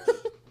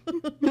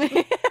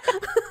 Maybe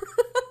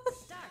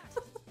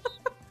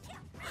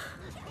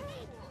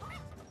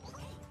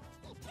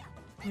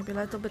a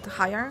little bit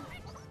higher.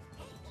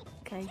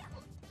 Okay.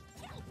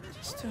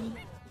 Just to...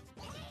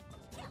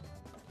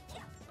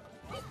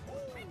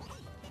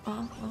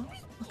 Oh,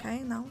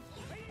 okay, now.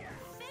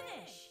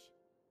 Finish.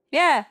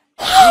 Yeah,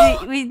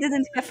 we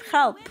didn't have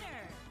help. Winner.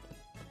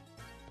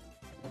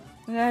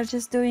 We are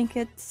just doing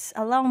it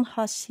alone,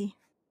 Hoshi,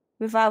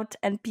 without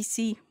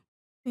NPC.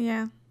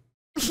 Yeah.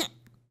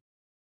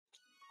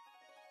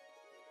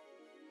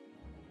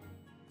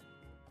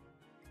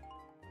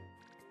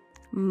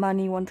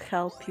 Money won't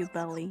help you,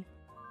 Belly.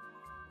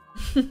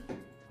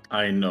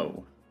 I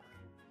know.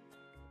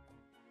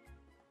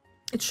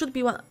 It should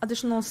be one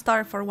additional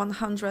star for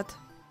 100.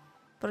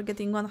 For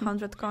getting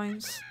 100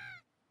 coins.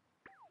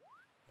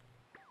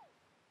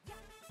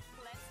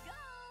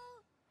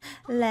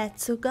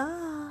 Let's go. Let's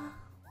go.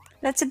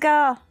 Let's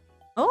go.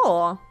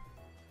 Oh.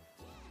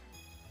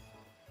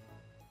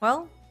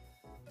 Well.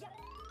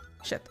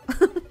 Shit.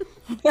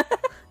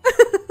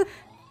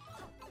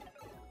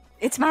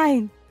 It's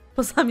mine.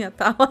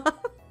 Pozamiatała.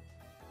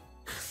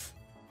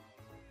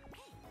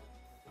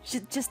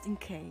 Just in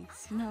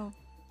case, you know.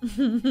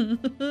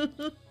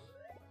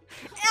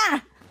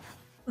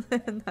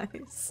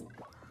 Nice.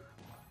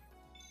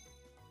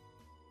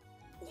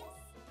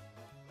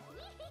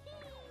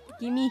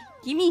 Gimme,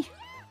 gimme,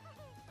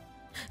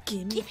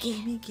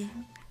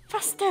 Gimme.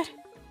 faster.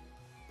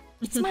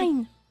 It's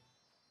mine.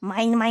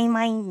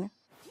 Mine.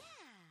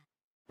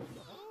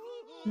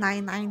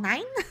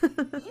 999? You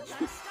gotta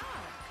stop.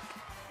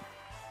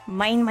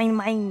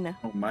 Mine.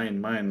 Oh,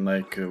 mine,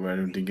 like where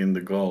you dig in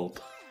the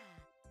gold.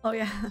 Oh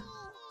yeah.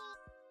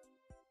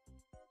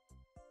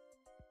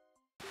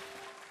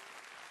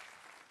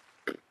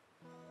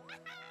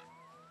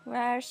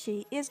 Where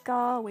she is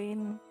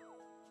going.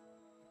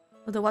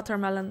 The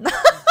watermelon. Are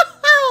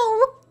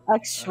you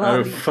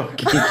Actually,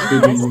 fucking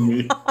kidding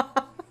me?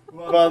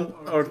 1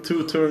 or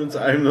 2 turns,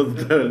 I'm not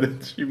there,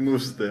 and she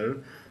moves there.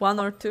 1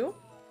 or 2?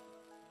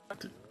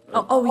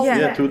 Oh yeah.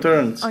 Yeah, 2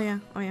 turns. Oh yeah.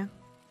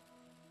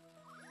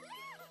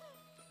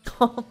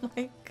 Oh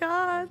my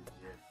god.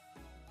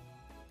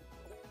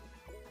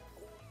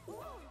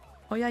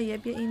 Oh yeah,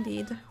 yebie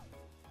indeed.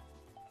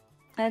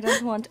 I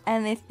don't want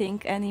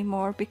anything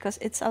anymore because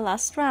it's a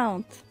last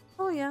round.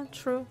 Oh yeah,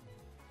 true.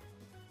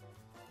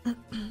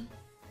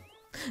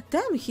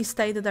 Damn, he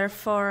stayed there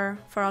for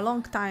a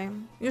long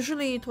time.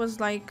 Usually it was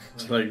like...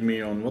 It's like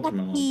me on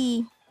watermelon.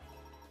 E.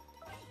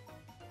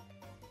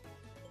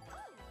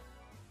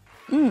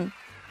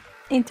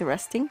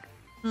 Interesting.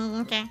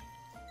 okay.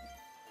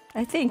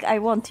 I think I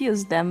won't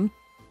use them.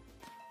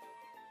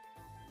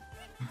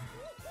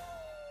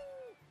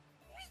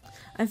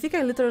 I think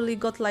I literally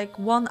got like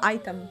 1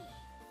 item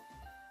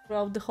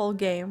throughout the whole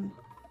game.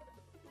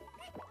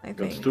 I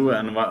Got think. 2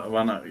 and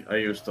 1 I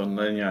used on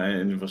Lenya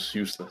and it was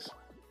useless.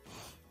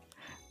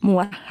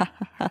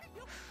 Mwahaha.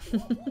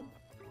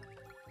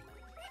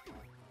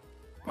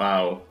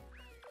 Wow.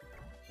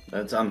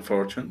 That's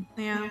unfortunate.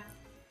 Yeah.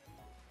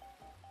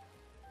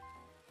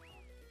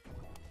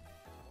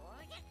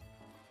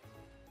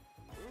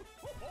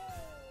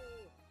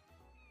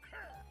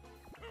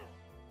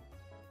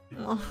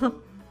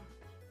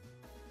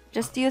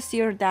 Just use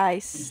your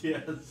dice.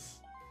 Yes.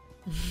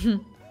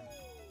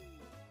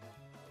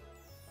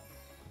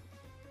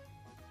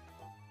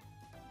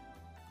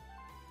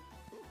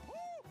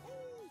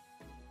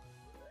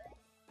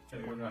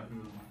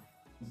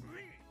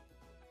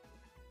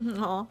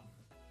 No.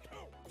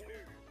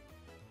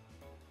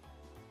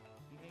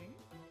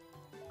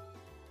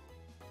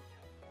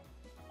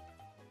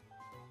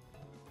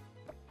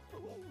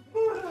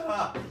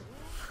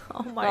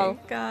 Oh my Well.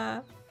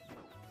 god.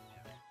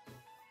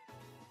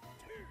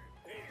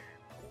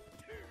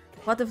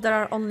 What if there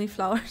are only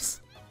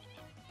flowers?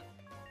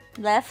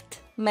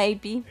 Left,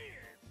 maybe.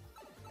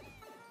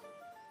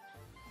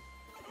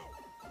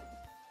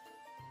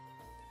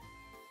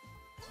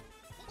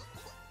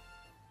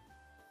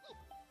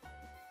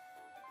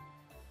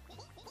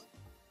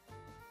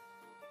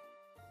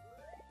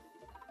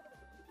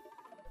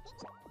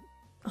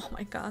 Oh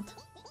my god.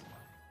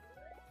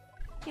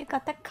 You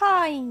got a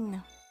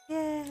coin.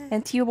 Yeah.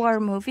 And you are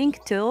moving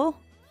to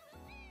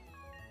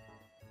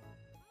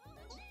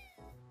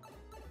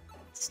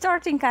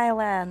Starting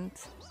Island.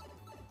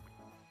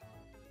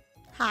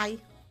 Hi.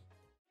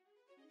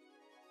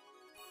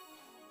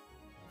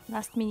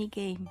 Last mini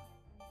game.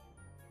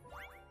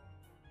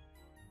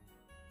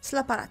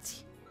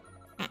 Slaparacji.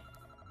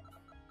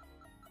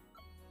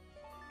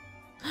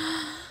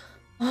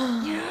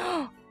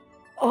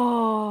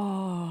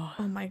 Oh.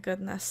 Oh my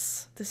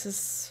goodness. This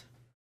is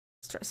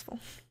stressful.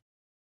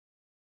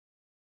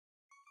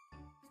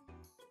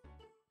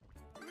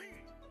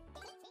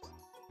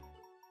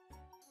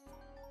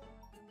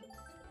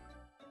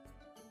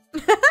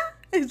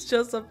 It's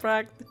just a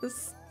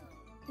practice.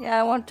 Yeah,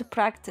 I want to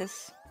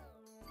practice.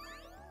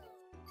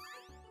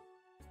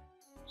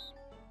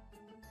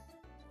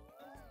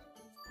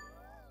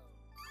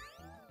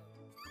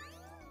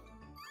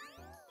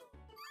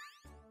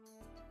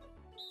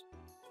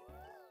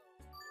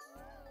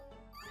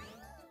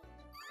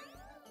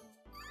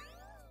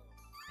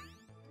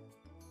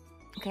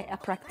 Okay, I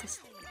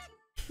practiced.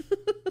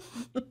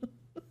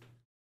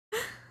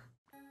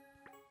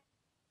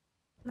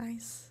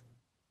 Nice.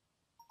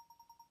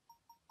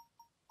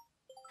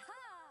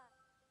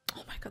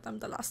 Oh my god, I'm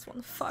the last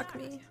one. Fuck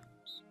me.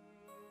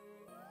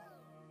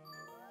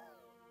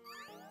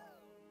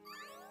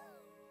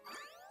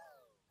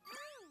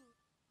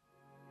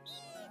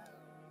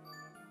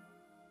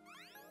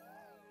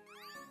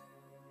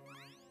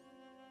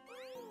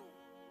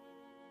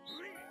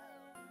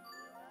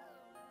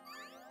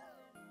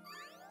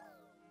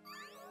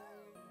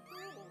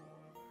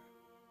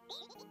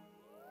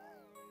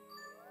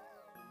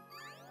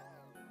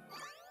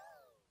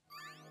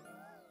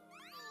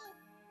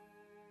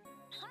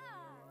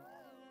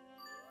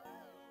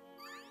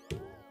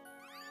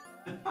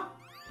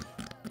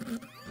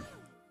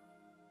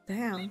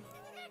 Damn.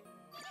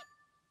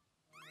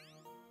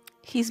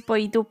 He's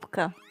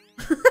bojdupka.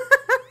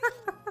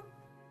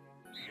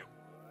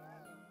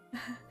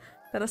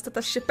 Teraz to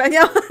też się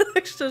peniam,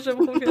 tak szczerze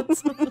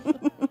mówiąc.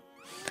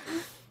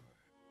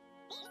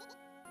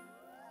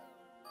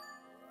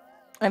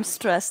 I'm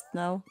stressed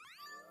now.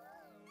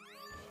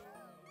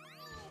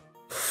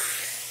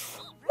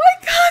 My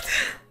god!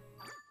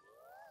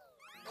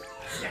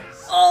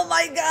 Oh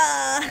my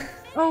god!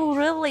 Oh,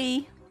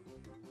 really?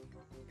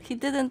 He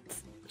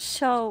didn't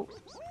show.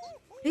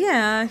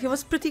 Yeah, he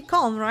was pretty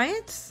calm,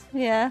 right?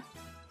 Yeah.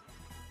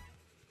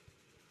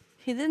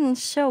 He didn't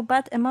show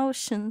bad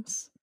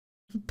emotions.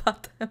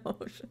 Bad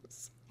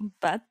emotions.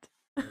 Bad.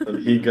 But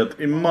he got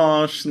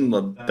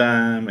emotional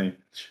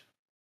damage.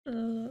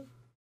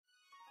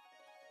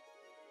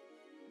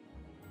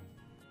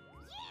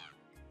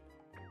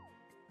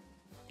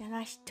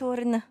 Last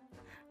turn.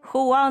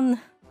 Who won?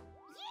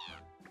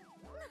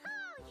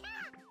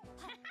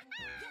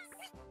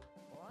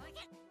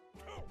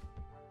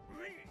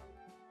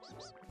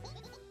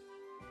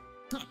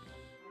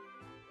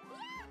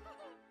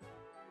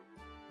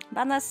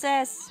 Bana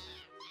says.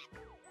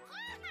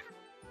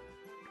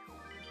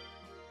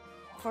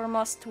 For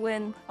must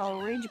win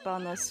or reach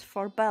bonus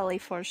for Belly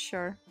for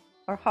sure.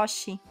 Or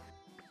Hoshi.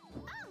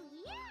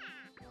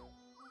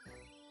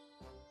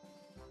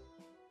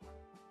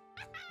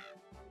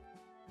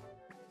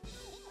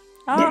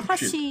 Oh, Yeah,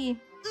 Hoshi!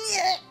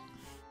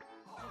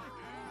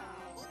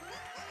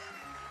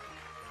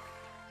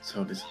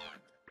 So this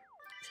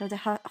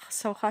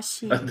So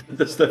Hoshi.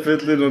 that's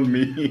definitely not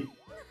me.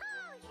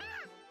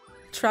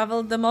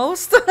 Traveled the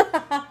most?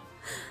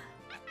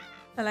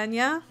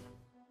 Elenia?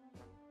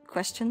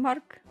 Question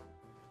mark?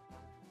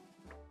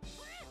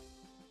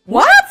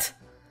 What?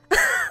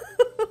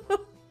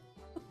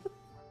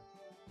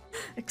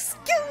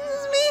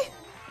 Excuse me?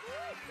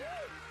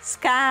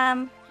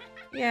 Scam!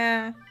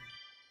 Yeah.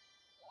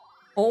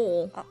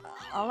 Oh.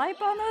 Ally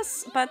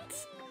bonus, but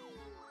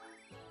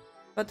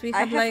But we I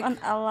have have like... an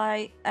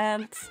ally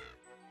and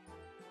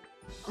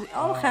we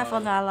all have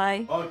an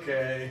ally.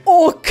 Okay.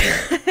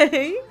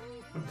 Okay!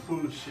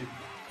 Bullshit.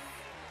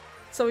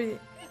 So we...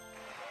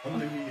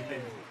 Only me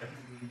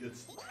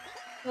gets.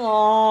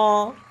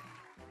 Aww.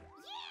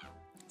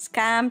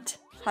 Scammed.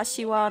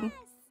 Hoshi won.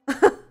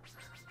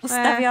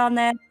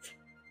 Ustawione.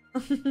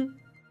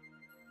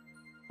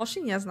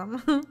 Oshi nie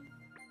znam.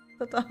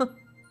 To to...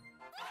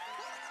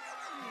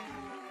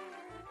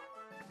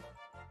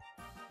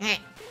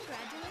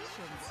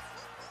 Congratulations.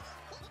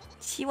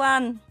 She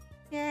won.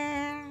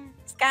 Yeah.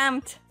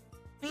 Scammed.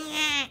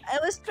 I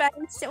was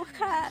trying so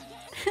hard.